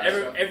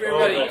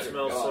 everybody, Oh, that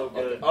smells so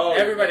good. Oh,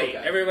 everybody, okay.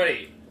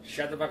 everybody,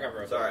 shut the fuck up,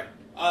 bro. Sorry.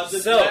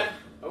 This So-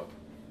 la-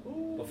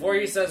 Before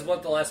he says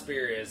what the last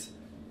beer is,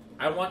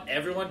 I want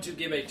everyone to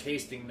give a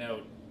tasting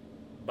note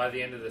by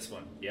the end of this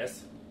one.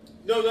 Yes?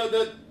 no,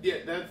 yeah,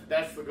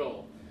 that's the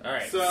goal. All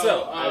right.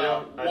 So, I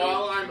don't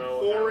while I'm know how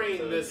pouring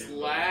to this do that.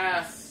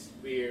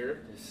 last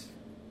beer,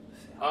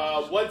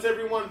 what's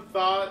everyone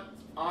thought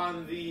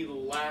on the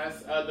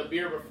last the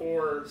beer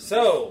before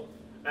So,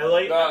 I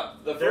like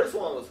The first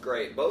one was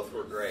great. Both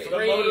were great. the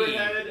 3,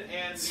 Motorhead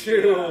and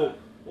 2,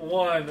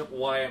 1.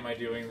 Why am I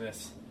doing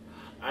this?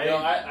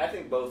 I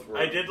think both were.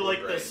 I did were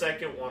like great. the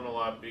second one a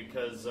lot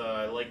because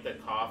I like the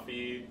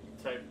coffee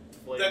type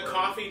flavor. the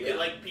coffee Yeah.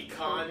 like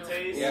pecan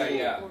taste.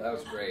 Yeah, that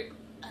was great.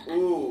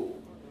 Ooh,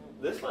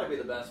 this might be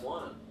the best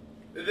one.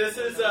 This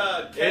is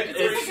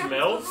It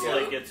smells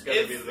like it's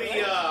gonna be It's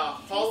the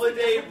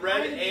holiday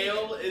red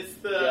ale. It's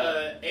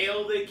the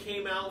ale they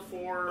came out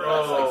for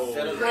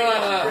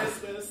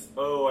Christmas.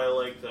 Oh, I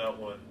like that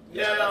one.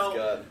 Yeah, Now, that's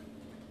good.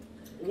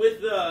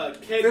 with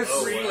Keg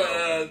This Creek,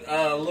 is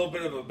a little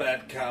bit of a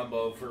bad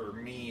combo for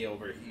me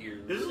over here.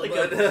 This is like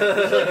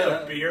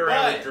a beer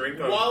I would drink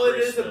on while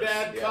Christmas. it is a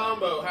bad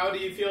combo, how do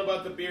you feel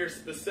about the beer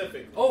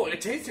specifically? Oh,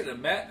 it tasted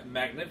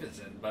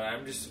magnificent, but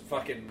I'm just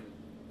fucking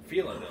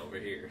feeling it over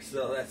here.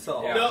 So that's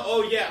all. No,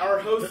 oh yeah, our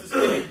host is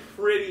getting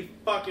pretty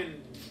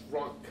fucking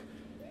drunk,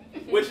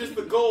 which is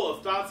the goal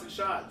of Thoughts and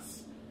Shots.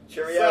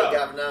 Cheerio,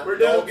 Governor. We're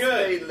doing Don't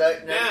good.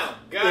 stay Now,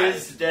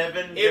 guys, Is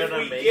Devin if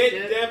gonna we make get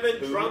it? Devin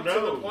Who drunk to the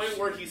knows? point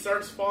where he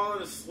starts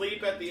falling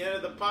asleep at the end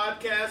of the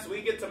podcast,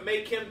 we get to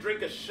make him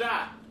drink a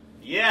shot.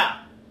 Yeah.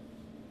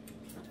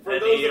 For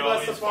And those he of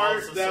us always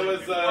apart falls that asleep was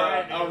before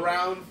I do.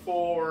 around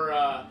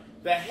for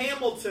the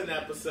Hamilton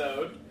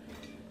episode,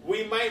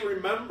 we might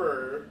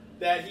remember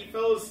that he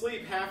fell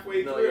asleep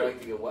halfway No, through. you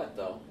like to get wet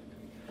though.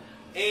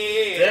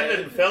 And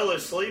Devin fell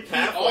asleep he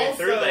halfway also-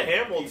 through the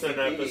Hamilton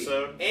PCP.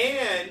 episode.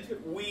 And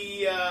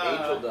we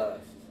Angel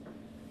dust.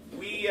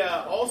 we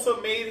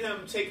also made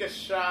him take a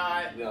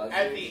shot No, that's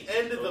at the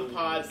end of the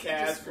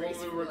podcast when we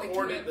Disgraceful.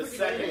 recorded the Like,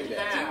 second deal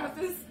half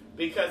with this.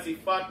 because he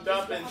fucked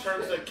up in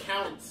terms of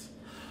counts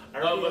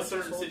of a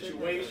certain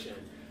situation.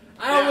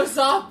 I was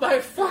off by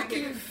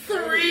fucking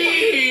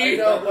 3! I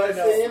know, but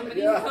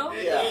Somebody yeah. help?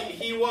 Yeah.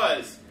 He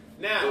was.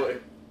 Now, Louis.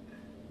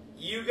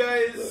 you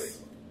guys.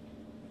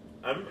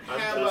 I'm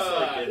Have just a-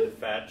 like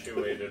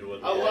infatuated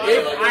with a lot it.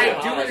 If of- I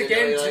Yeah, do I it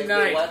again like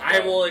tonight, the I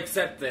will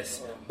accept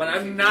this. But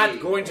I'm not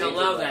going to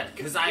allow that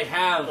because I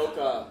have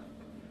Coca.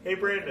 Hey,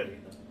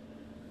 Brandon.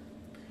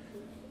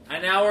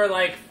 an hour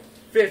like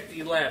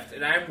 50 left,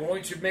 and I'm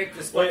going to make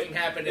this Wait, fucking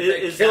happen if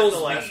is it that kills the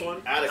last me.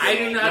 one? I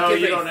do not No, give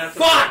you a don't have to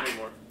fuck!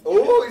 anymore.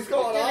 Oh, he's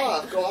going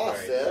off. Go off,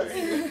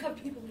 sis.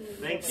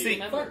 Thank you. See,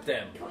 Fuck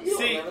them. You don't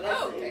See- remember that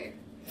Oh, scene? okay.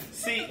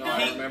 See, No,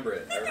 I he, remember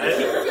it. I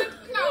remember it.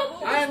 No.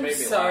 I'm made me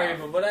sorry, laugh.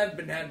 but what I've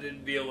been having to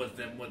deal with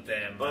them.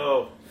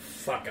 Oh,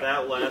 Fuck up.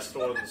 that last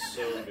one's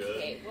so good.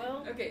 Okay,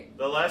 well, Okay.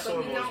 The last But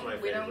one we was don't- my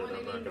we don't favorite. want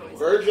I'm not any gonna noise. lie.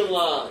 Virgin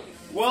Line.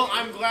 well,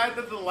 I'm glad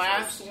that the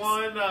last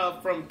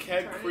one from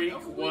Keg Creek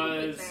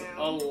was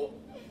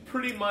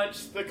pretty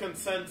much the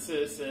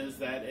consensus is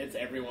that it's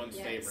everyone's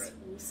favorite.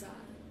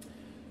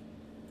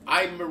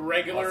 I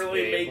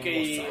regularly make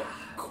a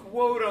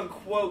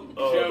quote-unquote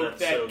Oh, joke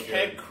that's so that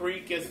Keg good.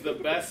 Creek is the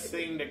best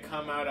thing to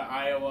come out of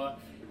Iowa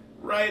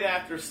right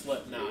after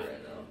Slipknot.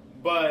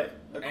 But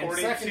And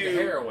according second to to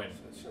heroin.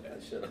 Shut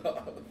that shit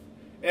up.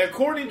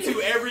 according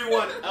to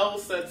everyone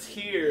else that's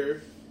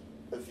here,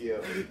 That's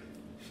you.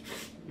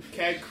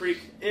 Keg Creek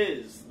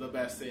is the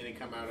best thing to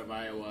come out of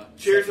Iowa.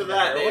 Cheers to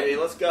that, baby.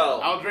 Let's go.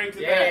 I'll drink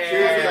to Yeah, that.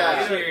 Cheers to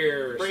that.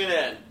 cheers. Bring it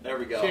in. There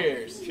we go.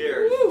 Cheers.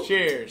 Cheers.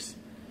 Cheers.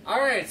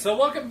 Alright, so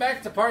welcome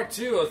back to part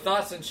 2 of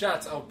Thoughts and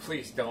Shots. Oh,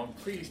 please don't.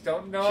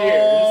 No.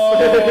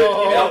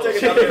 I'll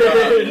take another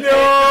I'll take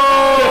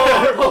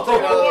No.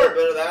 another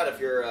bit of that if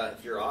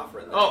you're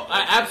offering that. Oh,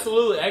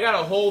 absolutely. I got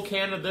a whole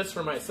can of this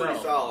for Pretty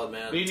myself. solid,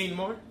 man. Do you need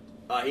more?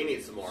 He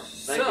needs some more.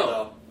 Thank So- you,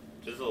 though.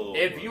 Just a little.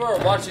 If you are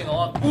watching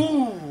along,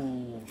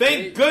 ooh,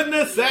 Thank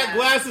goodness that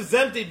glass is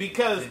empty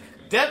because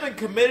Devin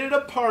committed a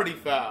party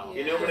foul.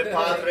 You know what the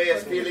Padre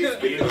es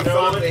Feliz You know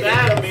what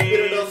that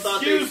means.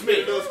 Excuse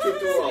me.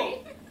 Excuse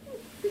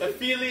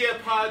Ophelia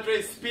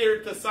Padre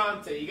Spirita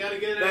Santa. You gotta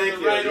get it Thank in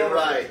you. the right You're order.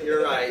 right.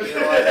 You're right. You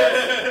know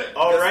what?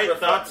 All right, Disrespect-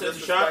 thoughts and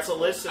shots of disrespectful.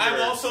 listeners.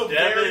 I'm also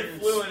very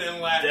Devin's- fluent in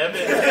Latin.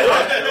 Devin's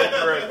knocked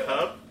over a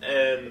cup,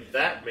 and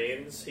that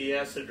means he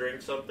has to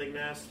drink something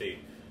nasty.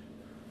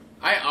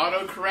 I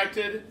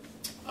auto-corrected,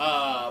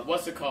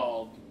 what's it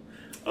called?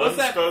 What's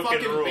that Unspoken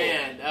fucking rule.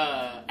 band?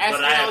 But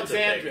Asking I have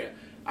to Alexandria.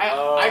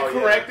 Oh, I yeah.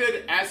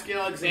 corrected Asking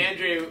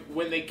Alexandria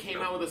when they came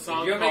out with a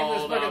song You're gonna make this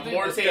called fucking thing?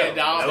 Morte Let's go.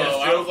 Hidalgo. I was I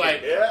was joking.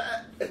 like,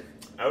 Yeah.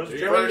 I was You're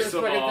joking. making this first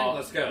of fucking all, thing.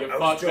 Let's go. you I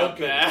was fucked up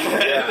joking.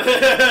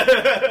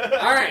 that.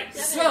 Alright,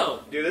 so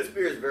Dude, this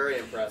beer is very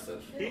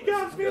impressive. He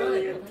got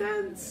very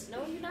intense.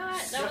 no, you're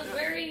not. That was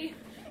very,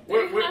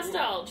 We're- very we're-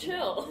 hostile.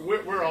 Chill.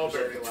 We're all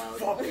very loud.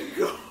 Fucking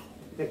go.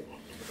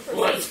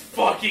 Let's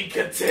fucking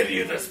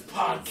continue this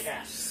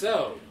podcast.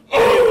 So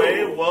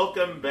Anyway,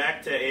 welcome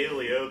back to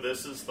Alio.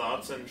 This is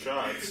Thoughts and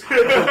Shots.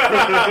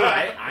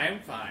 I am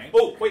fine.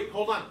 Oh, wait,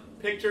 hold on.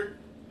 Picture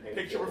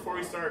before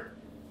we start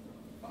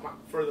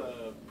for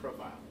the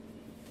profile.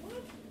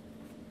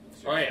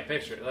 Oh yeah,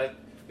 picture.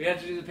 We have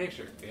to do the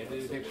picture.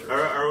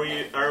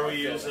 Are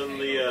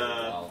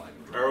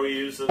we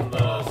using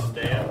the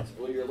stand?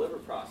 Well, your liver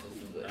processes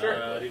it.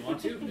 Do you want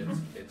to?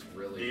 It's Do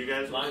really. you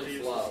guys want to Mine's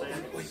use slow. the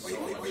stand?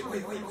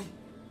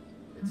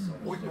 It's so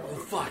much Oh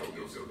fuck.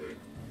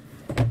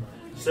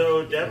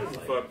 So Devin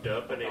fucked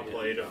up and he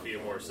played a few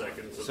more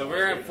seconds. of So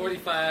we're at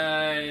music.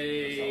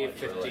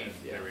 45:15.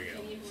 There we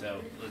go.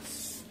 So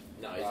let's.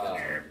 No, he's got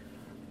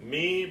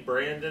Me,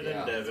 Brandon, Yeah.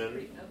 and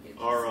Devin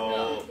are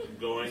all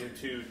going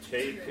to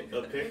take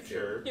a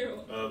picture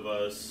of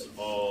us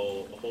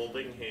all holding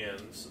holding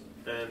hands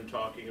and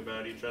talking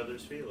about each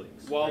other's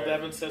feelings. While Right.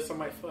 Devin sits on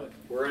my foot.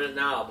 We're in it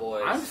now,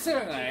 boys. I'm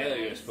sitting on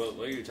Alias foot.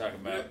 What are you talking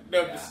about?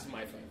 No, this is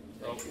my foot.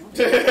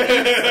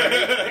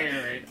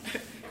 Alright.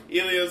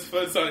 Elio's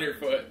foot's on your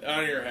foot,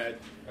 on your head.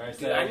 Alright,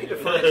 Dude, I need to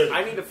find.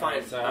 I need to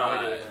find. So how are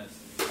we doing this?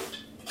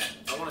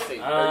 I want to say.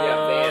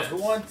 Vans. Vans. Who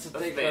wants to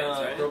That's take Vans,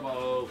 a right?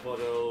 promo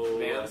photo?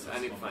 Vans. I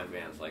need to find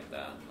Vans like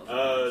that.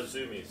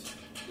 Zoomies.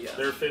 Yeah.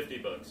 They're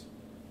 $50.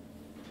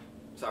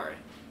 Sorry.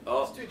 This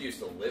Oh, dude used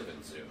to live in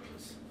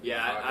Zoomies.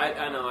 yeah.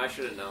 I know. I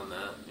should have known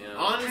that. Yeah.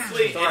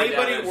 Honestly, Sorry,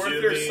 anybody Devin.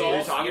 worth their Zoomies.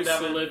 salt Talking used to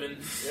Devin? live in.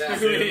 Yeah.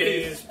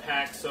 Zoomies,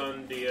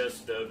 PacSun,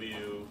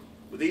 DSW.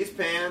 With these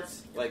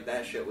pants, like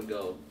that shit would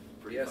go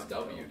pretty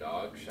DSW,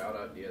 dog. Shout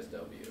out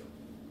DSW.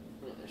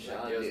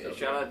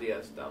 Shout out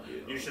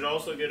DSW. You should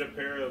also get a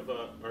pair of,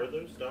 are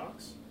those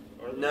Docs?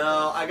 Are those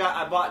No, Docs?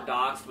 I bought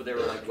Docs, but they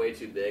were like way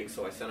too big,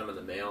 so I sent them in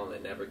the mail, and they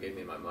never gave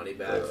me my money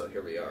back. So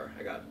here we are.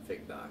 I got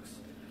fake Docs.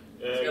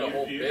 He's got a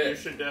whole you bit.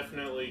 should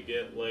definitely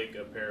get like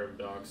a pair of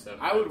Docs. That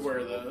I would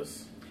wear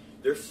those.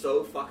 They're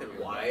so fucking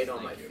wide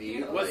on my Thank feet.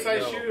 you. What like,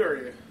 size no. shoe are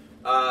you?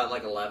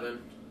 Like 11.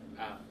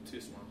 Ah,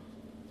 too small.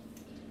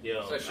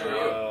 Yo, So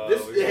show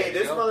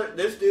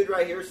This dude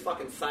right here is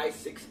fucking size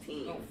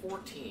 16. No,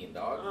 14,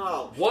 dog.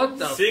 Oh, What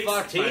the 16?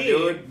 fuck, my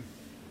dude?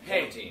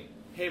 Hey, 14.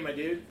 hey, my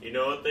dude. You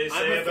know what they I'm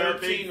say a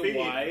about big 13 feet?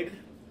 wide.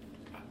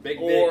 Big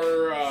dick.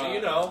 Or So you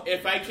know.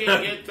 if I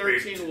can't get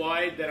 13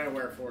 wide, then I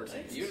wear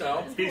 14. You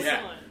know. He's-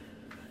 Yeah.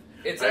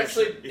 It's I-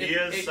 actually, he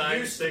it is size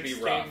used to be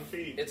 16 rough.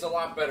 feet. It's a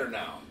lot better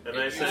now. And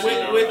I It said used to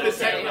no. be- With the I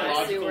said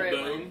technological where it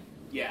boom,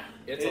 yeah.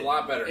 It's a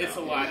lot better now. It's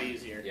a lot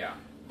easier. Yeah.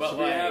 But So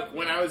we like, have-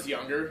 when I was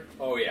younger,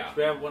 Oh, yeah. Should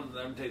we have one of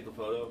them take the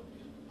photo?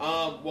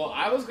 well,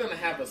 I was gonna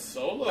have a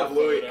solo Have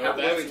Louis- photo. have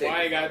That's Louis take why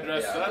I the got photo.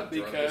 dressed Yeah, up the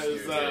drunkest because.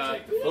 dude's gonna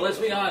take the Well, let's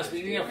be honest.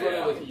 We need a photo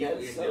Yeah. with you Get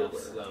in sober.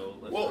 this, so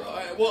let's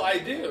well, I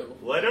do.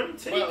 Let him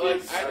take But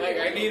like,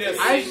 it. I need a.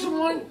 I just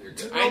want You're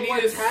to good. know I need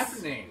what's a-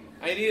 happening.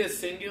 I need a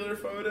singular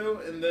photo,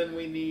 and then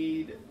we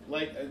need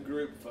like a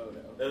group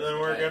photo. And then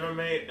we're gonna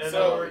make. And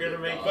So- then we're gonna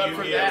make. but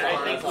for Yu-Gi-Oh that, I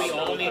cards think we with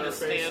all need our to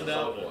stand faces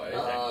up. on it.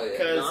 Oh, yeah.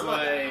 'Cause, No, I'm not-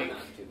 I'm like-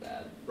 not too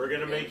bad. We're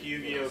gonna make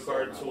Yu-Gi-Oh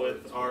cards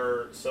with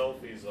our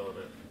selfies on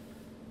it.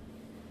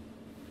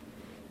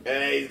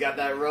 Hey, he's got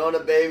that Rona,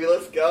 baby.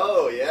 Let's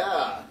go.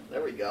 Yeah.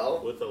 There we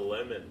go. With a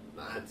lemon.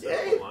 Nice. Instead of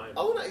Hey. a lime.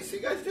 Oh, nice. So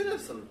you guys did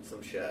have some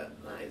shit.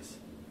 Nice.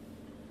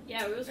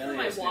 Yeah, it was for Hell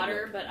my yeah, stand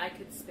water, up. but I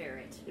could spare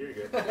it. Here you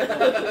go.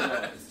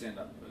 Stand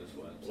up for this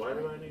one. Why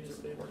do I need to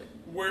stand up?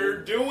 We're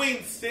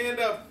doing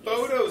stand-up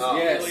photos, Oh.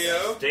 Yes.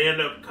 Leo.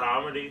 Stand-up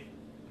comedy.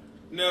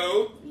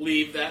 No,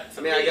 leave that.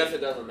 To I mean, I me. guess it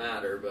doesn't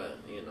matter, but,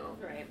 you know.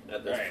 Right.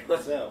 At this Alright,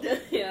 point. so.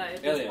 Yeah,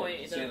 at this Elliot, point,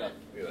 it stand doesn't.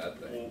 up. Look at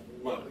that thing.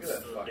 Well, Look at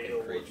that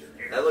fucking creature.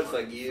 That looks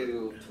like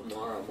you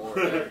tomorrow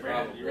morning.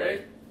 Brandon, you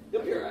ready?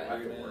 You'll be alright. How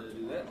are you gonna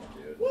do that?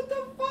 Dude. What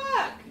the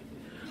fuck?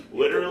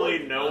 Literally,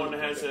 no one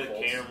has a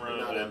Colts. camera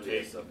Not that on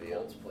takes. DSW.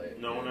 Colts play.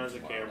 No one has a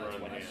Tomorrow, camera that's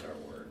in when I hand. start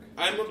work.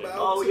 I'm about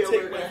Oh, to yeah, we're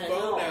take gonna my hang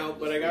phone out out,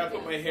 but this I gotta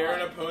put my weekend. hair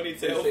in a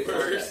Tuesday, ponytail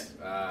first.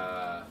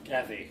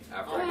 Kathy.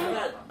 After Oh, I I got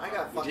got, I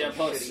got Did fucking you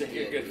post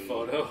shitty a good D&D.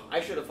 photo?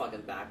 I should have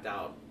fucking backed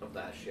out of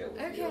that shit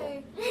with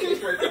Okay. you. It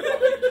was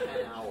like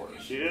 10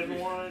 hours. She didn't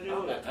want to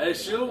do it.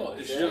 She doesn't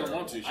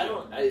want to. She I don't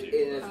don't. want It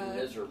is Uh,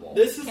 miserable.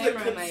 This is the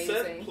Camera am I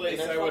consent using? place.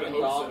 And I that would fucking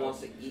hope dog so. wants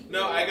to eat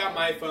No, me I got alive.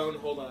 my phone.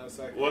 Hold on a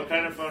second. What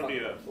kind of phone do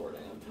you have?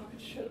 I'm talking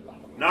shit about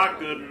him. Not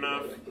good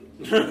enough.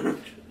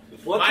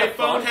 My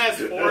phone has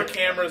 4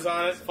 cameras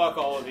on it. Fuck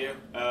all of you.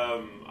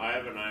 I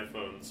have an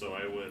iPhone, so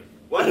I win.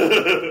 What?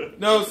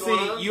 No, What's going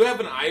on? see, you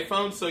have an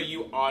iPhone, so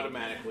you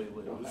automatically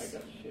lose.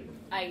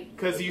 I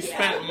Because you Yeah.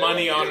 spent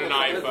money on an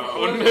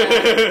iPhone.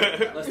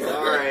 Let's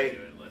Sorry. do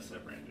it. Let's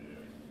let Brandon do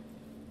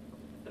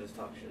it. I just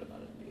talk shit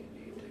about it.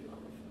 D&D league on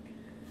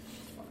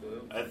the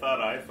fucking. I thought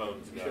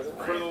iPhones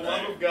got For the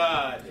love of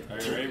God,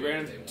 Are you ready,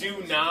 Brandon? do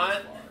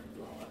not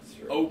No, that's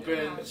true.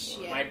 open Oh,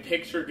 shit. my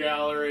picture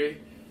gallery.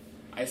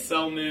 I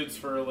sell nudes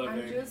for a I'm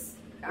living. just.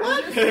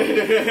 What? I'm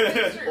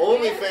just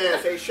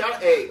OnlyFans.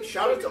 Hey,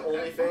 shout out to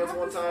OnlyFans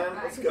one time.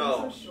 Let's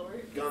go.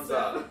 Guns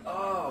up.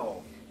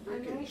 Oh.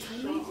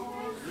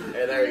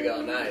 Hey, there you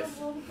go. Nice.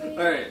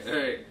 Alright,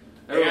 alright.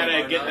 I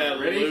gotta get that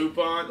ready? loop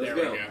on. Let's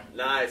There go. we go.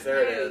 Nice.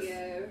 There it is.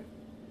 Go.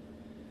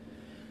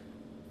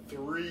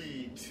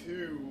 3,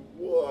 2,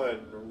 1,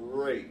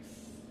 race.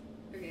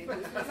 Okay, this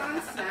was on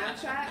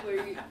Snapchat.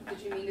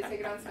 Did you mean to take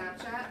it on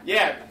Snapchat?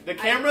 Yeah, the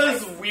camera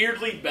is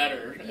weirdly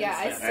better. Yeah,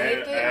 I Instead.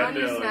 saved it on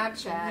your and,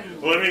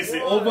 Snapchat. Let me see.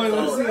 Oh my,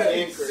 let's see Me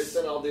and that.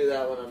 Kristen, I'll do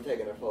that when I'm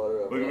taking a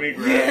photo of Look at it.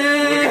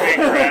 me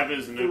grab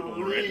his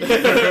nipple right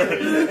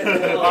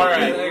All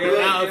right, Really?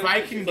 now if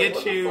I can She's get like,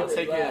 what the you fuck is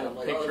take that? a I'm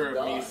like, picture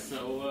oh, of me God.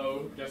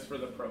 solo just for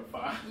the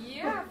profile.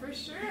 Yeah, for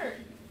sure.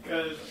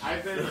 Because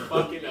I've been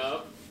fucking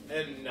up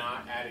and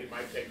not adding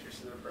my pictures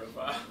to the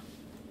profile.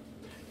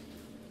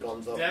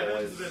 Guns up,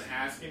 Devin's boys. been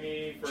asking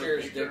me for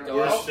Cheers, a picture. Dick of- Dog.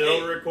 We're Oh, still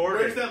hey, recording.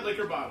 Where's that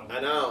liquor bottle?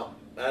 I know.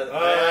 I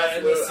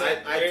in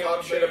the I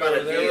talk shit about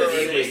a there D&D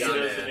were- league on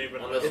doesn't it.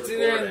 even On know. this It's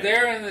either in recording.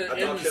 there I in the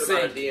talk shit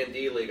about a sink.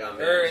 D&D league on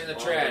Or in the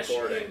on trash.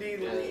 recording.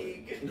 D&D Yeah.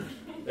 league.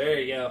 There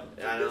you go.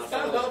 Yeah, I know. That's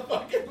how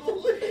fucking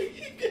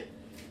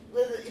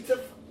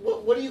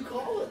what do you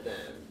call it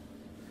then?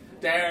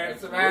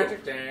 Dance, a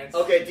magic dance.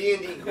 Okay,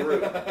 D&D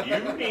group. You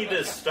need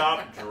to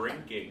stop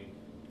drinking.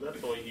 That's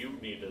what you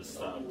need to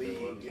stop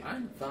doing.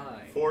 I'm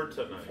fine. For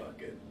tonight.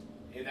 Fuck it.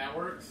 Hey, that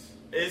works.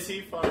 Is he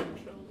fine, Shelby?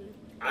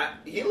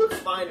 He looks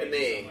fine to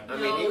me. I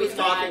mean, he was he's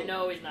talking.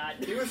 Not. No, he's not.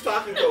 He was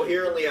talking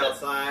coherently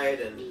outside,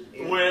 and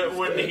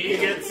When he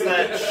gets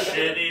that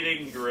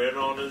shit-eating grin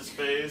on his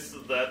face,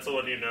 that's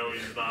when you know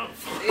he's not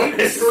fine.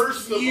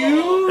 First of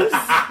all,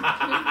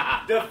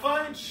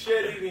 define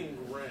shit-eating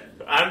grin.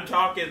 I'm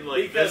talking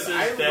like Because this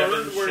I is Devin's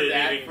learned where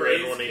that shit-eating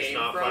grin phrase when he's came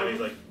not from. fine.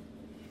 He's like,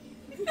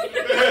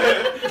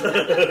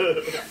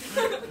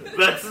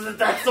 that's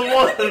the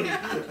one.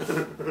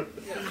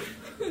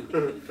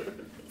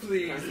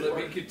 Please let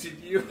me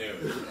continue.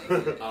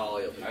 Oh,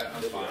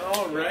 I'm fine.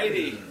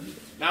 Alrighty.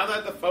 Now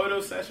that the photo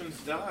session's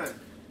done.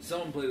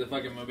 Someone play the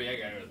fucking movie. I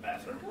gotta go to the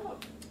bathroom.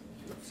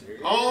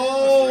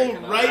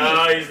 Alrighty.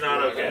 No, he's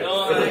not okay.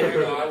 No,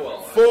 I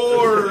will.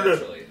 For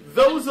Eventually.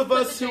 those of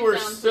us Put the who are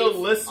drink down, still please,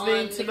 listening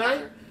on the tonight,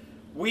 counter.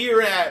 we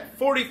are at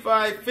That's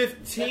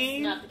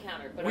 45:15. not the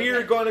counter, but We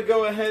okay. are going to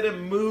go ahead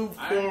and move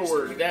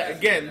forward.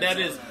 That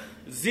is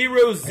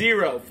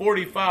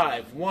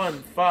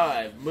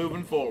 00:45:15.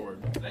 Moving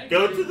forward.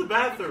 Go to the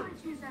bathroom.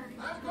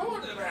 I'm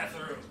going to the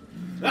bathroom.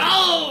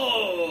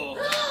 Oh!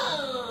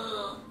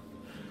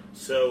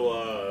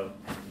 So,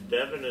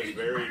 Devin is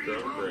very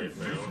drunk right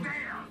now.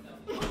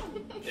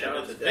 shout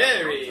out to Devin.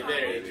 Very,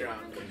 very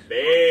drunk.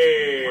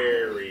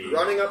 Very.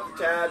 Running up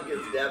the tab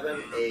gives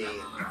Devin a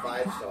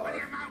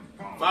 5-star.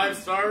 5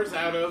 stars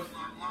out of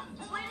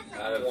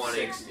Out of 20.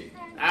 60.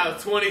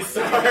 20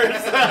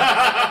 stars.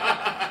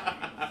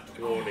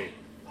 20.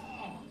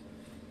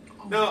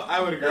 No,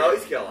 I would agree. No,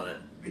 he's killing it.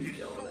 He's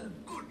killing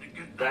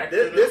it. Back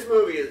to This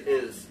movie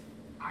is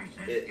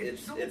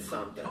it's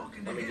something.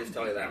 Let me just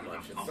tell you that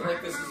much. I feel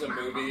like this is a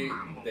movie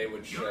they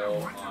would show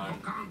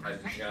on a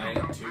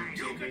giant tube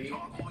TV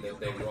that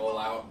they roll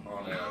out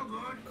on a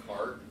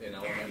cart in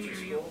elementary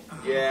school.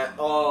 Yeah.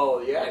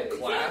 Oh, yeah. In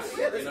class,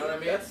 Yeah, that's, you know what I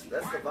mean? That's the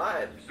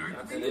vibe.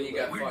 And then you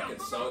got fucking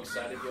so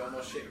excited you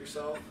almost shit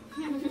yourself.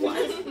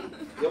 What?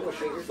 You almost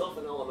shit yourself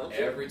in elementary?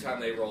 Every time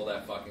they roll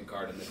that fucking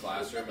cart in the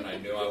classroom, and I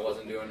knew I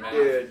wasn't doing math.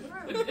 Dude.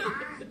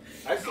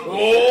 I've seen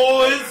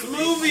Oh, it's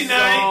movie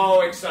night.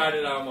 So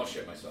excited I almost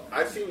shit myself.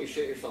 I've seen you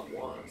shit yourself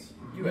once.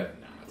 You have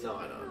not. No,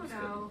 I know. I'm just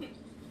kidding.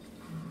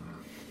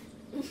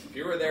 If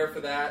you were there for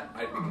that,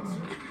 I'd be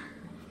concerned.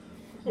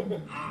 Me.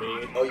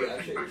 Oh,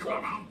 yeah, shit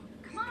yourself. Come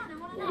on, I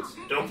want to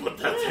know. Don't put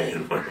that thing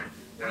in my...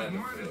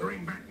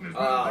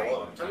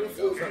 Well, I mean,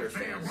 fools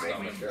understand.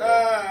 Stomach.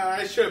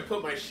 I should have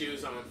put my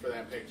shoes on for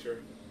that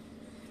picture.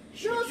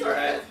 No, it's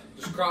alright.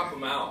 Just crop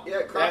them out.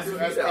 Yeah, crop your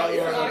That's feet out. probably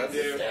what Yeah, I would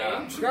that's- do.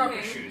 Yeah. Drop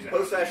your shoes out.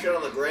 Post that shit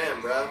on the gram,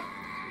 bro.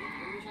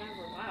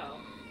 Wow.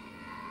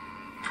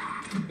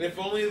 If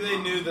only they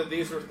knew that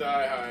these were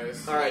thigh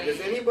highs. Alright, does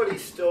anybody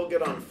still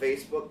get on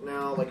Facebook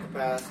now, like the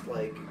past,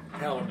 like...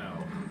 Hell no.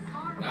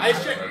 I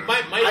should.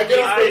 My I get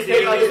on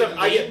Facebook, I is a get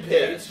meme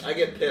pissed. page. I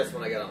get pissed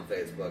when I get on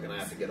Facebook, and I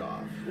have to get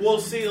off. Well,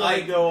 see,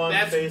 like I go on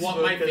that's Facebook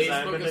what my 'cause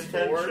I'm Facebook an is for.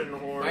 attention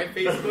whore. My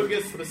Facebook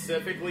is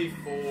specifically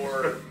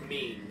for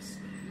memes.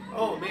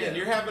 Oh man, Yeah.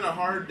 you're having a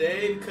hard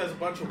day because a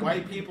bunch of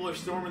white people are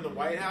storming the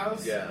White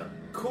House. Yeah.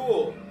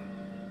 Cool.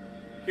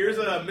 Here's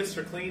a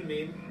Mr. Clean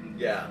meme.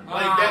 Yeah.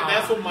 Like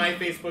that's what my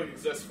Facebook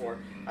exists for.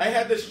 I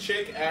had this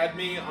chick add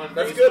me on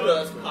That's Facebook. good, though.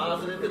 That's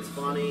positive. It's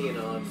funny. You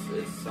know,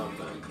 it's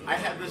something. I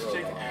had this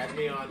chick add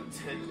me on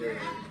Tinder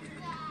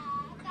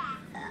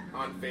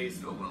on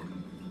Facebook,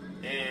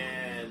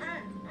 and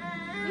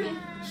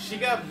she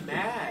got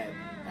mad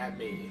at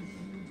me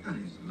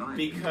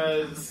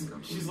because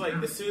she's like,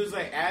 as soon as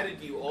I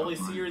added you, all I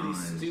see are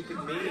these stupid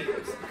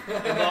memes.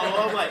 And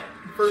I'm like,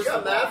 first You got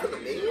of mad all, for the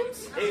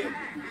memes?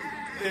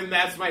 and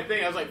that's my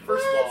thing. I was like,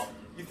 first of all,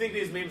 you think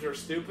these memes are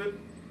stupid?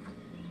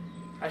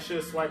 I should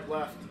have swiped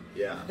left.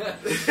 Yeah. I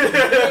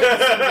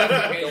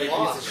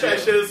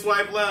should have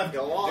swiped left.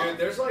 Go on. Dude,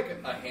 there's like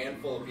a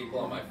handful of people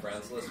on my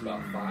friends list,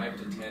 about 5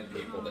 to 10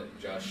 people that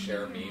just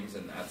share memes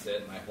and that's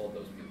it, and I hold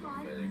those people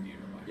very dear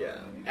to my Yeah.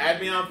 Add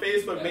me on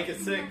Facebook, make it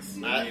 6.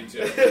 Me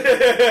too.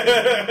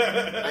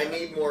 I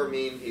need more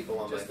mean people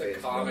on Just my a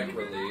Facebook. comic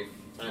relief.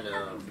 I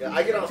know. Yeah,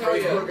 I get on Tell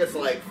ya. Facebook, it's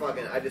like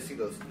fucking. I just see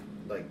those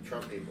like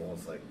Trump people.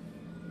 It's like.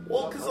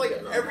 Well, because like I'm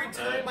getting every on.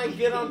 time I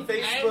get on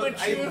Facebook,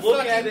 I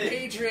look at it.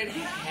 patron.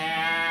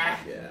 Yeah.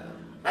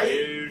 I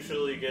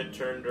usually get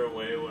turned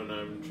away when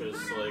I'm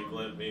just like,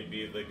 let me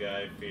be the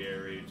guy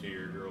Fieri to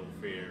your girl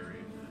Fieri.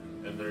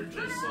 And they're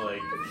just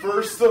like,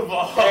 First of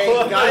all, Hey,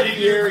 Guy you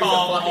Fieri's a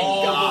call fucking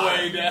all god. the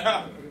way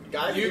down.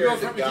 Guy You Fieri's go a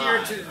from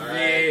god, here to all right?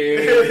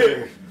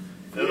 there. and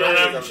then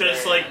I'm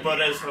just like,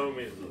 but as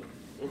homies.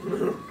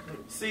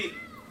 See,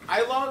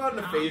 I log on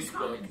to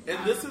Facebook,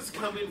 and this is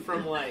coming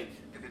from like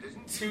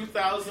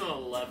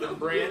 2011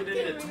 Brandon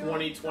to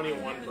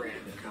 2021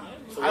 Brandon.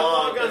 I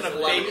log on to That's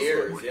 11 Facebook.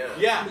 years,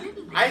 Yeah,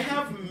 I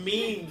have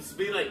memes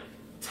being like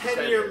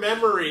 10-year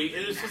memory,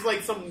 and it's just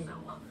like some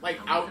like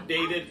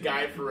outdated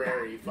Guy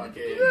Fieri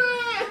fucking.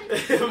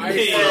 There's nothing Guy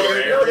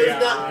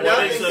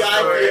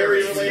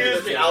Fieri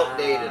related that's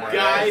outdated.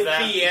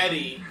 Guy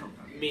Fieri.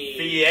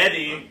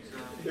 Fieri.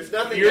 There's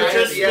nothing. You're Guy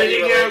just Fieri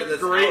spitting related out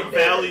that's great outdated.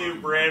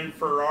 value brand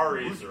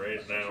Ferraris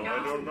right now.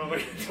 I don't know what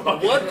you're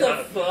talking What the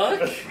about.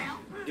 fuck?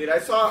 Dude, I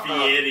saw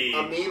Fieri.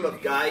 a meme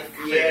of Guy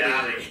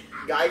Fieri.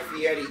 Guy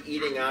Fieri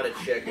eating out a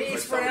chick. It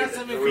was like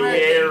somebody that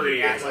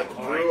Fieri.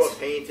 drew a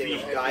painting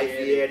of Guy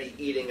Fieri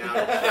eating out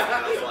a chick. And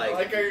I was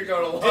like, how you're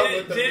going along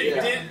with the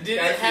Did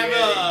it have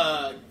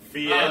a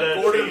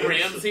Gordon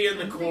Ramsay in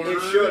the corner? It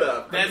should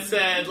have. That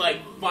said, like,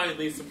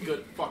 finally some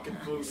good fucking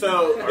food.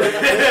 So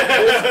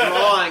this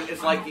drawing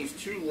is like these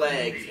two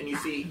legs, and you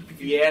see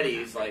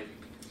Fieri's like,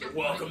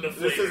 welcome to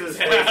this Flavor is his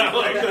Town.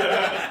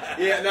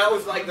 yeah, and that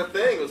was like the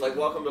thing. It was like,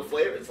 welcome to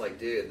Flavor. It's like,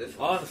 dude, this is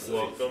Welcome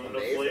to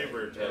amazing.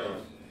 Flavor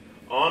Town.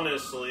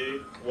 Honestly,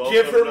 welcome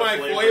Give her to my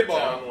Flavor Flavor.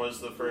 Town was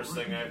the first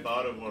thing I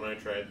thought of when I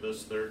tried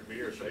this third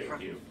beer.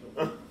 Thank you.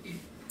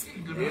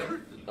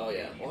 Oh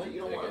yeah. Well, you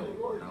don't want any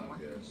more.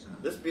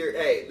 This beer,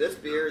 hey, this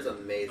beer is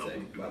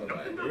amazing. By the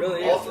way, It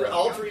really all is.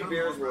 all three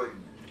beers were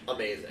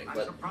amazing,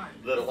 but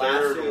The the last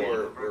third two one.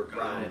 were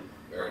prime.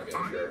 Very good,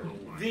 sure.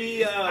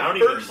 The I don't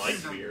first,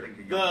 even like beer.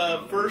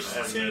 The first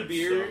And two it's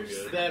beers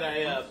so good. that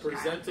I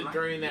presented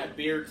during that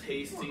beer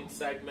tasting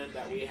segment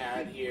that we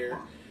had here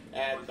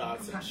at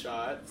Thoughts and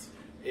Shots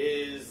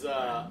is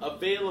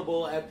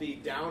available at the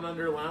Down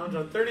Under Lounge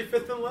on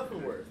 35th and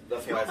Leavenworth.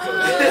 That's why it's so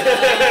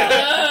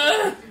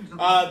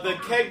good. The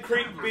Keg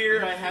Creek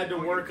beer I had to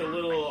work a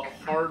little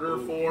harder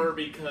for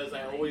because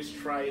I always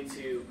try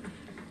to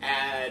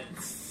add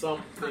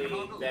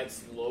something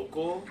that's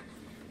local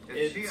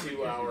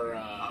into our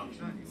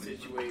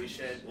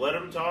situation. Let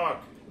him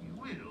talk.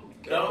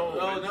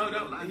 No.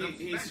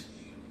 He's.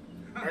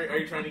 Are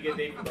you trying to get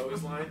David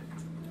Bowie's line?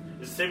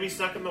 Is Timmy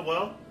stuck in the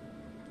well?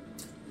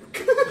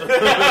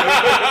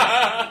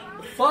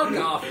 Fuck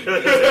off.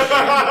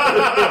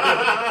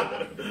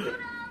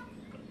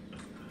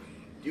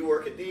 Do you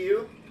work at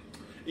DU?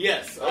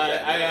 Yes,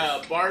 Okay,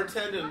 I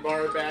bartend and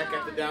bar back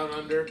at the Down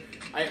Under.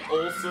 I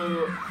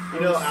also, You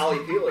know Ali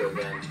Peeler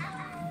then?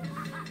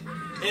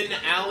 and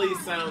Allie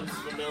sounds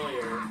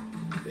familiar.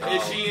 Oh.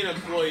 Is she an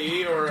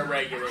employee or a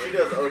regular? She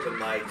does open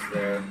mics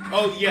there.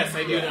 Oh yes,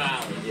 I do Yeah. know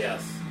Allie.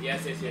 Yes.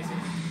 Yes.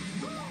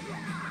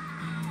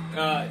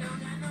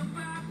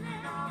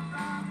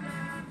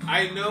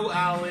 I know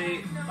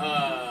Allie,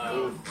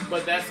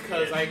 but that's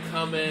because I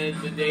come in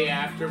the day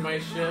after my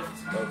shift,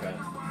 Okay.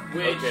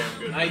 which Okay, I'm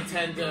good. I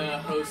tend to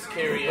host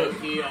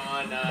karaoke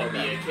on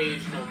the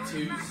occasional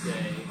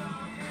Tuesday.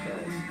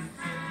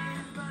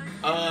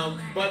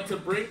 But to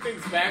bring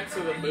things back to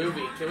the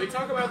movie, can we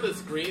talk about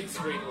this green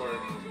screen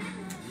work?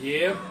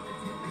 Yep.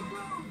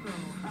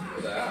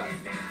 that.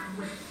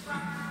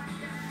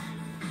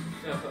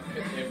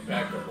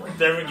 Impeccable.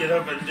 Devin, get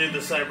up and do the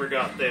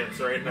cybergoth dance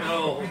right now.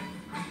 No.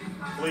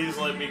 Please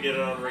let me get it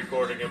on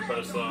recording and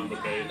post it on the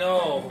page.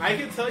 No. I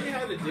can tell you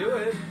how to do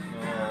it.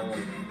 No.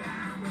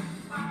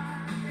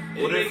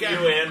 What if They you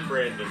got- and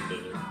Brandon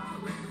did it?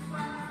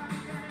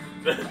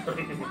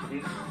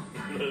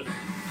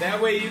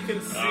 That way you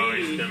can see. Oh,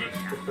 he's gonna.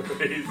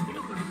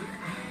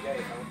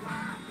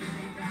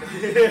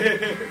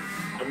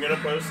 I'm gonna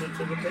post it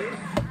to the page.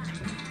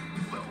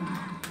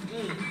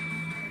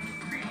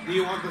 Do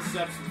you want the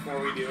steps before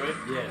we do it?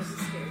 Yes.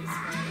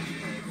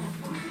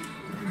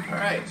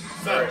 Alright,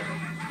 so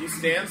you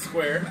stand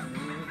square.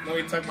 Let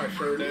me tuck my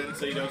shirt in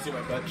so you don't see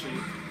my butt cheek.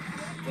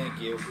 Thank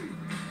you.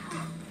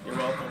 You're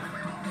welcome.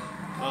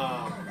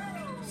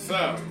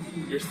 So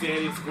you're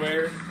standing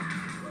square.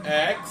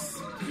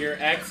 X. Your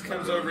X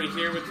comes over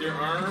here with your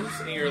arms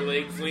and your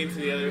legs lean to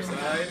the other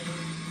side.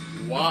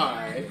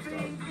 Y.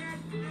 And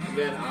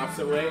then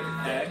opposite way.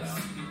 X.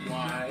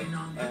 Y.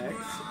 X.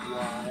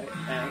 Y.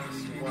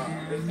 X. Y.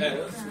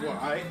 X.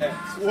 Y.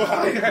 X.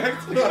 Y.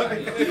 X.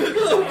 Y.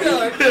 Oh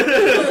god.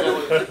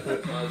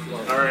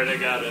 Alright, I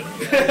got it.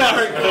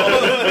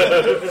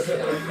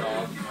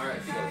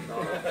 Alright,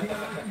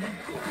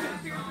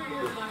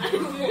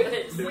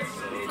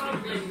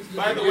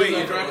 By the way,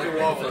 you dropped your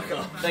wallet.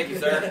 Thank you,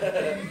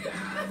 sir.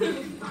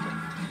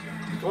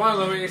 Come on,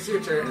 Louie, it's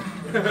your turn.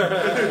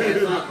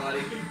 It's not,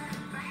 buddy.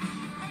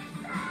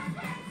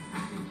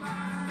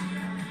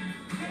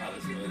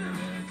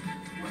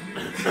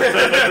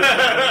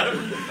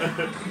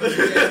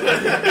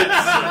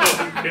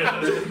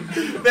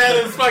 That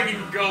is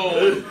fucking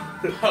gold.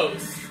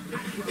 Post.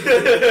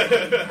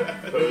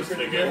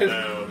 Posting it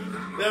now.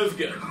 That was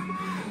good.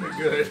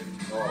 Good.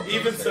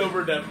 Even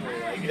sober, definitely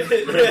like it.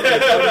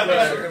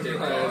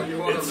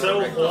 It's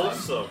so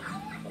wholesome.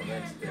 Oh,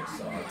 that's dick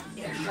sock.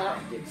 Yeah, shut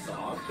up, dick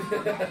sock.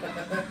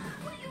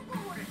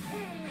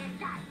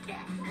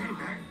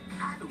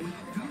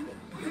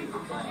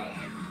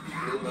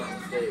 Blue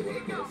Mountain State would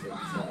have put us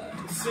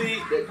inside.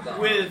 See, Dick dog.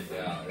 with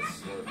Yeah,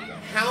 it's slurped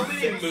up. how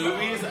many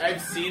movies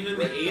I've seen in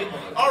the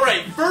 80s?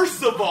 Alright,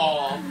 first of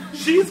all,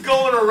 she's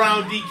going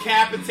around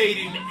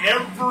decapitating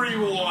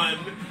everyone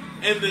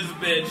in this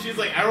bitch. She's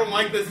like, I don't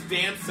like this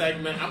dance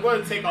segment. I'm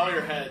going to take all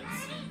your heads.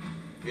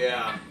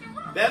 Yeah.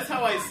 That's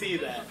how I see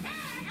that.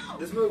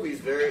 This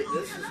movie's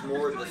this is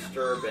more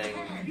disturbing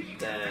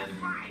than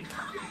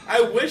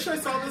I wish I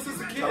saw this as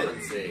a Come kid.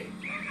 and See.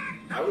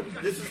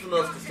 This is the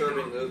most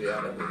disturbing movie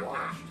I've ever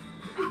watched.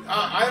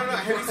 I don't know.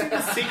 Have you seen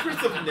The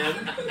Secrets of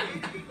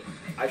NIMH?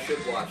 I should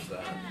watch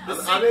that.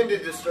 I'm into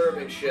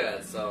disturbing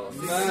shit, so.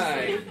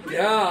 My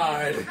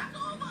God.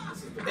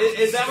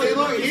 Is that See,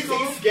 what look,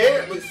 he's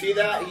scared. Look, see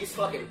that? He's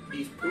pooping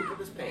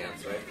his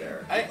pants right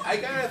there. I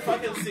gotta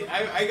fucking see.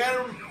 I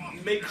gotta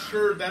make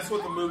sure that's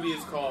what the movie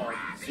is called.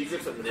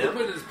 Secrets of Pooping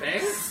NIMH? his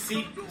pants?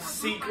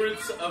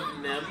 Secrets of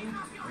NIMH.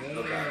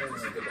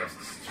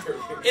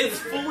 Okay. It's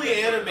fully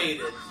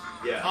animated.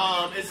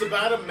 Yeah. It's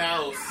about a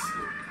mouse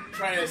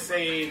trying to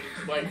save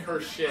like her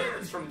shit.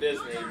 It's from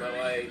Disney, but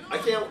like I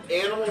can't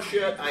animal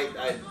shit. It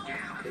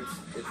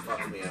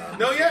fucks me up.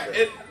 no, yeah,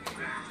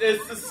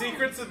 it's The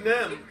Secrets of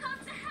NIMH.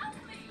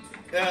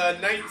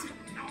 19.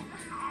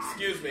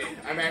 Excuse me,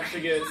 I'm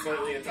actually getting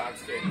slightly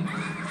intoxicated.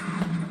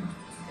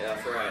 Yeah,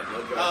 that's right. No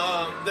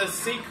joke. The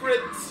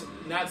Secrets,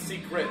 not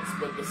Secrets,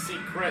 but The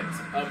Secret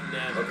of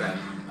NIMH. Okay.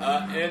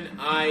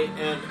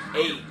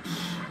 NIMH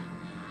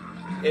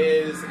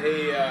is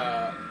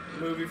a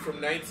movie from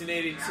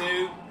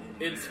 1982.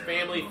 It's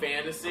family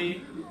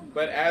fantasy,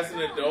 but as an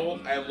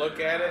adult, I look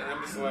at it and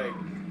I'm just like,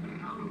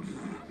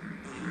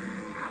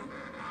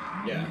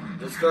 Yeah.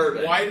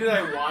 Disturbing. why did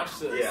I watch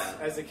this Yeah.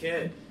 as a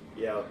kid?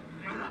 Yeah.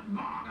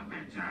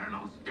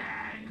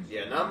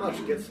 Yeah, not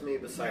much gets me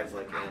besides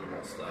like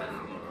animal stuff. And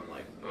I'm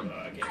like,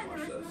 I can't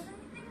watch this.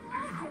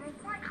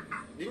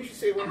 Didn't you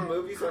say one of the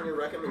movies on your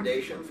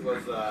recommendations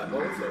was what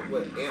was it?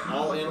 What,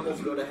 all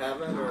animals go to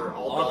heaven or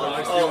all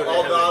dogs?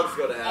 All dogs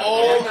go to heaven.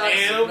 All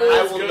animals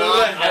I will go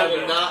not. to I heaven.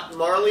 will not.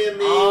 Marley and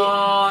Me.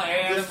 All The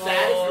animals.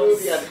 saddest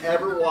movie I've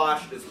ever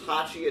watched is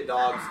Hachi, A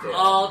Dog's Tale.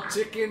 All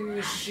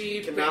chicken,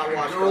 sheep, Cannot and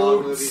watch dog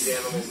goats. movies,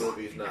 animal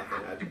movies, nothing.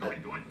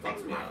 It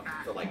fucks me up.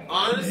 So like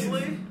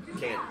Honestly,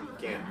 can't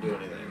do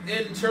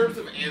anything. in terms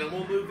of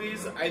animal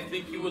movies, I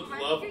think you would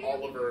love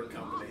Oliver and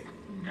Company.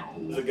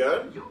 Is it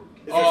good?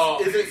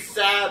 Is it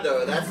sad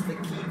though? That's the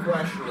key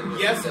question in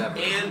this Yes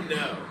episode. and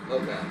no.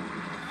 Okay.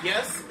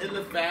 Yes, in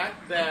the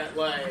fact that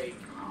like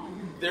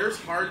there's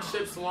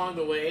hardships along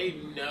the way.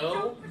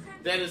 No,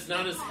 that it's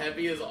not as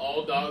heavy as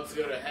All Dogs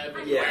Go to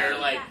Heaven, Yeah. where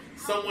like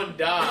someone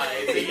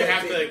dies and you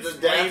have to The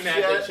explain death that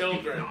to shit?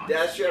 children.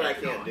 That shit I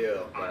can't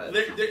do. But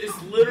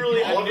It's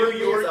literally Oliver, a New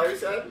York, is that what you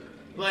said?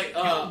 like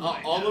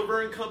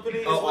Oliver and Company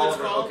is Oh, what it's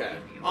Oliver, called. okay.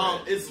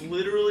 It's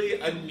literally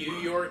a New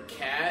York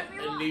cat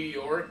in New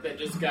York that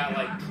just got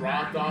like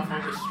dropped off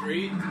on the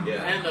street.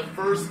 Yeah. And the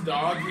first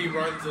dog he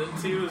runs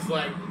into is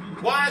like,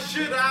 why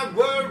should I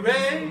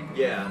worry?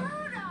 Yeah.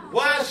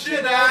 Why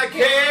should I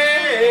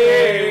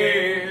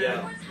care?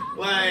 Yeah.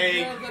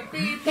 Like,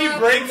 he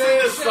brings in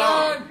the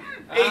song.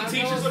 He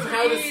teaches them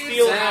how to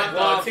steal hot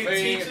dogs. He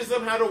teaches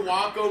them how to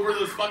walk over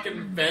those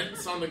fucking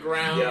vents on the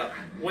ground. Yeah.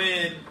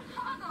 When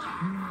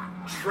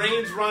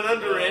trains run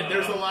under it,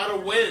 there's a lot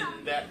of wind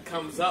that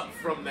comes up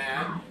from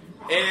that.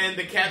 And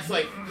the cat's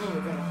like, oh,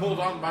 I gotta hold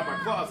on by my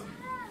claws.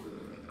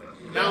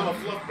 Now I'm a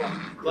fluff ball.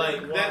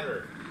 Like,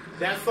 water.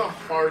 that's the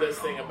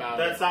hardest thing about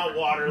That's it. not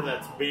water,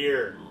 that's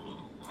beer.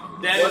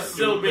 That is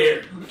still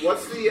beer.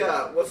 What's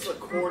the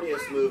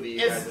corniest movie you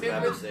guys have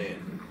ever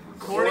seen?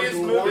 Corniest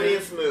movie?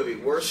 Corniest movie.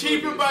 Worst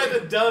Cheaper movie by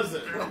you've the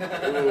dozen.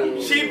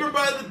 Ooh. Cheaper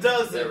by the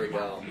dozen. There we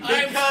go.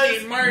 Because,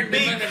 Steve Martin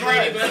and the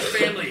Brady Bunch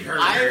family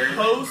I herder.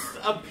 host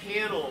a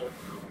panel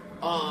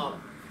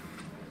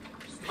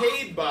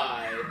paid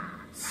by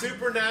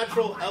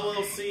Supernatural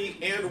LLC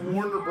and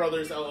Warner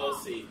Brothers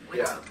LLC.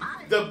 Yeah.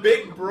 The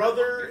Big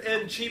Brother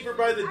and Cheaper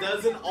by the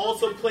Dozen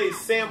also plays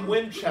Sam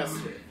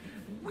Winchester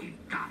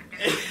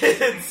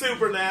in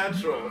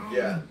Supernatural.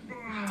 Yeah.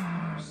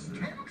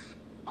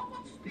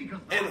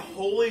 And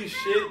holy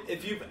shit,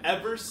 if you've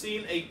ever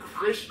seen a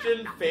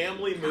Christian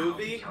family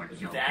movie,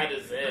 that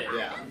is it.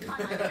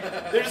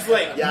 Yeah. There's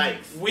like,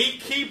 Yikes. we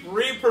keep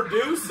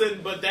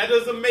reproducing, but that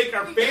doesn't make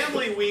our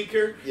family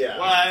weaker. Yeah.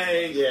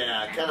 Like,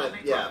 Yeah, kind of,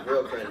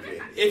 real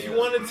cringy. if you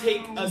want to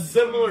take a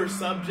similar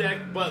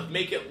subject but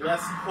make it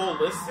less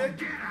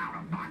holistic,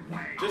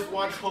 just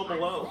watch Home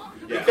Alone.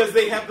 Yeah. Because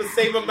they have the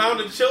same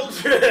amount of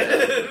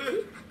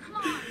children.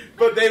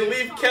 But they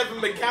leave Kevin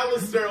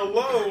McAllister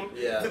alone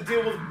Yeah. to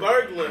deal with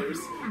burglars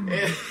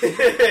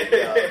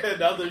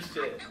and other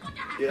shit.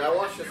 Dude, I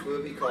watched this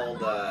movie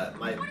called, I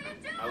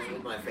was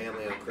with my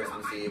family on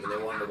Christmas Eve, and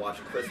they wanted to watch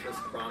Christmas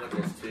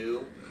Chronicles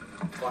 2.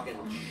 Fucking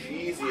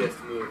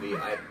cheesiest movie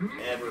I've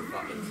ever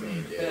fucking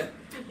seen, dude.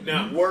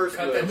 No. Worst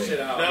Cut movie. that shit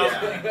out. No.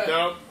 Yeah.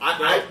 No.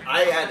 I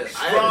had to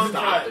Strong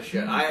stop cut. the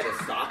shit. I had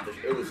to stop the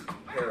shit. It was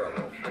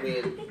terrible. I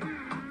mean,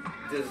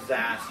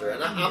 disaster.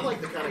 And I'm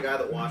like the kind of guy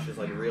that watches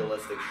like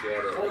realistic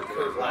shit or like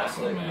Kurt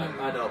classic. Russell, man.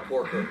 I know,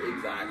 poor Kurt,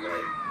 exactly.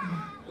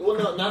 Well,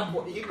 no, not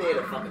poor. He made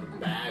a fucking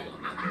bag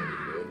on that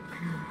movie, dude.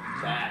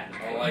 Bag.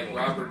 Or like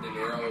Robert De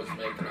Niro is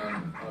making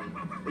on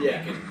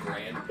Yeah. making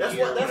grand. That's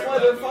beer, why. That's whatever why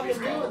they're that fucking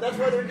movie's doing. called. That's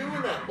why they're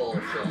doing that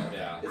bullshit.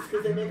 Yeah. It's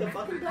because they make a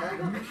fucking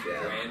bag on the shit.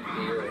 Grand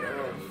beer, or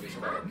whatever that movie's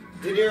called.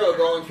 De Niro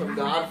going from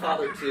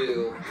Godfather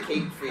to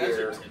Cape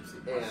Fear and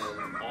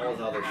all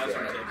his other shit I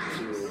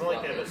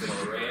like that as a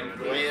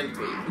Grand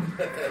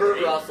Beat.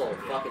 Kurt Russell,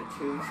 fucking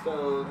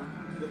Tombstone,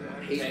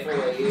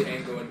 Hateful Eight,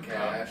 Tango and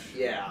Cash.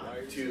 yeah,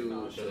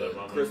 to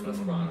Christmas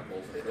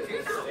Chronicles.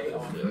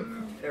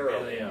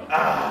 Terrible. Elio.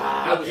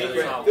 I was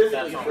Elio. physically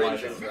That's not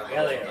cringing. why.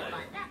 Elio.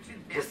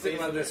 Just think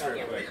about this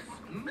real quick.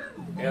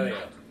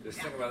 Elio, just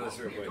think about this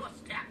real quick.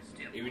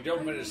 If you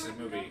don't finish the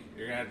movie,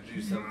 you're gonna have to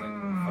do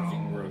something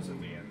fucking gross at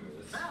the end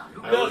of this.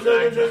 I was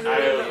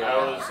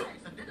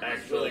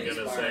actually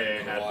gonna say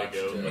I had to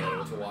go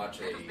though. To watch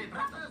a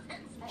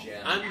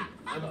gem.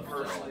 I'm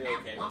personally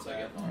okay with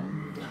that.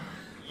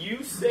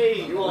 You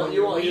say you're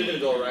gonna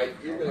go right.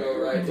 You're gonna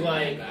go right.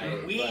 Like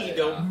we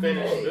don't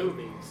finish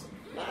movies.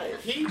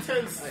 Nice. He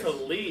tends to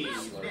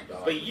leave,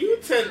 but you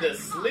tend to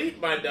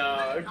sleep, my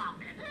dog.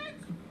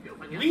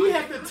 We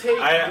have to take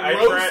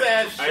gross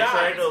ass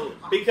shots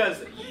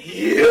because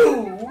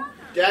you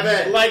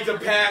Devin like to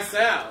pass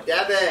out.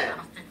 Devin.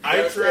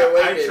 I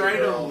try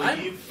to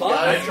leave. Come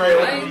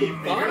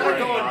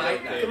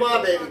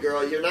on, baby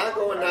girl. You're not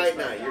going night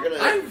night. You're gonna.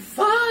 I'm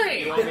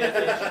fine.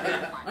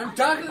 I'm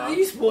talking to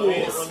these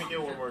fools. Let me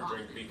get one more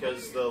drink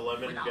because the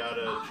lemon got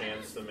a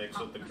chance to mix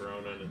with the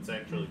Corona, and it's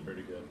actually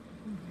pretty good.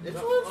 It's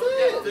what I'm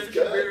saying. It's Finish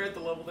your good. beer at the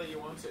level that you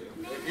want to.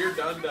 If you're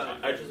done.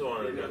 I just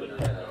wanted another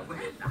drink.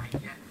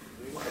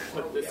 You want to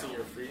put this in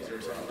your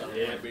freezer so you don't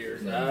Yeah. have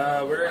beers.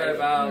 We're at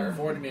about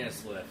 40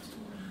 minutes left.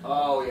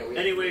 Oh yeah.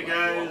 Anyway,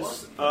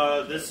 guys,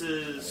 this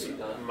is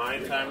my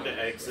time to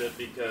exit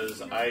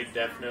because I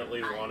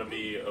definitely want to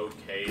be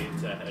okay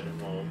to head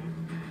home.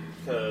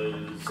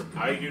 Because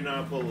I do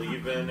not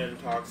believe in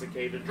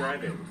intoxicated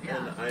driving,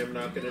 and I am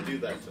not going to do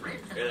that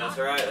tonight. Yeah, that's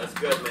alright. That's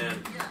good, man.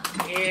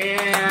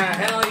 Yeah,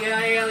 hell yeah,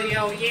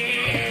 Elio,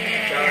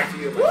 yeah! Shout out to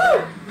you,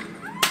 man.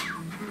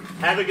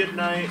 Have a good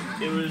night.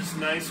 It was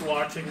nice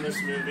watching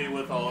this movie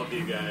with all of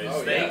you guys.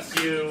 Oh, Thank yes.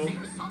 you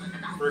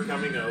for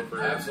coming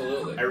over.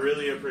 Absolutely. I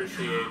really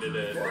appreciated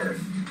it.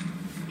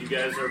 You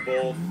guys are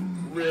both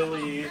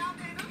really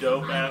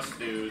dope-ass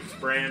dudes.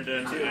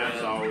 Brandon,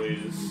 as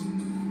always.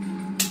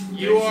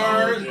 You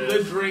are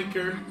the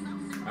drinker.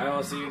 I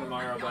will see you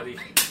tomorrow, buddy.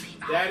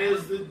 That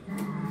is the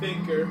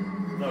thinker.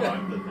 No,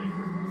 I'm the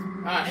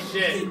thinker. Ah,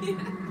 shit.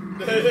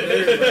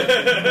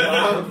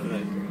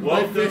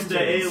 Welcome to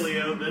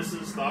Alio. This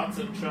is Thoughts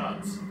and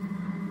Shots.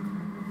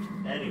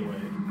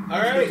 Anyway.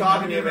 Alright. Good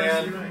talking to you,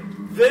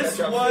 man. This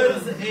Catch up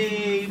was soon.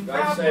 a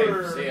Drive safe. See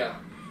proper, ya.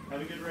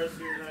 Have a good rest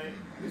of your night.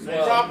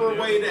 proper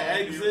way to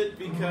exit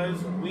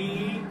because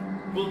we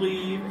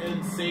believe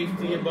in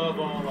safety above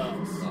all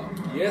else.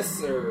 Yes,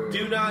 sir.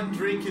 Do not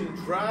drink and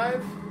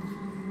drive.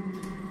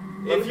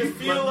 If you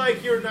feel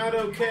like you're not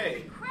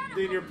okay,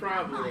 then you're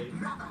probably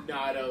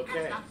not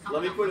okay.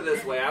 Let me put it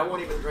this way: I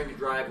won't even drink and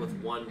drive with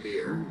one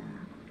beer.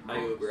 I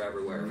Uber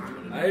everywhere.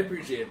 I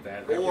appreciate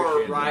that. I Or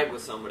appreciate ride that.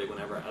 with somebody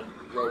whenever I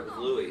rode with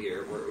Louie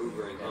here. We're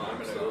Ubering home. I'm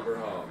gonna so Uber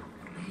home.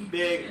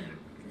 big,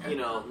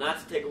 not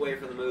to take away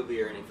from the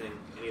movie or anything,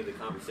 any of the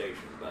conversation,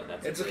 but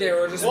that's It's okay,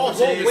 we're just Whoa,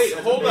 watching wait,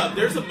 hold up.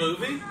 There's a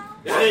movie?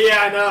 Yeah,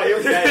 I know. You're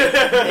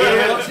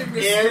We're watching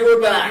this and stupid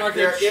we're back.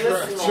 motherfucker They're in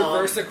a swamp.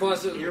 traverse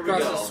across Here we the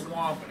go.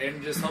 swamp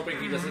and just hoping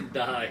he doesn't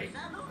die.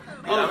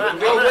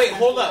 Oh, wait,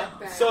 hold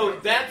up. So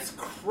that's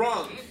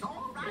Crunk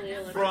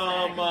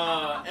from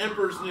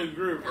Emperor's New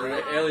Groove,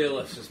 right? Elio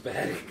left us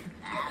back.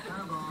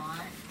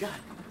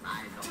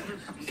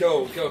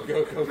 Go.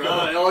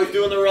 Oh, he's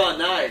doing the run.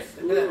 Nice.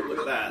 Look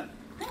at that.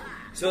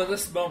 So at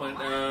this moment,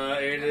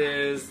 it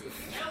is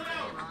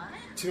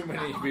too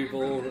many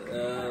people.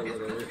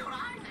 Whatever.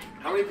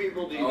 How many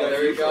people do you Oh, guys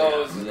there he usually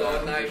goes. have? He's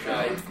going night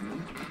night.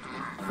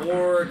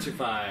 4 to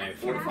 5.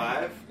 4 to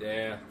 5?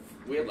 Yeah.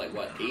 We had like,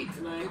 what, 8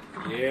 tonight?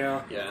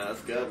 Yeah. Yeah,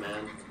 that's good,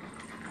 man.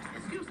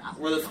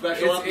 We're the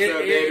special episode, It's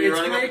baby.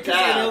 Running great up the because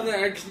I know tab.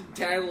 that I can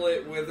title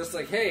it with this,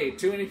 like, hey,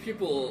 too many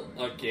people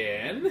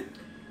again.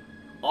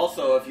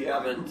 Also, if you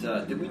haven't,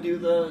 did we do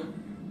the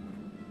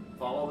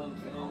following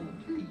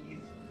film?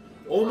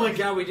 Oh my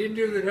god, we didn't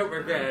do the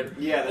notebook ad.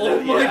 Yeah. Oh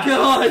my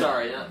god.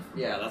 Sorry.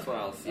 Yeah, that's what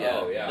I was. Yeah.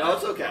 Oh, yeah. No,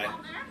 it's okay.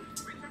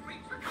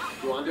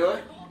 You want to do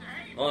it?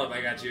 Hold up,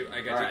 I got you.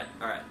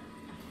 All right.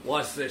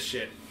 Watch this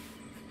shit.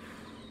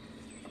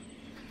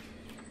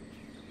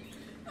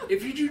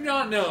 If you do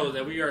not know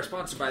that we are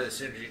sponsored by the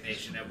Synergy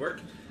Nation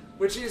Network,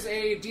 which is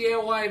a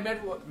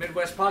DIY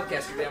Midwest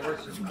podcasting network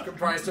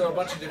comprised of a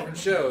bunch of different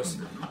shows,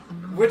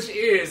 which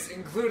is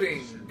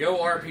including Go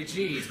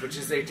RPGs, which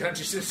is a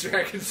Dungeons and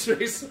Dragons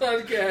race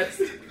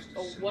podcast.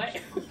 What?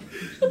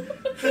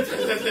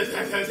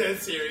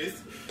 That's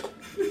serious.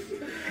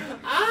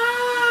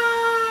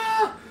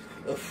 Ah!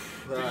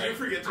 Did you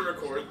forget to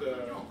record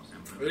the...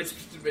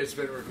 It's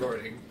been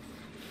recording.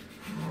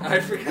 I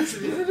forgot to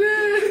do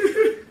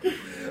that.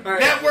 All right.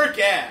 Network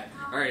ad!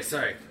 Alright,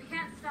 sorry. We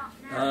can't stop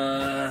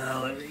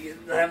now. Let me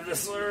have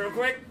this real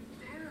quick.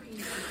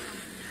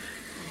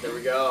 There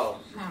we go.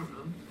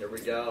 There we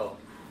go.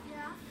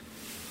 Yeah?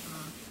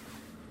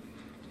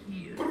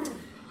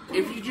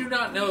 If you do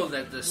not know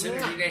that the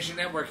Synergy Nation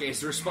Network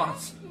is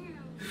responsible...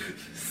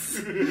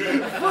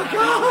 Fuck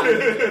off!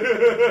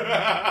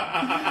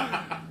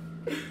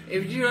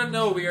 If you don't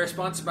know, we are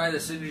sponsored by the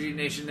Synergy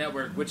Nation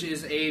Network, which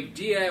is a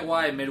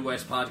DIY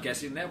Midwest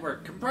podcasting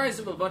network comprised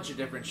of a bunch of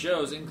different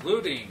shows,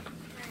 including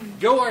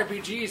Go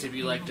RPGs if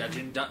you like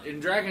Dungeons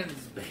and Dragons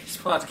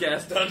based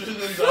podcast. Dungeons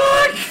and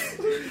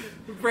Dragons.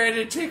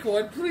 Brandon, take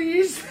one,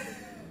 please.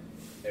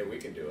 Hey, we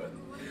can do it.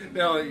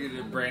 No,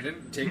 Brandon,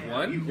 take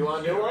one. You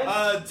want to do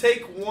one?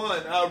 Take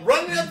one.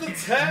 Running Up the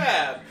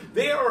Tab.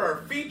 They are our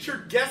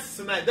featured guests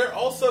tonight. They're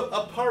also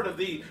a part of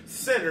the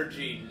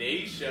Synergy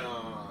Nation.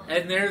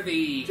 And they're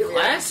the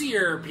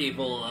classier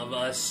people of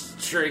us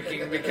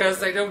drinking because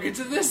they don't get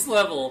to this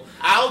level.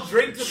 I'll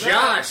drink to that.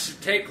 Josh,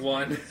 take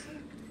one.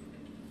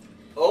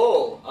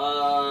 Oh,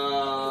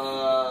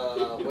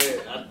 wait,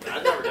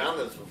 I've never done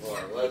this before.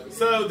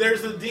 So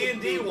there's a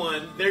D&D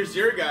one. There's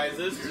your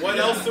guys's. What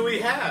else do we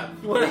have?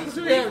 What else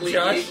do we have,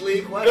 Josh?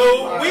 Weekly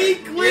The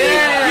Weekly!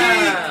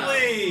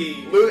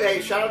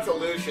 Hey, shout out to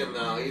Lucian,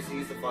 though. He's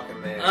the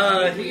fucking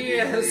man. He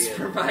has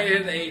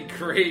provided a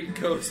great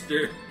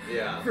coaster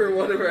for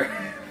one of our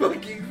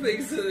fucking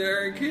things in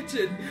our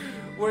kitchen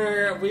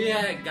where we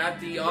had got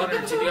the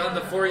honor to be on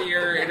the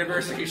 4-year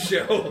anniversary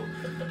show.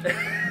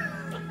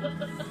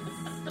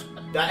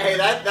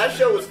 That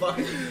show was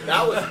fucking...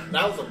 That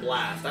was a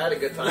blast. I had a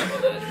good time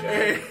on that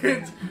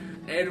show.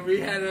 And we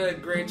had a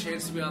great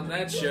chance to be on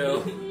that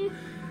show.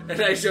 And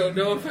I don't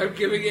know if I'm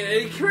giving it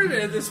any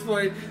credit at this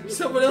point.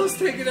 Someone else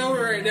take it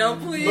over right now,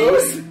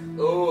 please.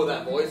 Oh,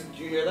 that voice. Did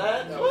you hear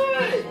that? That was a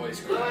great voice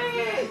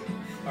crack.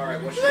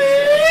 Alright, what else is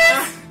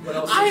there?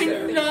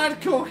 I'm not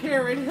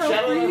coherent. Help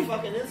Shout out me. on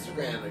fucking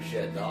Instagram and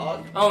shit,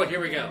 dog. Oh, here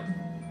we go.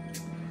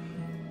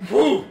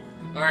 Whew.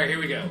 Alright, here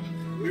we go.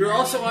 We were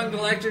also on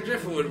Galactic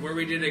Driftwood, where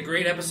we did a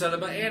great episode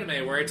about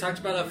anime, where I talked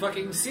about a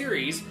fucking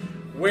series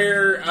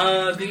where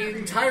the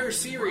entire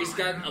series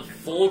got a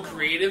full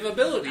creative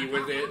ability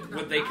with it,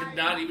 where they could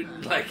not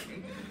even, like...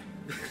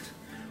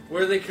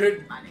 where they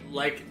could,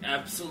 like,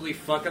 absolutely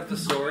fuck up the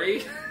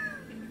story.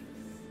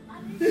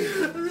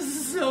 This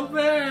is so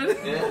bad.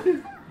 Yeah.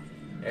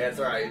 Hey, it's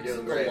alright, you're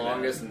doing great. The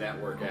longest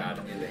network ad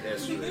in the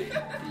history.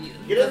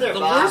 Get in there,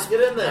 boss.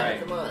 Get in there. Right.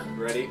 Come on.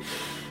 Ready?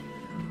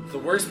 The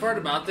worst part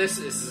about this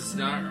is it's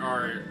not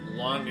our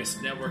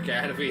longest network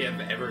ad we have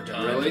ever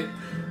done. Really?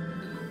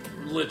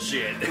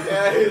 Legit.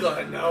 Yeah, he's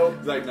like, no.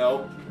 He's like,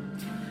 no.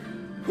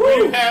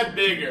 We've had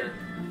bigger.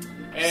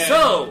 And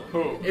So,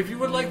 if you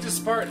would like to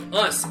support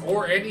us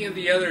or any of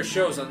the other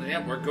shows on the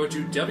network, go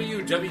to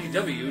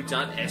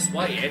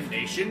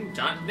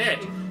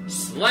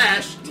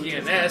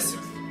www.synnation.net/TNS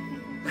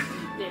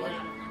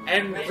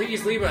and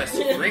please leave us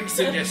drink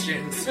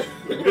suggestions,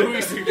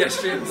 movie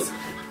suggestions,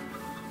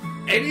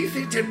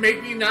 anything to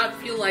make me not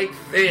feel like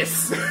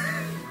this.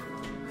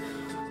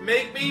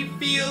 Make me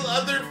feel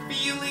other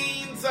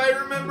feelings. I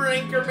remember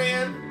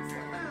Anchorman.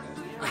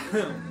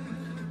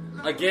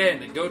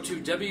 Again, go to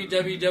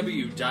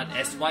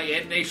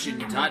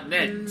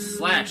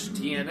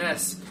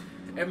www.synnation.net/TNS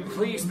and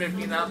please make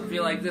me not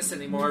feel like this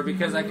anymore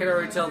because I can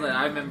already tell that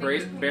I'm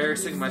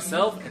embarrassing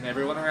myself and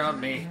everyone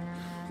around me.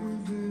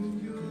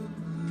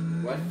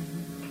 What?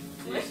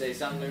 Did you say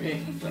something to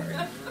me? Sorry.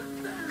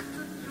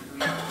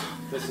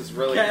 This is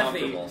really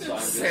Kathy, comfortable, so I'm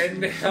just...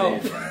 send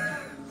help.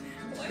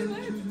 Why do I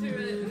have to do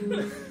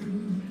it?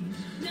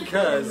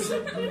 Because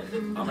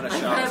I'm gonna I've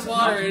shout had us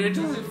water out. and it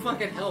doesn't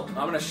fucking help. I'm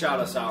gonna shout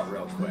us out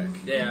real quick.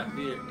 Yeah,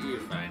 you're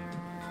fine.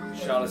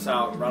 Shout us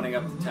out, running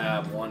up the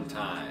tab one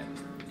time.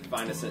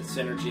 Find us at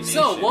Synergy Nation.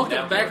 So, welcome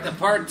Network. back to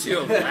part 2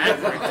 of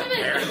Labyrinth,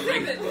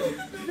 apparently.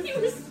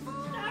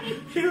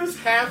 He was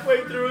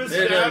halfway through his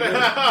Yeah, shout no,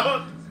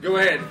 out. Go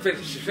ahead,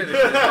 finish it.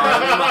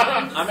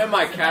 I'm in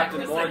my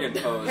Captain Morgan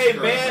pose. Hey,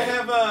 currently. may I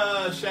have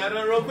a shout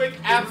out real quick?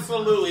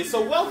 Absolutely.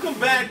 So welcome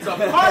back to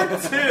part 2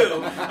 of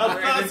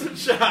Thoughts and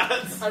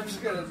Shots. I'm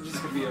just gonna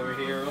be over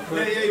here real Yeah,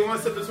 quick. yeah, you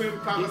want to sit between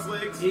Papa's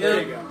legs? There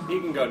There you go. He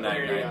can go night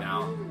There you night go.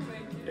 now.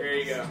 There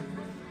you go.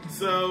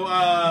 So,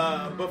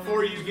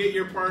 before you get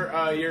your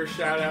your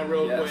shout out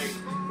real Yes. quick,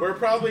 we're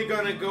probably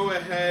going to go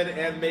ahead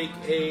and make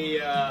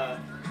a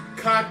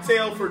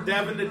cocktail for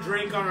Devin to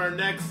drink on our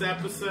next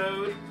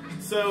episode.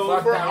 So,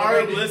 Fuck for that, our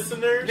we're gonna do-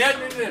 listeners,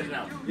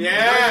 No.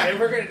 yeah, If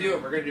we're gonna do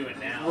it, we're gonna do it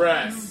now.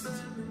 rest.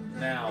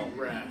 Now.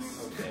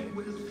 Rest. Okay.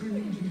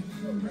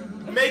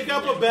 Make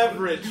up a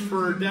beverage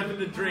for Devin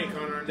to drink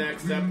on our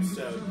next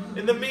episode.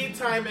 In the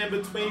meantime and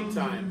between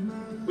time,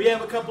 we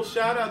have a couple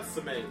shout outs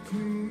to make.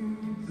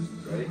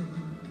 Ready?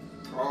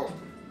 Oh,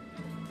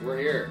 We're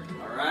here.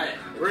 all right.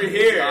 We're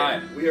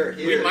here. We are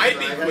here. We might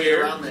be So I gotta get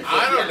queer. around this.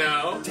 I don't Yeah.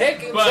 know. Take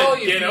control, But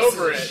you get piece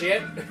over of it.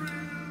 shit.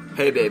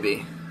 Hey,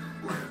 baby.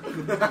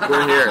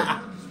 We're here.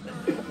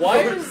 Why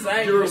is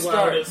that You're your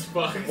start? loud as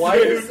fuck. Why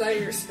is that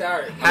your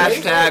start?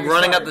 Hashtag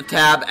running up the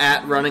tab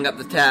at running up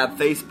the tab.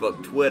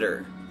 Facebook,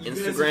 Twitter,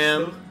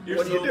 Instagram. You're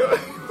What are you so- doing?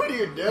 What are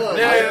you doing?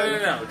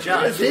 No, What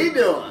Josh. is he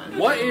doing?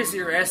 What is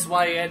your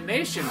SYN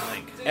Nation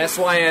link?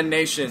 SYN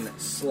Nation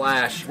 /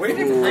 Where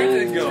did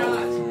Brandon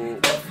go?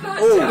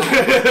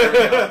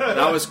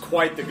 That That was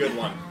quite the good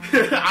one.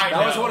 That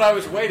was what I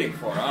was waiting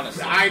for,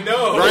 honestly. I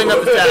know. Running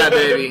up the tab,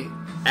 baby.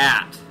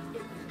 At.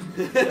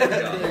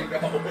 There you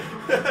go.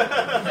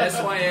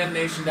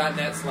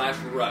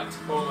 synnation.net/rut.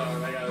 Hold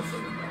on, I gotta say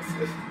the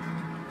message.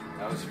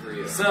 That was for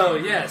you. So,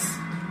 yes.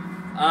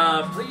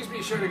 Please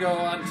be sure to go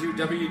on to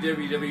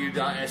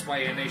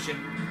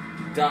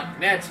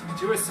www.synnation.net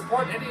to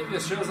support any of the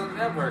shows on the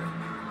network.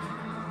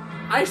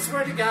 I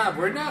swear to God,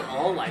 we're not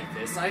all like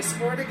this. I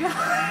swear to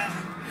God.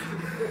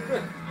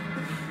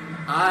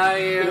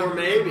 Or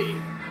maybe.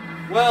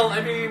 Well,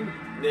 I mean...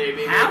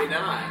 Maybe, half, maybe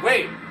not.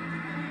 Wait.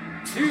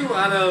 2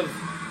 out of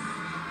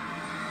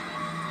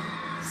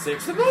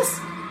 6 of us?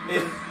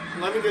 And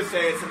let me just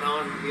say, it's an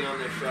honor to be on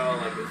this show.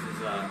 Like, this is,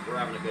 we're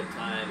having a good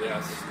time.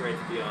 Yes. It's great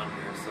to be on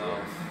here, so,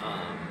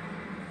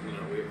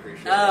 we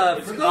appreciate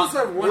it. For those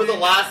that We're the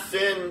last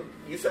sin.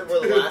 You said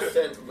we're the last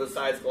sin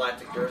besides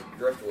Galactic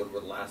Driftwood.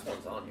 We're the last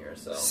ones on here,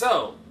 so.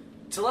 So,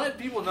 to let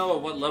people know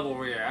at what level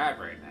we are at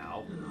right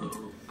now,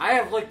 I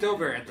have looked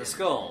over at the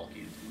skull.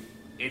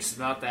 It's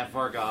not that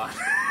far gone.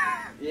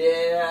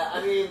 Yeah,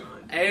 I mean...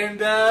 And,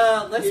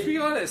 let's be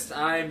honest,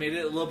 I made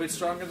it a little bit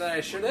stronger than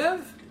I should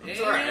have, and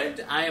alright.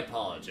 I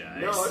apologize.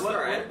 No, it's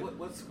alright.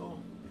 What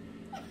skull?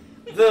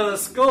 The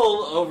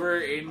skull over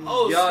in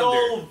yonder.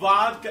 Skull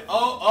vodka.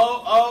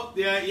 Oh,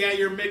 yeah,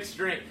 your mixed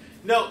drink.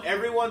 No,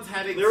 everyone's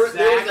had exactly...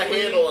 There was a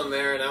handle in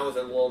there, and I was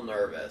a little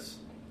nervous.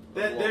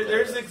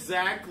 There's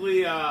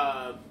exactly,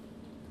 What?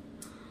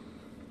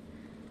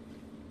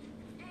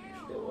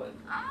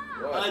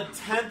 a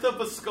tenth of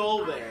a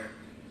skull there.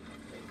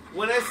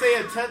 When I say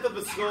a tenth of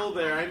a skull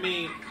there, I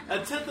mean a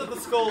tenth of the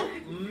skull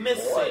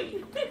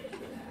missing.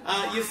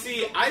 You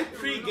see, I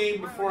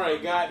pre-gamed before I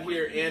got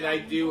here, and I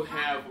do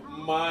have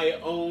my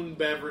own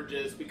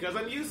beverages, because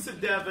I'm used to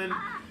Devin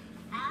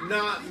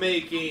not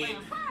making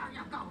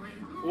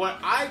what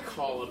I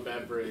call a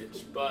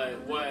beverage, but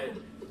what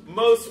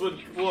most would,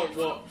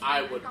 what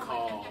I would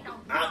call.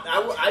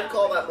 I'd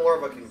call that more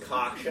of a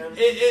concoction.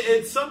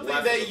 It's something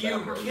Less that of a you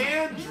beverage.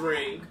 can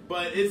drink,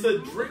 but it's a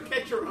drink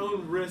at your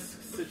own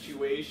risk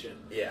situation.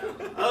 Yeah.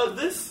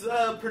 This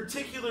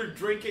particular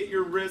drink at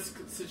your risk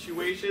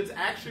situation is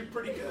actually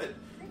pretty good.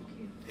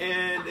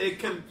 And it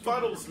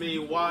confuddles me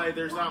why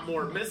there's not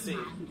more missing,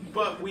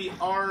 but we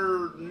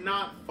are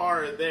not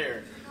far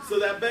there. So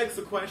that begs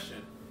the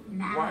question,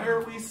 why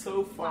are we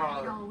so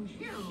far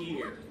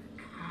here?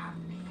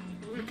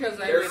 Because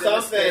There's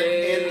something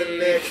in the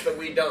mix that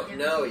we don't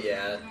know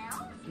yet.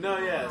 No,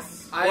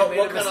 yes.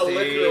 What kind of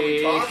liquor are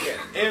we talking?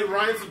 It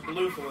rhymes with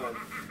blue flame.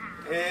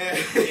 And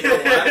You know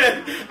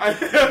what? I'm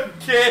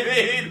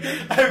kidding.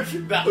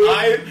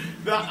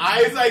 The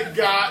eyes I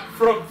got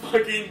from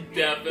fucking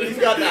Devin. He's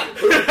got that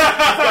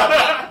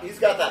poop. He's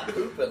got that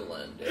poop in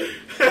Lynn, dude.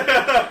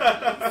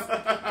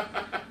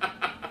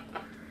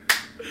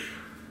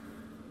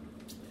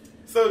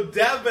 So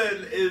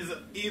Devin is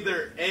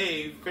either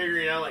A,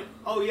 figuring out like,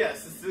 oh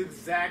yes, this is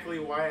exactly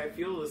why I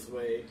feel this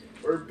way,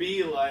 or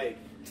B, like,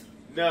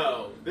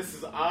 no, this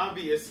is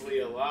obviously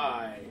a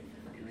lie.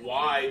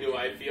 Why do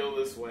I feel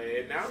this way?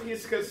 And now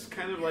he's just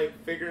kind of like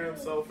figuring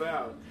himself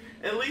out.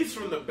 At least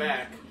from the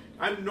back.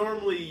 I'm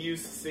normally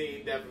used to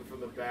seeing Devin from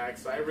the back,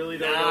 so I really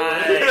don't know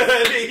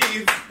what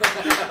he's...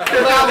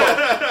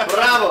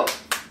 Bravo!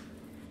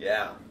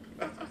 Yeah.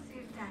 Let's go see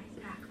if Daddy's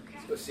back, okay?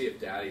 Let's go see if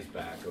Daddy's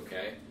back,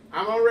 okay?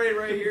 I'm already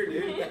right here,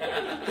 dude.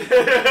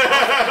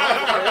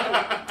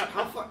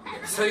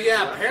 So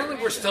yeah, apparently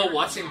we're still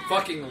watching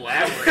fucking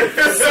Labyrinth.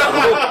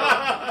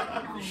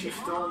 She's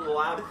still in the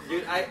lab.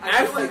 Dude, I feel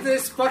After like,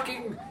 this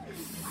fucking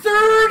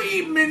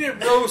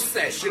 30-minute roast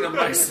session of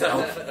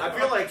myself. I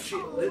feel like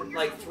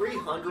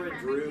 300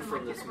 drew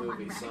from this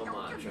movie so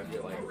much. I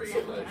feel like it's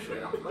so much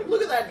shit. Like,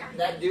 look at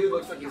that dude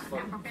looks like he's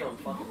from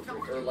fucking,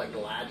 or like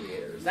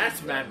Gladiators.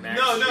 That's Mad Max.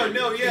 No,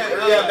 yeah.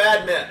 Yeah,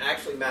 Mad Max.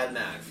 Actually, Mad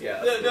Max, yeah.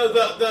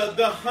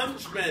 The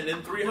Hunchman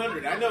in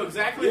 300. I know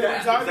exactly what you're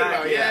talking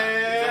about.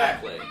 Yeah.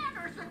 Exactly.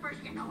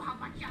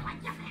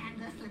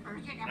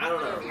 I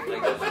don't know.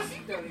 Like, that's just,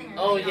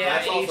 Oh yeah,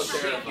 That's also eat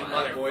shit, you terrifying.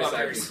 My voice acting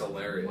motherfuckers.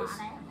 hilarious.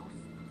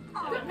 You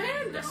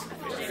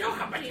know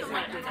how much you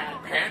like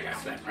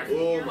that.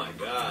 oh my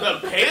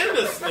god. The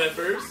Panda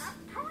Sniffers,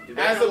 Dude,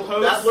 as that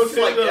opposed looks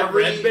to like the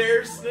every Red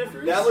Bear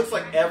Sniffers. That looks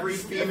like every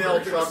female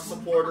Trump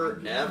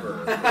supporter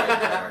ever. Right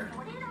there.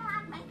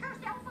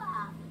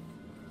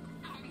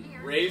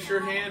 Raise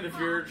your hand if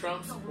you're a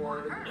Trump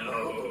supporter.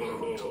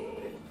 No.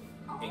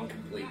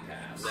 Incomplete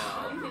pass.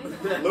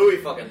 No. Louis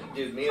fucking,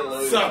 dude, me and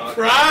Louis.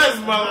 Surprise,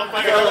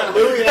 motherfucker!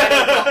 Louis, we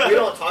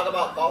don't talk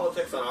about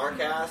politics on our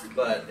cast,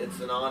 but it's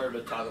an honor to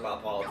talk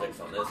about politics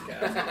on this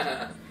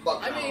cast.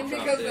 Fuck I mean,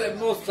 Donald Trump, because dude.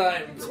 most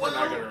times we're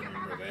not gonna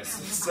remember this.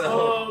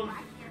 So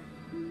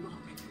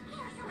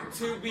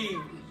To be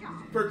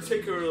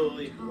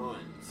particularly blunt,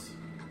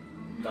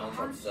 Donald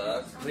Trump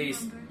sucks.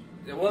 please.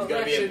 Well, He's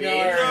gonna be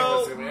a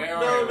actually,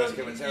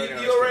 beast.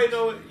 no, you already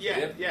know it.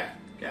 Yep. Yeah.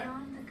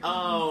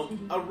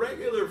 A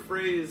regular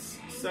phrase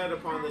said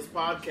upon this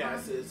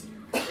podcast is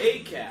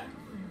ACAB.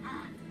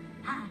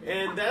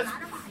 And that's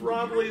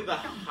probably the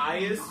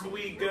highest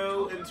we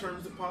go in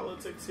terms of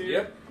politics here.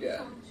 Yep.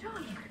 Yeah.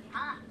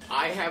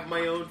 I have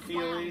my own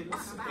feelings,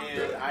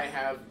 and I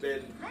have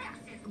been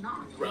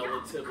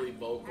relatively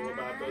vocal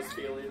about those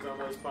feelings on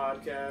those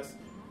podcasts.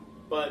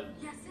 But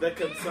the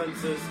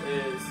consensus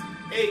is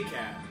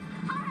ACAB.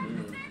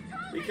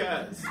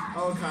 Because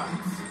all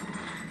cops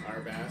are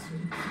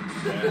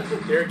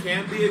bastards. There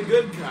can be a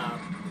good cop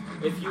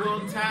if you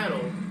won't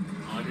tattle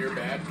on your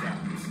bad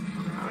cops.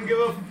 I don't give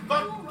a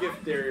fuck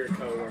if they're your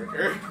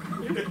coworker.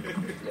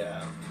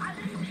 Yeah.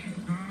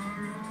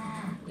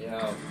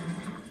 Yeah.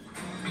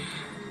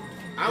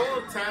 I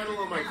won't tattle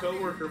on my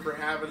coworker for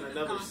having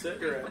another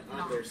cigarette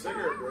on their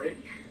cigarette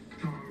break.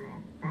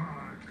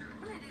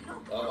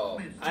 Oh.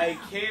 I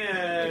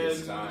can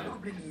It's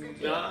time.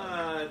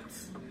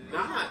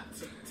 not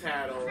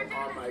tattle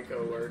on my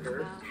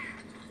coworker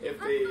if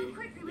they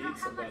need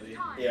somebody.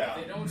 Yeah.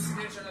 They don't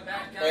snitch on the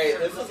bad guy. Hey,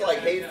 this is like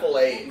Hateful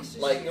Eight.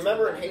 Like,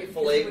 remember in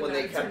Hateful Eight when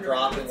they kept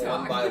dropping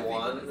one by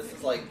one? This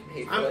is like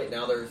Hateful Eight.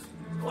 Now there's...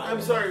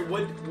 I'm sorry,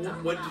 what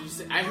did you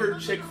say? I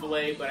heard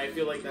Chick-fil-A, but I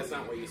feel like that's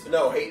not what you said.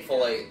 No,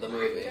 Hateful Eight, the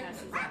movie.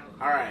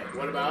 Alright,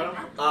 what about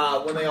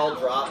them? When they all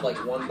drop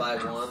like one by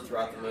one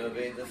throughout the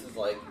movie, this is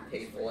like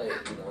Hateful Eight,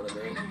 you know what I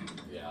mean?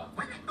 Yeah.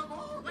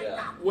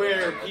 Yeah.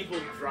 Where people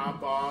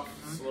drop off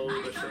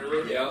slowly but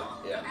surely? Yep.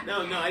 Yeah.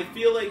 No, I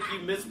feel like you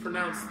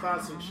mispronounced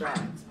Thoughts and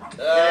Shots.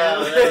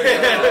 Oh,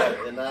 there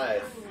we go.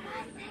 Nice.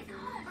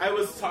 I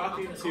was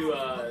talking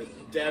to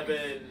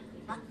Devin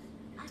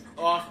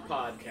off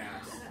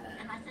podcast,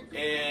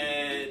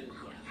 and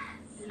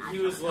he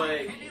was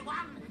like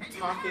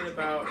talking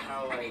about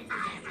how like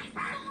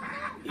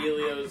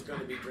Elio's going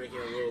to be drinking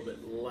a little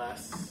bit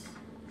less,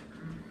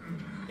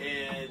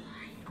 and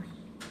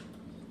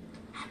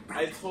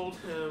I told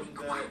him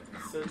that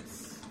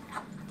since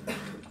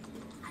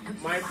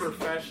my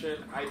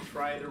profession, I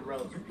try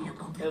to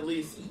at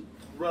least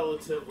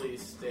relatively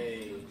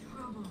stay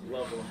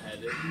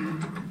level-headed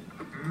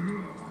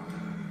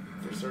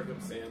for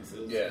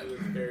circumstances. Yeah. He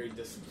was very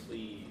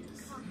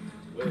displeased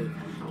with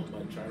how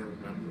much I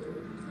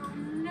remember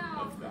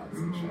of Thoughts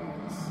and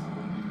Shots.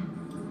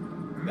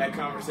 That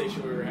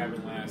conversation we were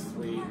having last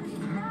week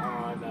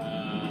on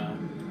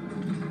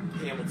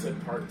Hamilton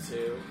Part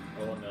 2.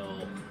 Oh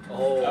no.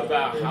 Oh.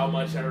 About how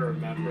much I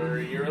remember.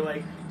 You were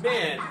like,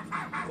 man,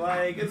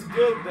 like, it's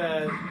good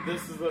that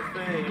this is a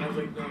thing. And I was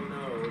like,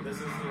 no, this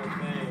isn't a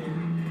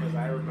thing. Because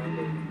I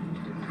remember.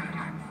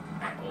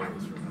 I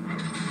always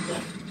remember.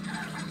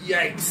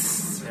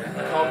 Yikes!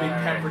 Call me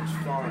Pepperidge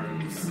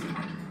Farms.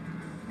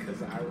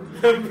 Because I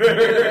remember.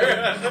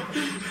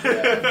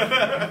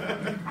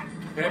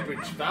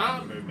 Pepperidge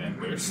Farm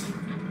remembers.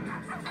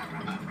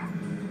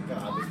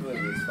 God, this movie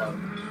is fun.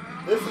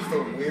 This is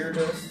the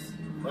weirdest.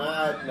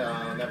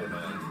 No, never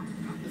mind.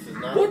 This is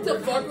not. What the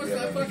weird fuck was movie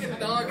that I've ever fucking seen.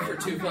 dog for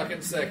 2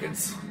 fucking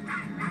seconds?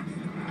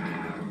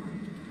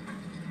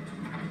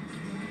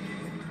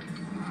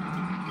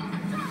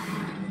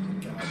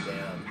 God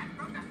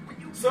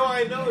damn. So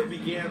I know it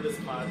began this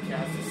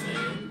podcast the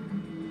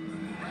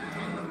same.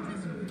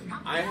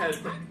 I had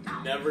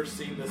never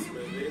seen this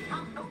movie.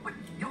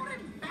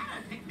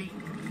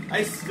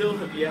 I still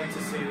have yet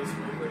to see this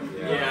movie.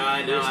 Yeah,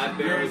 I know. I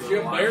barely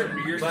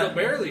You're still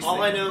barely All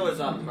seeing I it. know is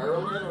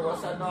Merlin, or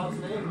what's that dog's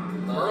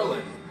name?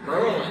 Merlin.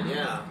 Merlin,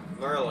 yeah.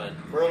 Merlin.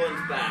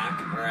 Merlin's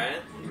back,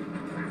 alright?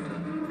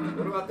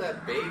 What about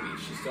that baby?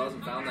 She still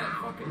hasn't found that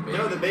fucking baby.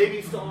 No, the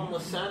baby's still in the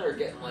center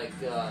getting, like,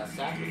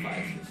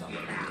 sacrificed or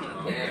something.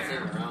 Dancing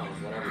around,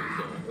 whatever he's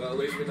doing. Well, at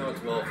least we know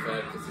it's well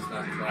fed because he's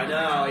not I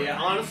know, yeah.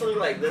 Honestly,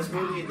 like, this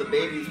movie, the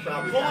baby's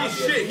probably Holy happiest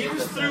shit, he in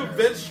just the threw center.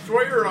 Vince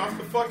Troyer off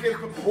the fucking...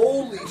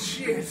 Holy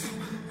shit!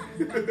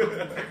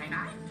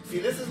 See,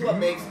 this is what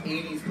makes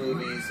 80s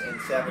movies and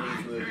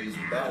 70s movies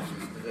best,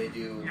 because they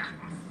do,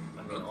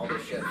 I mean, all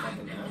this shit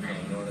fucking natural,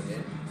 you know what I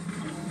mean?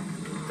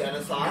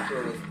 Dennis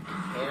Hopper was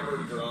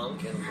hammered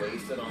drunk and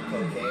wasted on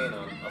cocaine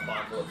on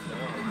Apocalypse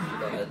Now,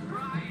 but,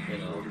 you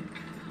know,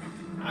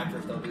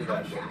 actors don't do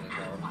that shit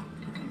anymore.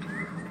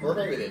 Or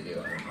maybe they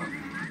do, I don't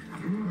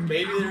know.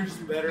 Maybe they're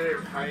just better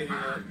at hiding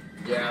it.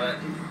 Yeah,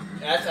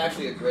 that's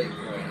actually a great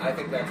point. I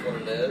think that's what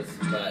it is,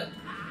 but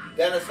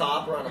Dennis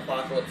Hopper on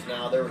Apocalypse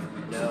Now, there was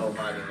no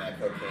hiding that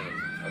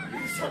cocaine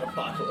abuse on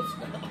Apocalypse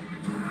Now.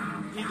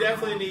 He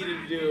definitely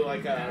needed to do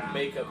like a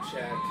makeup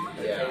check.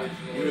 Yeah,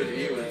 occasionally.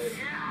 he was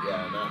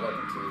not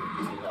looking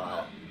too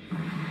hot.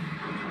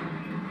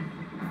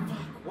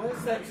 What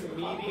is that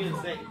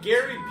comedian's name?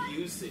 Gary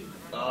Busey.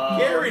 Oh,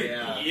 Gary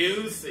yeah.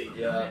 Busey.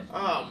 Yeah.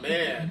 Oh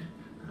man,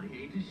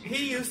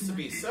 he used to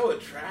be so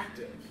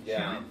attractive.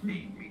 Yeah.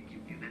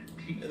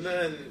 And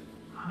then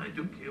I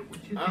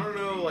don't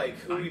know like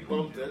who he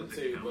bumped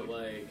into, but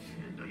like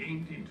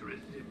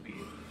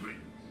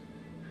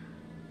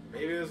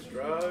maybe it was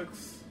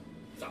drugs.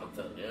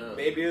 Something, yeah.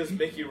 Maybe it was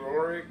Mickey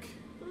Rourke.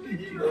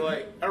 Or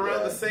like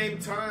around the same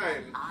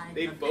time,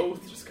 they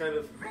both just kind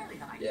of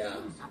Yeah.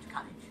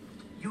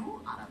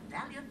 You are a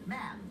valiant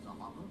man,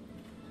 Zahabu.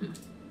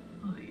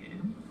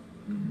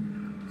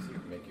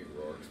 Mickey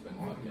Rourke's been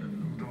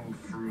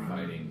fucking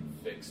fighting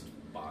fixed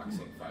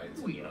boxing fights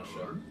in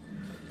Russia.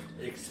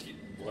 Excuse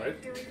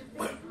what?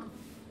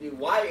 Dude,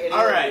 why anyone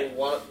All right.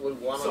 would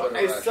want to So go to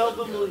I Russia?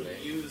 seldomly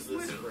Okay. use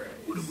this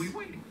phrase,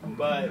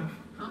 but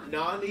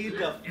Nani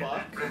the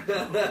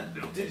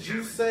fuck? Did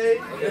you say?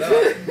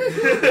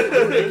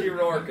 Mickey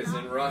Rourke is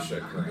in Russia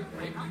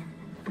currently.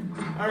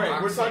 All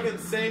right, we're Boxing. talking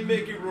same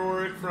Mickey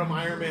Rourke from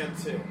Iron Man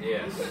 2.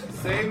 Yes.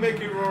 Same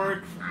Mickey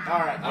Rourke. All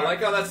right. I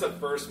like how that's the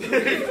first movie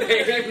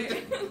named.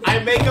 I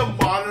make a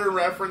modern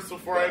reference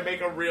before I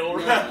make a real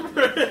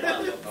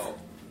reference.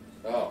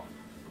 Oh.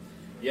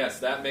 Yes,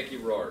 that Mickey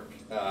Rourke.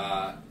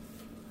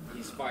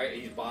 He's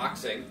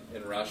boxing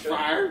in Russia.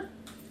 Fired.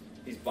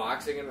 He's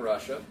boxing in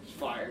Russia.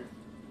 Fired.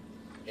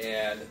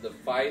 And the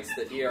fights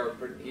that he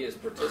is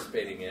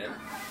participating in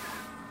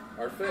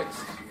are fixed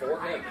for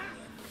him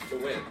to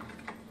win.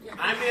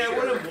 I mean, I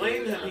wouldn't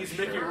blame him. He's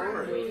Mickey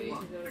Rourke.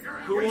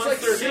 Who He's wants like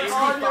their 65.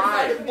 On your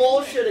fucking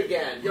bullshit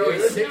again. Yo,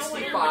 he's dude.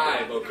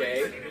 65,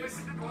 okay?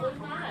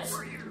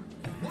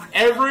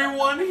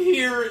 Everyone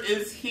here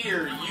is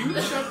here. You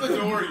shut the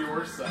door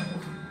yourself.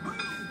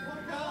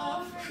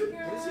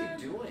 What is he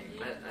doing?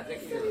 I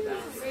think he's in the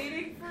bathroom.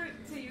 Waiting for it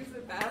to use the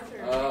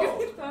bathroom. Oh.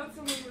 Because he thought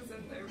someone was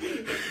in there.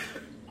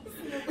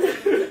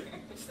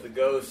 It's the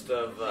ghost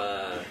of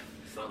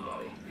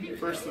somebody.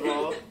 First of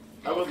all,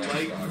 I would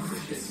like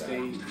to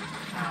state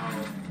how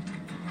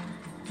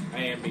I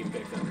am being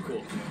picked up.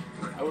 Cool.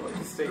 I would like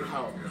to state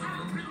how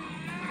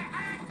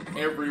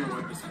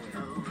everyone just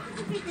went.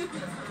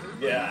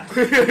 Yeah.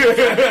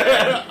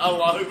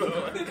 Along the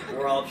way.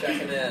 We're all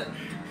checking in.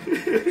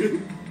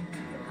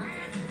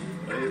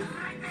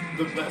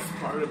 The best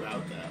part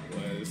about that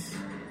was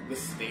the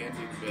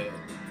standing bit.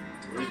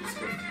 We're just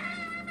going.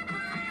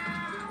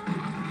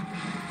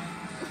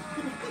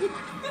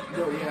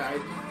 No, yeah, I.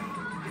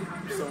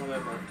 Someone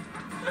at my.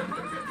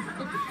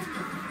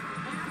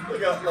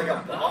 Like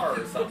a bar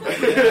or something.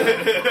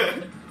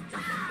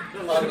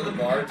 Talking to the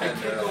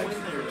bartender.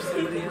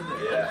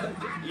 Yeah.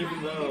 Even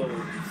though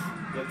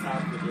the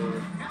top of the door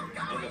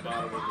and the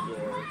bottom of the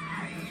door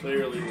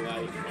clearly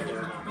like whether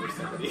or not there's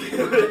somebody.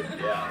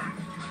 Yeah.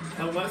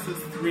 Unless it's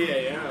 3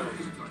 a.m.,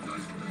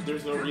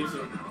 there's no reason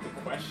to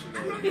question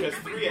it. Because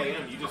 3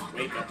 a.m., you just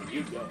wake up and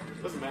you go.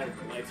 It doesn't matter if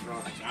the lights are on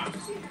or not.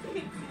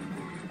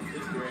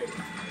 It's great.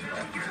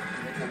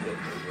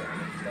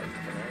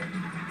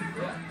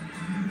 Yeah.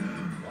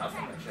 Last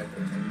time I checked,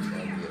 it's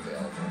going to be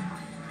available.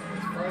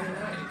 It's Friday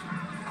night.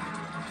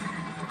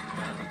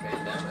 Not the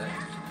pandemic.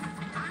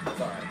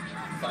 That's alright.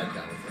 Side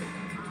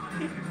conversation.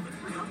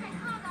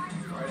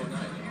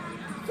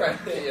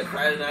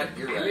 Friday night,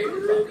 you're right.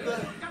 Where the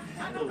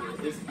hell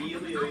is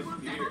Elio's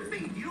beer?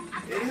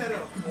 It had a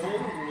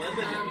whole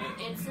lemon in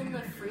it. It's in the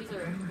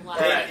freezer.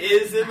 It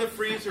is in the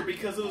freezer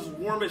because it was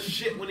warm as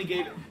shit when he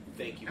gave it.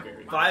 Thank you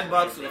very much.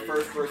 $5 for the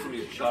first person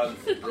who chugs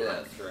this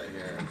right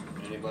here.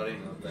 Anybody?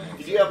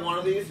 Did you have one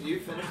of these? Did you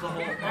finish the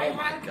whole? Oh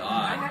my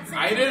god!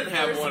 I didn't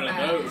have one of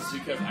those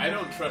because I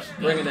don't trust.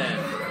 Bring it in.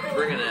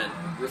 Bring it in.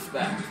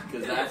 Respect,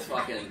 because that's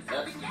fucking.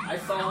 I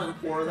saw him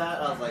pour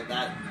that. I was like,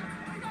 that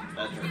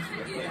drink's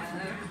ridiculous.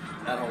 Yeah.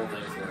 That whole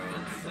thing's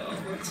ruined. So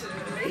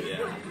Unfortunately.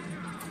 yeah.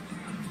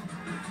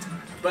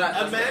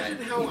 But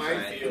Imagine how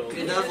I feel.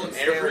 It does look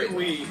every scary.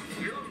 week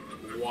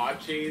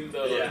watching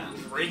the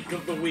drink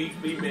of the week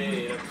be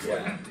made.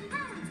 Yeah.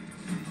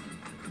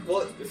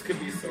 Well, this could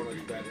be so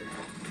much better.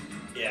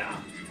 Yeah.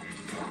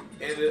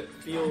 And it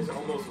feels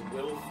almost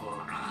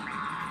willful.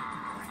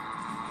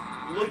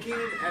 Looking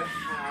at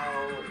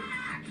how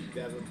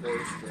Devin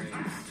pours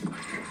drinks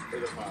for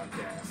the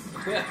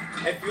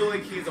podcast, I feel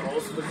like he's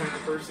also the kind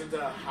of person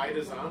to hide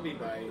a zombie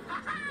bite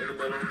in the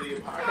middle of the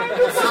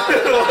apocalypse.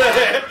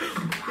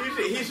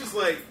 he's just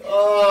like,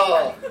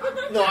 oh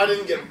no, I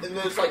didn't get. And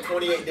then it's like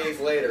 28 days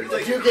later. He's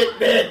like, you get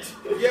bit.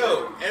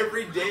 Yo,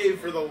 every day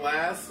for the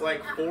last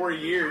like 4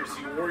 years,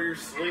 you wore your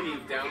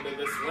sleeve down to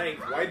this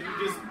length. Why'd you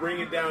just bring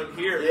it down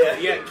here? Yeah.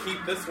 Yet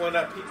keep this one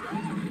up here.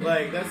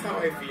 Like, that's how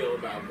I feel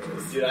about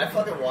this. Dude, I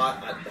fucking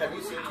watch. Have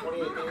you seen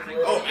 28 Days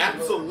Later? Oh,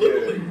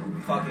 absolutely.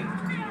 Dude, fucking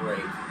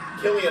great.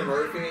 Cillian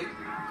Murphy,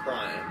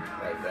 crying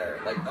right there.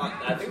 Like,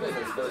 I think this is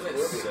his first movie.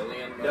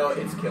 Cillian Murphy? No,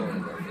 it's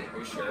Cillian Murphy. Are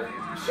you sure?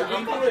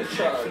 I'm gonna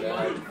chug.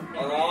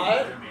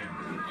 Alright?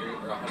 You're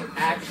 100%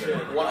 Action. sure.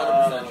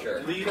 100% sure.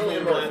 Lethal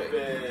Cillian Murphy.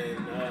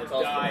 Weapon,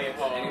 also Die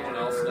good. Anyone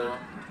else know?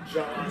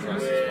 John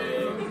Trust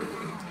Wick.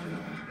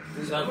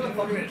 Dude, I'm gonna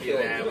fucking kill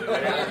you. I'm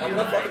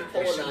gonna fucking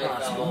pull a knife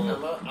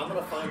out. I'm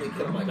gonna finally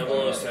kill my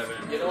guy.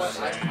 007. You know what?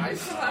 I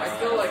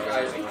feel like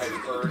I've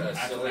heard a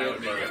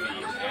Cillian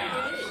Murphy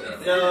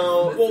ad.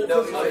 No, Well,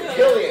 no,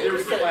 Cillian. there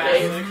was He said,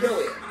 classic. hey, it's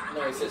Cillian. No,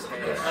 he says, hey.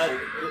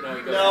 No,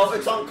 he goes, No,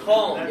 it's on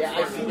Calm. Yeah,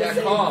 I seen the Yeah,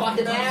 same Calm.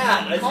 fucking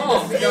ad. I Calm.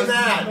 seen He the same goes,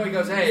 ad. no, he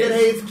goes, He hey. said,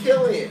 hey, it's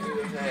Cillian.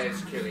 Hey,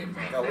 it's Cillian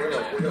Murphy. No, we're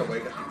gonna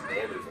wake up these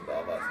boulders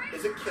above us.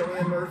 Is it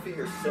Cillian Murphy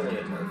or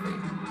Cillian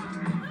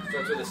Murphy?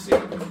 Starts with a C.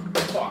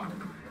 Fuck.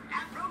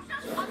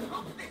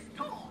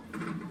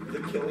 Is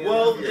it Cillian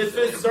Well, Murphy or if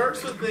it Cillian?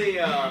 starts with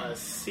a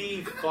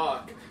C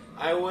fuck,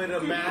 I would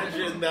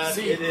imagine that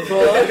it is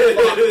Fuck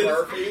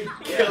Murphy?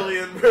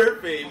 Cillian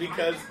Murphy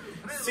because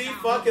See,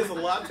 fuck is a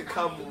lot to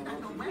come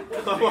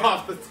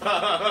off the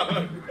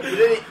tongue.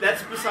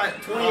 That's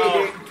beside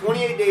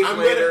 28 days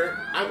later.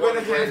 I'm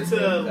gonna have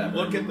to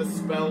look at the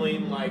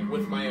spelling like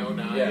with my own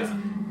eyes. Yeah.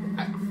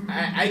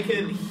 I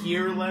can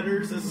hear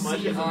letters as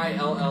much as CILLIA.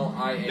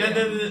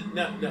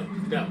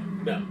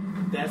 No.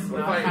 That's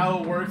not how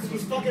it works.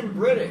 He's fucking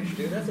British,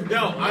 dude. That's a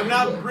No, I'm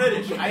not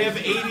British. I have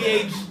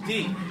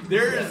ADHD.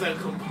 There is a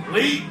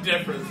complete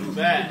difference in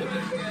that.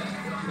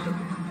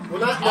 Well,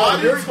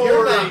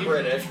 you're not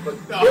British, but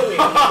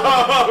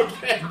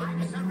Okay.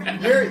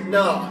 You're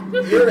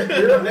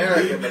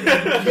American, but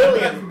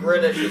Killian's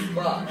British as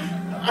fuck.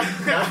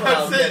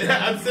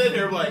 I'm sitting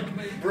here like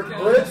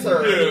Brits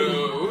are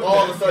all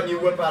of a sudden you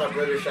whip out a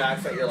British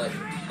accent. You're like,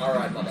 all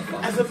right,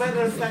 motherfucker. As a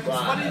matter of fact, it's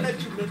funny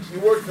that you mentioned. You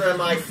work for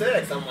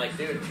MI6. I'm like,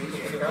 dude,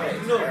 Jesus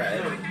Christ. No.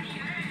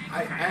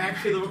 I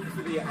actually work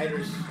for the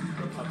Irish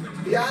Republic.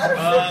 The Irish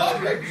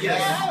Republic.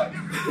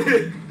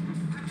 Yes.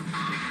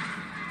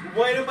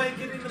 Why am I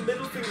getting the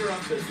middle finger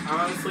off this?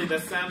 Honestly,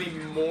 that's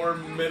sounding more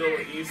Middle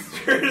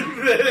Eastern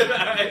than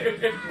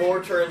Irish.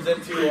 More turns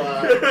into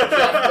Jeff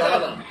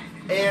Dunham.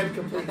 And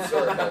complete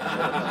circle.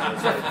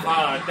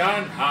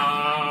 Dunham.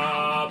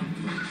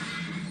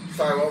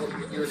 Sorry,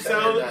 what you were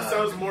saying?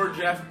 Sounds more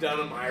Jeff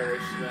Dunham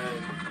Irish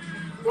than.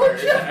 More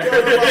Jeff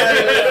Dunham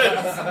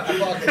Irish.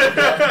 Fucking Jeff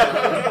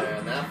Dunham,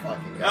 man. That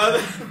fucking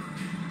guy.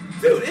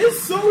 Dude,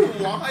 it's so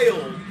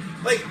wild.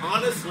 Like,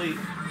 honestly,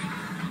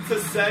 to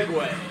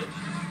segue,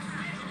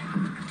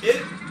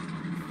 it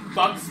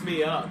fucks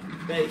me up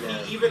that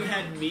he even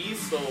had me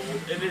sold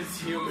in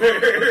his humor.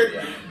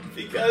 Yeah.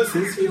 Because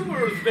his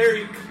humor was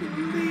very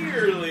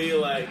clearly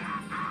like...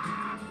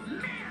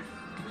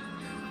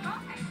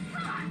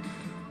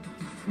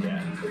 Yeah.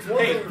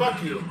 Hey,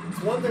 fuck you.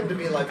 It's one thing to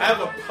be like... I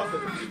have a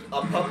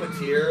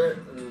puppeteer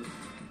and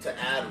to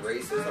add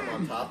racism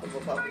on top of a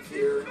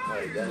puppeteer.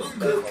 Like, that's a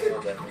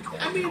whole different thing.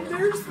 I mean,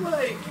 there's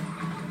like...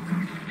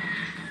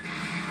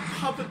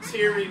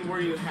 puppeteering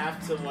where you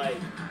have to, like,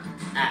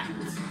 act.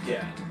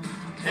 Yeah.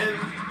 And,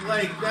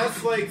 like,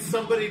 that's like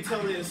somebody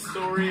telling a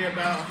story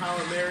about how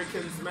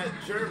Americans met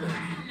Germans.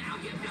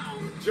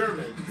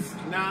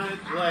 Not,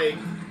 like,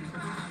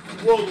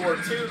 World War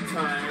II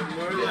time,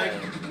 where, like,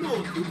 no,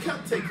 you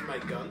can't take my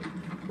gun.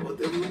 What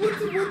do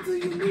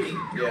you mean?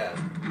 Yeah.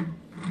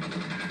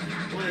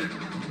 Like,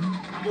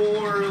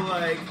 more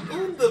like,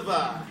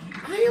 Wunderbar,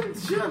 I am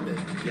German.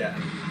 Yeah.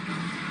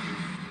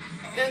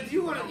 And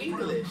you are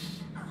English.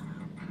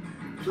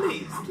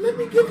 Please, let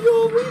me give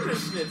you a wiener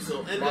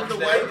schnitzel. And then the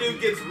white dude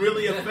gets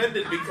really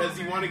offended because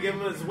you want to give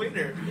him his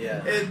wiener.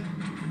 Yeah. And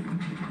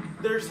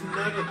there's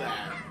none of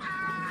that.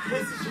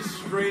 His is just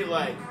straight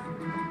like,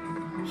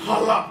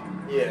 holla.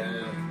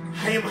 Yeah.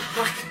 I am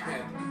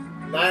Hackhead.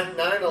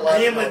 9/11 I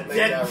am a don't make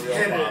dead that real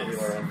tenant.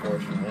 popular,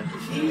 unfortunately.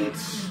 He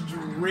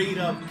straight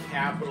up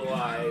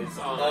capitalized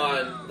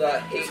on the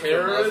hate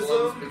terrorism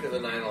for Muslims because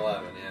of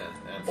 9/11.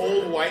 Yeah.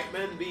 Absolutely. Old white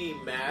men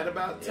being mad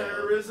about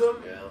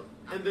terrorism. Yeah.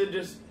 And then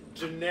just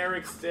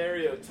generic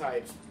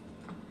stereotypes,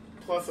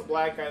 plus a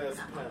black guy that's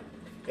a pimp.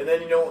 And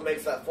then you know what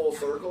makes that full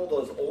circle?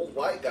 Those old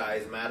white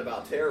guys mad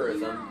about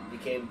terrorism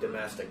became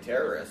domestic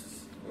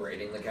terrorists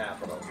raiding the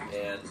Capitol.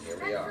 And here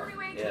we are.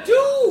 Yeah.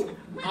 Dude!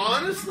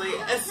 Honestly,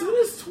 as soon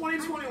as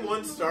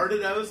 2021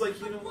 started, I was like,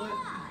 you know what?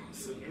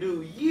 It's a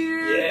new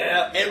year.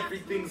 Yeah.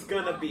 Everything's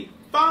gonna be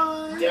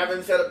fine.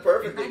 Devin said it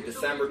perfectly.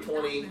 December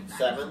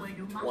 27th,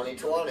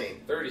 2020.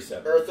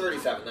 37. Or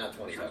 37, not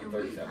 27.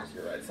 37.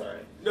 You're right.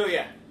 Sorry. No,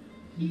 yeah.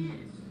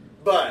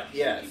 But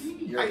yes,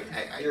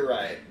 you're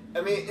right. I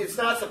mean, it's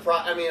not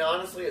surprising. I mean,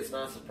 honestly, it's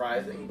not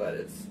surprising, but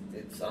it's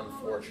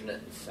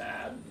unfortunate and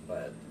sad.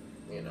 But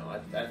you know, I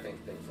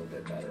think things will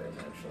get better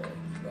eventually.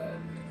 But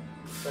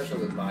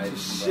especially with Biden.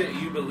 Shit,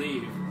 you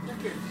believe?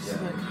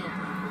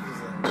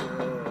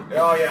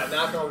 Oh yeah,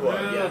 knock on wood.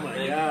 Oh Yeah.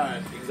 my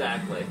god.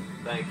 Exactly.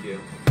 Thank you.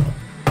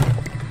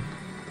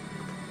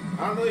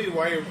 I don't know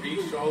why you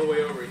reached all the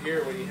way over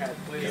here when you had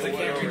plenty of Because I wood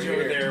can't over reach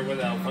over here. there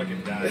without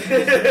fucking dying.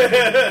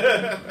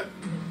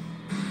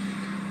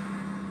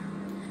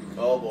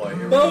 Oh boy.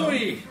 Here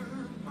Bowie!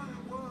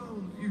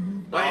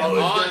 I am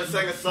gonna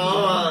sing a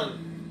song.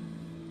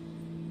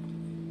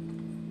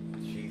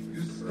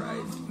 Jesus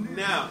Christ.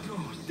 Now,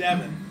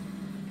 Devin,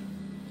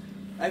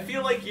 I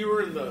feel like you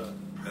were in the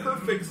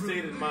perfect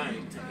state of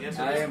mind to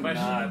answer I this am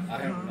question. not.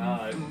 I am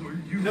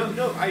not.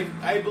 No,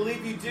 I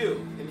believe you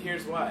do, and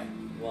here's why.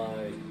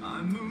 Why?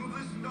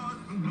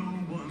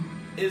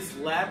 Is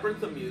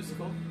Labyrinth a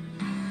musical?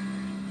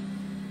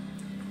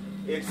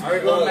 It's Are we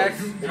going back?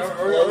 close.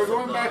 Are we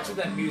going back to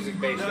that music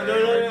based?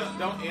 No.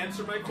 Don't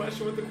answer my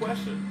question with the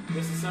question.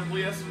 This is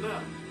simply yes or no.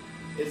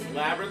 Is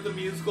Labyrinth a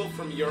musical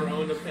from your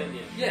own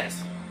opinion?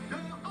 Yes.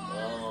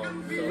 For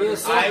the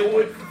sole I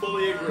would point-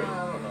 fully agree.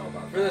 I don't know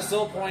about For the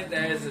sole point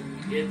that it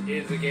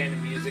is again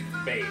music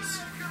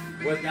based,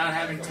 with not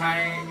having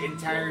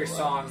entire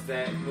songs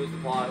that move the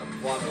plot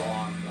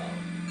along.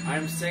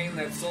 I'm saying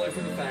that solely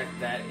for the fact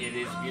that it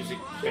is music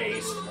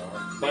based,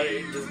 but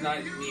it does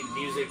not need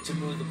music to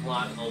move the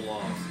plot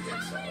along.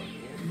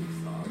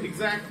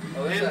 Exactly.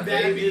 Oh, that's and that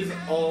that baby. is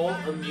all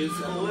a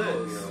musical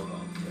is.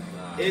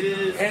 It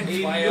is Hence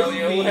a why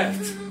movie. Elio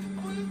left.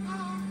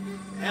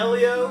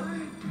 Elio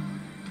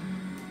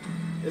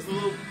is a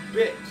little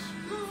bitch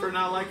for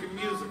not liking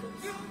musicals.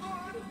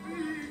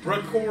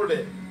 Record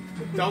it.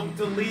 Don't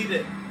delete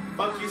it.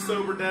 Fuck you,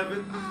 Sober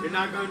Devin. You're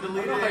not going to I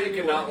delete don't know how it you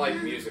anyway. cannot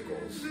like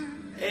musicals.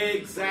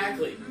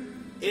 Exactly.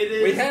 It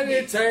is. We had an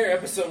entire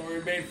episode where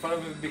we made fun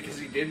of him because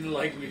he didn't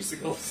like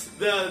musicals.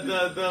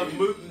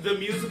 the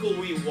musical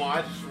we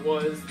watched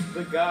was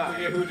The Guy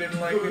Who didn't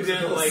like Who musicals.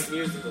 Didn't Like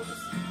Musicals.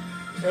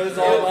 It was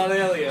all about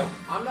Elio.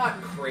 I'm not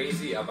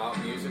crazy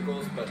about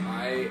musicals, but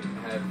I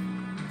have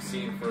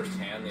seen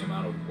firsthand the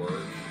amount of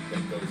work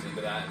that goes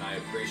into that, and I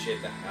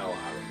appreciate the hell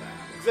out of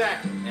that.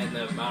 Exactly. And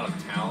the amount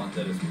of talent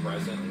that is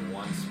present in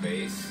one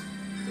space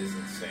is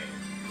insane.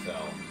 So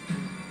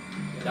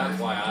that's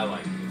why I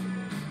like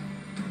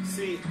musicals.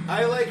 See,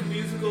 I like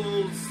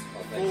musicals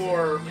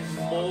for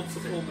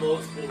multiple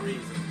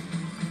reasons.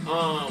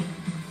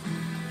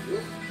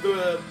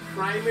 The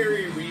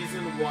primary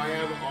reason why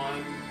I'm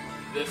on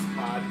this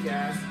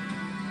podcast,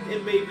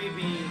 it may be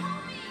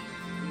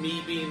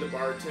me being the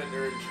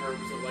bartender in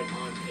terms of like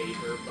on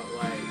paper, but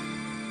like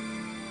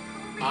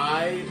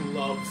I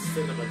love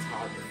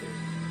cinematography.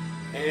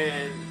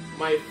 And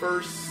my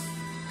first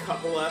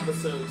couple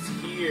episodes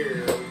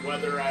here,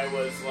 whether I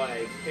was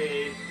like,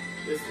 hey,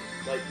 this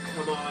like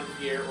come on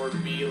here, or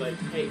be like,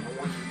 hey, I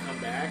want you to come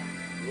back,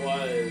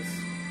 was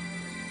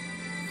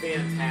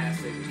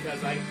fantastic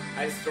because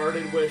I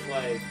started with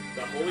like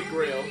the Holy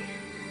Grail.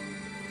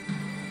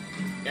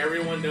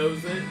 Everyone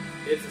knows it.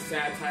 It's a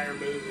satire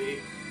movie.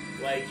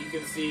 Like you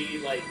can see,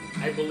 like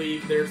I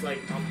believe there's like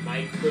a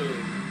Mike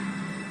Boone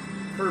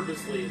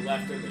purposely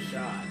left in the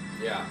shot.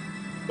 Yeah.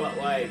 But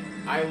like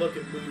I look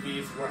at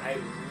movies where I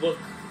look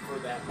for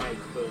that Mike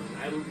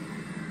Boone.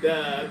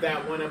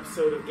 That one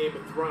episode of Game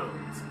of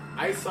Thrones.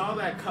 I saw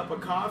that cup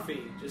of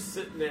coffee just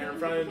sitting there in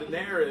front of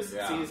Daenerys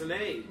in season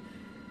 8.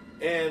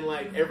 And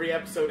like every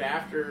episode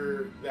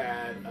after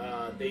that,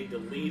 they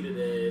deleted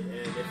it, and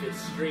if it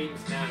streams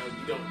now,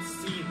 you don't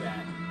see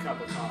that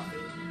cup of coffee.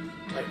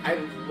 Like I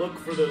look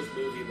for those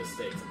movie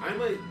mistakes. I'm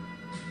a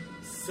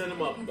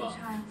cinema buff.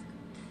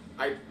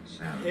 I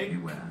pick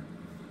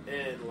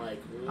and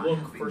like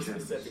look for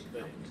specific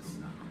things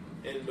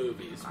in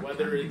movies,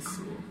 whether it's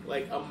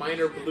like a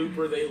minor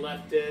blooper they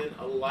left in,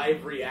 a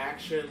live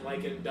reaction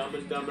like in Dumb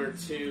and Dumber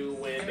 2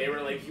 when they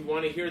were like, you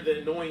want to hear the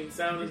annoying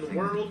sound in the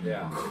world?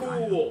 Yeah.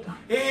 Cool.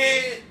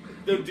 And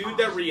the dude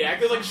that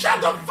reacted like,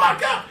 shut the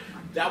fuck up!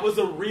 That was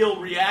a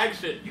real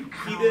reaction.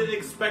 He didn't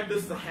expect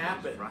this to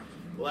happen.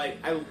 Like,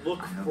 I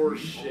look for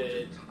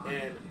shit,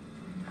 and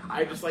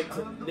I just like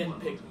to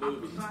nitpick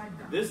movies.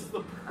 This is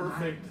the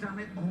perfect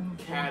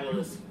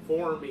catalyst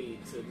for me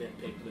to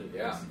nitpick movies.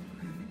 Yeah.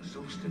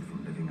 Exhausted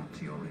from living up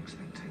to your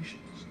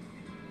expectations.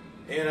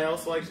 And I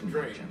also like to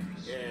drink. And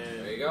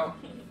There you go.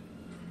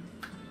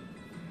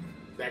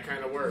 that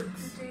kind of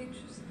works. The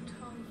dangers and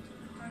tones,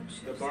 the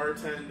hardships. The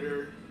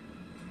bartender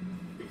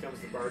becomes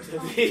the bartender.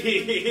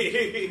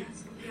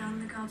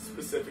 Beyond the goblin.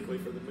 Specifically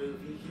for the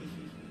movie.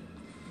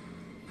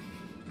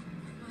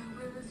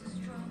 My will is as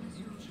strong as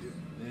yours.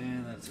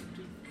 Man, that's a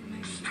And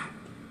my strength.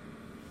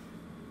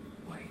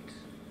 Wait.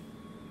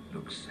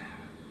 Look, Sarah.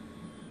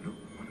 Look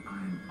what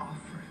I'm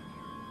offering.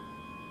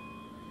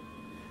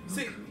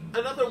 See,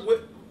 another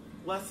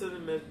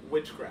lesson in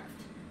witchcraft.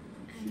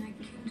 And my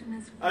kingdom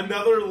is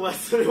Another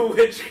lesson in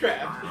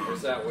witchcraft.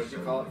 What's that? What do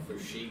you call it?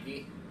 Fushigi?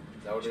 Is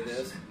that what it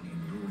is?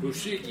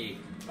 Fushigi.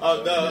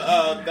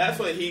 That's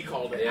what he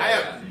called it. Yeah, I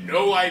have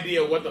no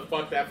idea what the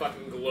fuck that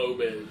fucking globe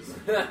is.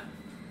 kingdom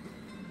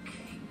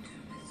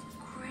is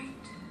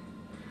great.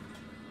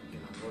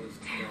 What is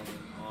going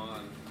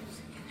on?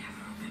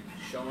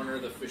 Showing her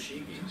the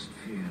Fushigi.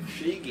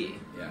 Shigi.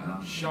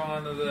 Yeah.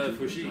 Shaun of the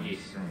Fushigi.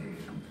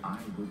 I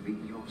will be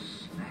your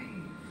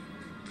slave.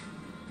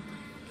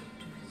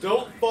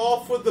 Don't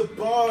fall for the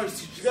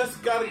bars. You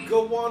just gotta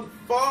go on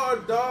far,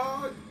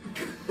 dog.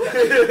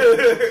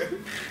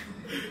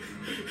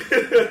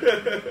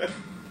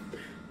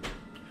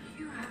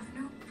 You have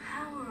no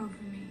power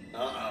over me.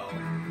 Uh-oh.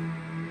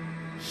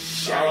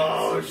 Shit.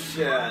 Oh,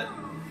 shit.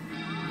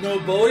 No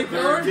Bowie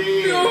power?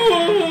 13. No!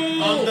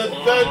 On the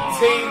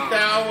 13th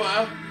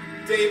hour,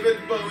 David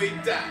Bowie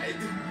died.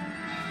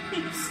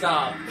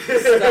 Stop.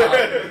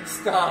 Stop.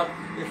 Stop.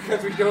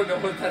 Because we don't know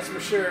what that's for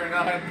sure or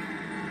not.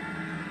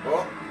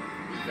 Oh,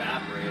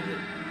 evaporated.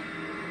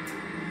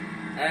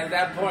 And at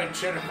that point,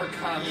 Jennifer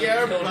Connelly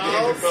Your killed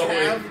balls David Bowie.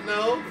 have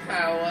no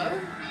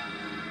power.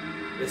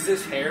 Is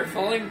his hair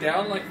falling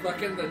down like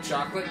fucking the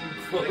chocolate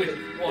Willy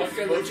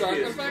Wonka and the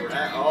chocolate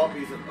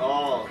factory?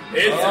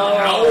 It's Oh.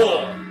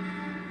 Owl.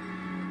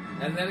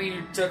 And then he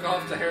took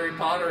off to Harry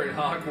Potter and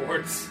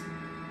Hogwarts.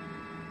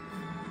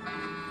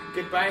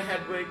 Goodbye,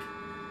 Hedwig.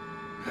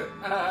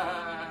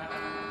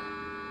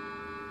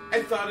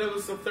 I thought it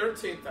was the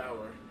 13th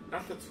hour,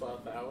 not the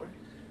 12th hour.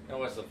 And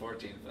what's the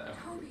 14th though?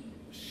 Toby.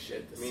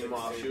 Shit, the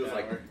Meanwhile, 16th she was hour.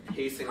 like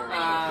pacing around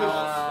Ah. the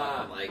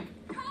house, like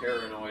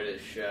paranoid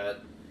as shit.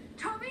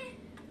 Toby?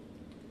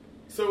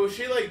 So was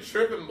she like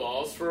tripping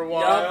balls for a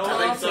while?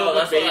 I think so. Until the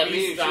That's what I baby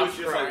mean. She was stopped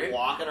just like crying?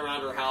 walking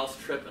around her house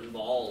tripping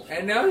balls.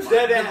 And now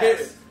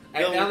Deadass.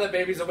 And now the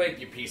baby's awake,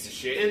 you piece of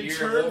shit. In You're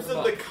terms a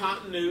of the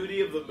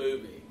continuity of the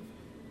movie,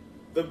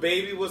 the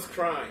baby was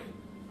crying.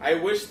 I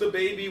wish the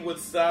baby would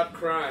stop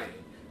crying.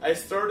 I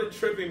started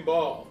tripping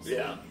balls.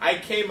 Yeah. I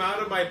came out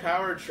of my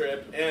power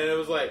trip and it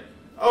was like,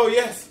 oh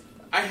yes,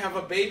 I have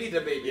a baby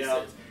to babysit.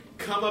 Yeah.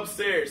 Come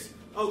upstairs.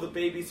 Oh, the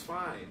baby's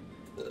fine.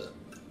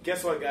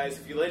 Guess what, guys?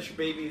 If you let your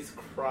babies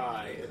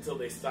cry until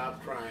they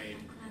stop crying,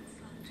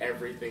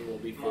 everything will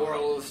be fine.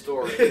 Moral of the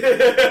story.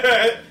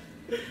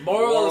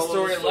 Moral of the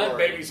story, story. let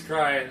babies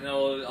cry and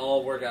it'll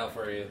all work out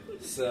for you.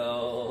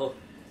 So...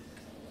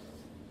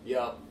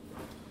 Yep.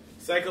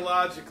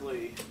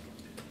 Psychologically,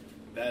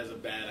 that is a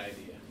bad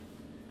idea.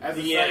 As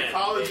a The end,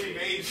 psychology baby.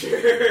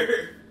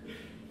 major,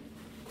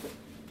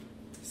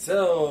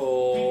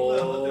 people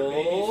that let their So...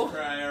 babies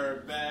cry are a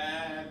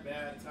bad,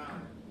 bad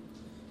time.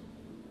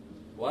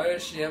 Why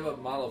does she have a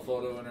model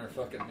photo in her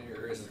fucking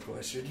mirror is the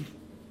question.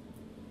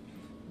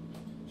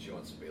 She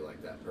wants to be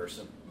like that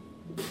person.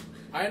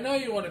 I know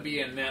you want to be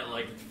in that,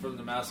 like, from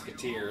the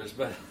Mouseketeers,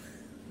 but... Is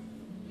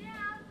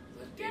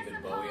that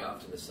David Bowie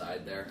off to the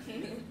side there?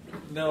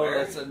 No, Where?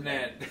 that's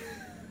Annette.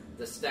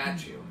 The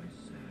statue.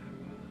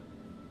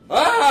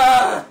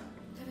 Ah!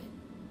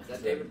 Is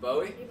that David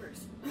Bowie?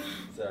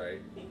 Sorry.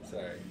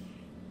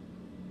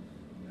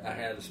 I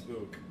had a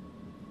spook.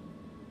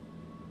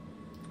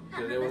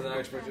 So there was an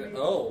expectation.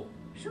 Oh!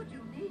 Should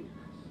you need us?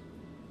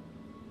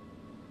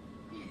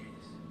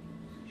 Yes.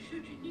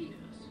 Should you need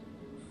us?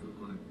 For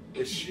what?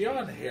 Is she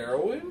on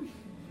heroin?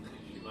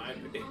 She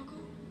might be.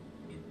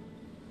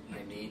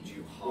 I need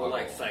you Or hoggle.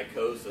 like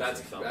psychosis. That's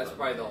or something. that's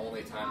probably the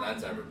only time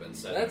that's ever been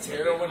said. That's in a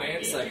movie. heroin I and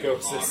need you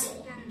psychosis.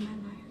 hoggle. Again in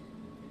my life.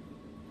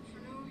 For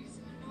no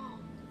reason at all.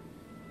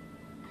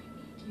 I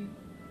need you.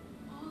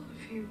 All of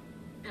you.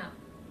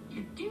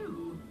 You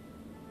do?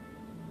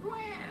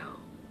 Well,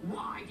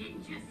 why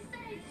didn't you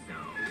say so?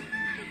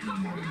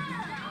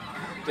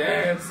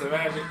 Dance, the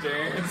magic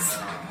dance.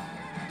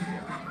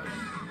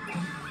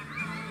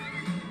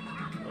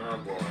 Oh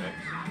boy.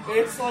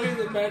 It's like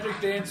the magic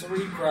dance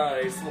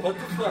recries. What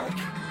the fuck?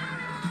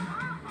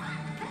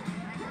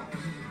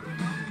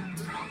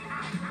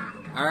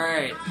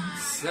 Alright,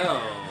 so,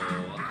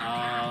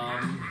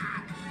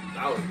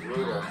 That was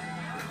brutal.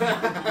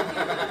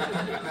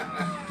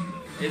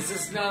 is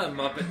this not a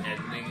Muppet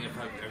ending if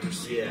I've ever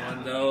seen Yeah.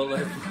 one though?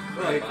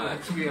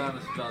 Let's be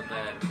honest about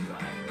that.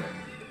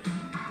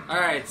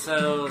 Alright,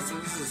 so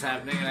this is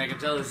happening and I can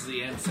tell this is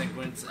the end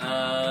sequence.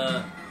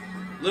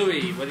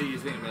 Louis, what do you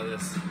think about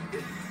this?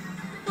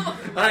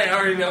 I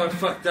already know it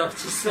fucked up,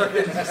 just go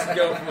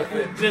with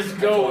it. Just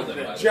go with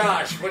it.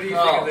 Josh, what do you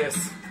think of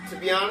this? To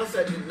be honest,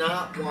 I did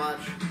not watch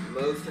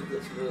most of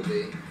this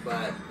movie,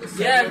 but the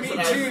Yeah, segments me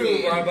that I've too.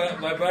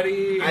 seen, My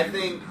buddy. I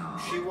think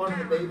she wanted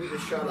the baby to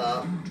shut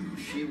up.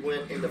 She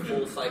went into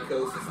full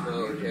psychosis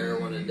mode,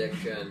 heroin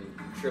addiction,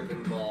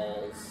 tripping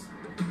balls,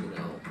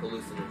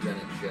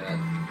 hallucinogenic shit.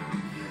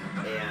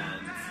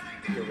 And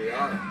here we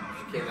are.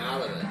 She came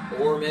out of it.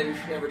 Or maybe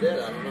she never did,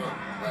 I don't know.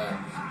 But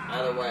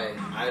either way,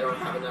 I don't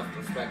have enough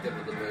perspective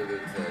of the movie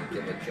to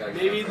give a judgment.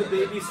 Maybe the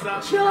baby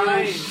stopped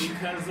crying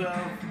because of...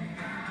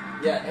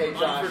 Yeah, hey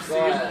Josh, go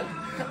ahead.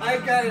 I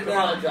got it Come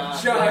now. on,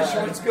 Josh. Josh, Go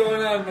ahead. what's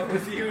going on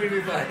with you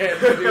in my head,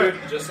 dude?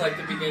 Just like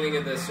the beginning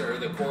of this, or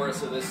the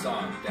chorus of this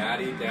song,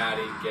 "Daddy,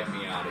 Daddy, get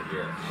me out of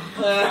here."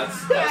 That's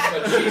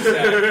what she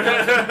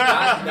said.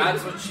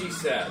 That's what she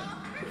said.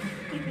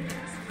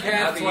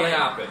 That's what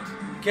happened.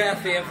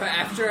 Kathy,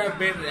 after I've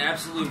made an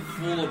absolute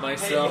fool of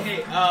myself.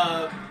 Hey,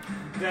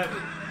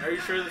 Devin, are you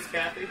sure this is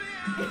Kathy?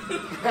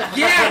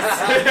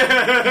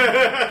 Yes!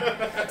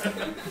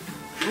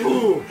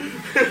 Ooh.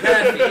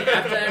 Kathy,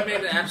 after I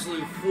made an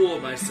absolute fool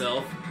of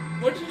myself,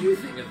 what did you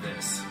think of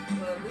this?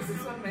 Well, this is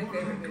one of my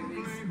favorite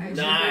movies. I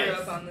actually Nice. grew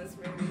up on this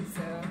movie,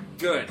 so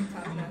Good.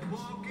 top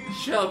notch.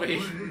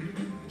 Shelby,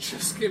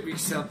 just give me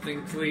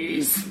something,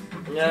 please.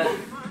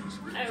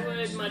 I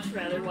would much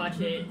rather watch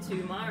it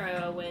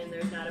tomorrow when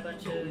there's not a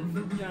bunch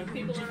of drunk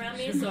people around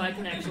me, so I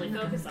can actually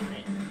focus on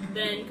it.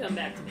 Then come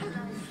back to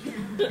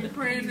me.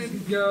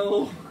 Brandon,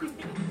 go.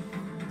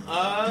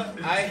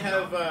 I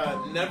have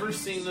never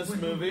seen this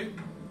movie.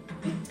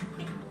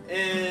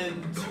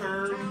 In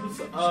terms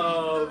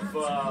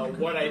of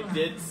what I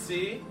did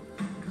see,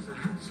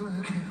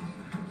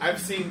 I've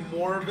seen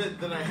more of it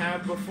than I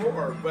have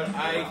before, but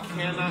I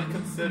cannot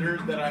consider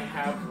that I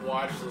have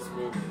watched this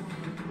movie.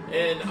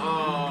 In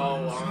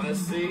all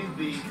honesty,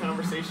 the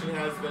conversation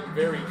has been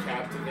very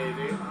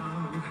captivating.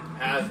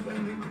 Has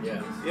been.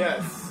 Yes.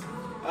 Yes.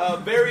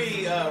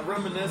 Very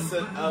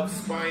reminiscent of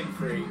Spine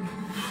Freak,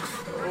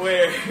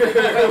 where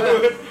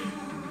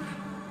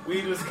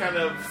we just kind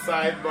of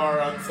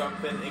sidebar on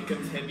something and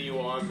continue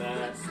on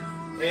that.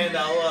 And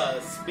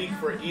I'll speak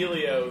for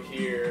Elio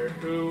here,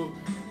 who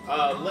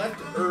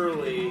left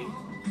early,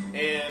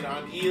 and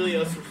on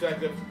Elio's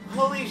perspective,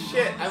 holy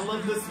shit, I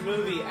love this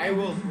movie. I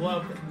will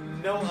love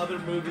no other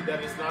movie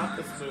that is not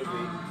this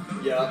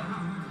movie. Yep.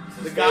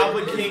 The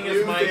Goblin King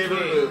is my favorite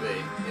king.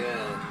 movie.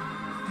 Yeah.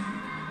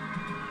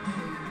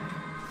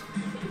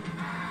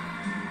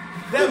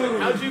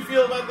 Devin, how'd you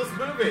feel about this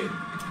movie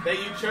that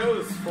you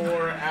chose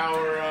for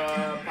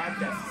our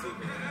podcast this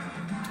evening?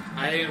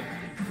 I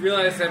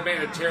realized I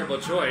made a terrible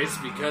choice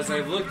because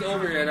I looked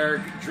over at our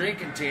drink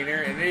container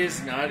and it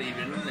is not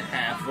even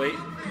halfway.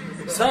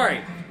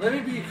 Sorry, let me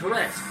be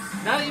correct.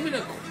 Not even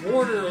a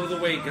quarter of the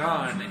way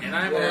gone, and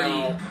I'm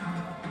already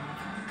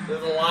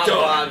There's a lot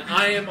done.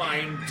 of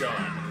I'm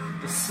done.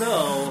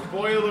 So,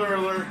 Spoiler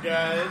alert,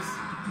 guys.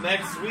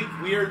 Next week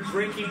we are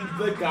drinking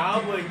the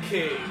Goblin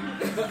King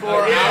for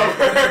our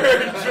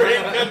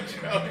drink of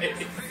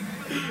choice.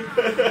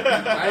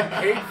 I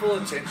paid full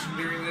attention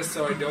during this,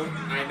 so I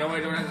know I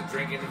don't have to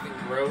drink anything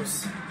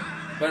gross.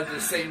 But at the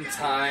same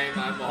time,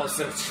 I'm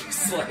also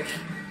just like,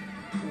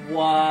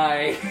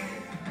 why?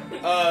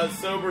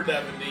 Sober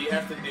Devin, do you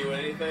have to do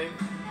anything?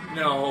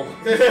 No.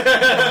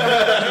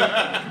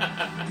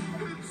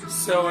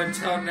 So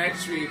until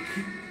next week,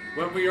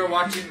 when we are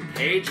watching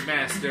Page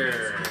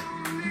Master,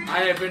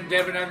 I have been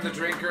Devin, I'm the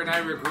drinker, and I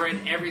regret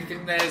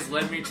everything that has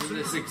led me to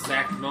this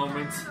exact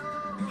moment.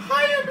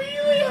 Hi,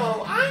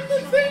 Emilio. I'm the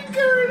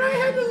thinker, and I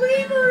had to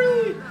leave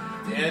early.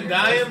 And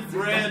I am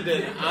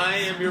Brandon. I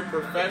am your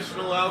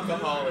professional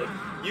alcoholic.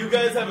 You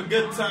guys have a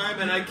good time,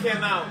 and I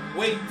cannot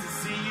wait to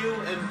see you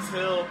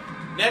until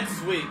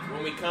next week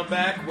when we come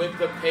back with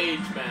the Page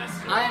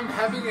Master. I am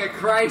having a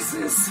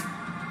crisis.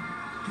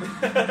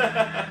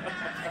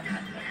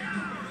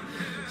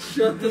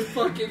 Shut the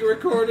fucking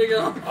recording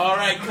up. All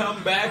right,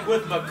 come back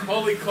with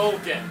Macaulay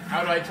Culkin.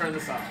 How do I turn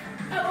this off?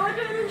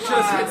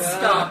 Just hit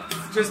stop.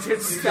 Just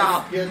hit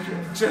stop.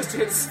 Just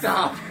hit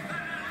stop.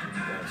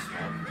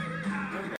 stop.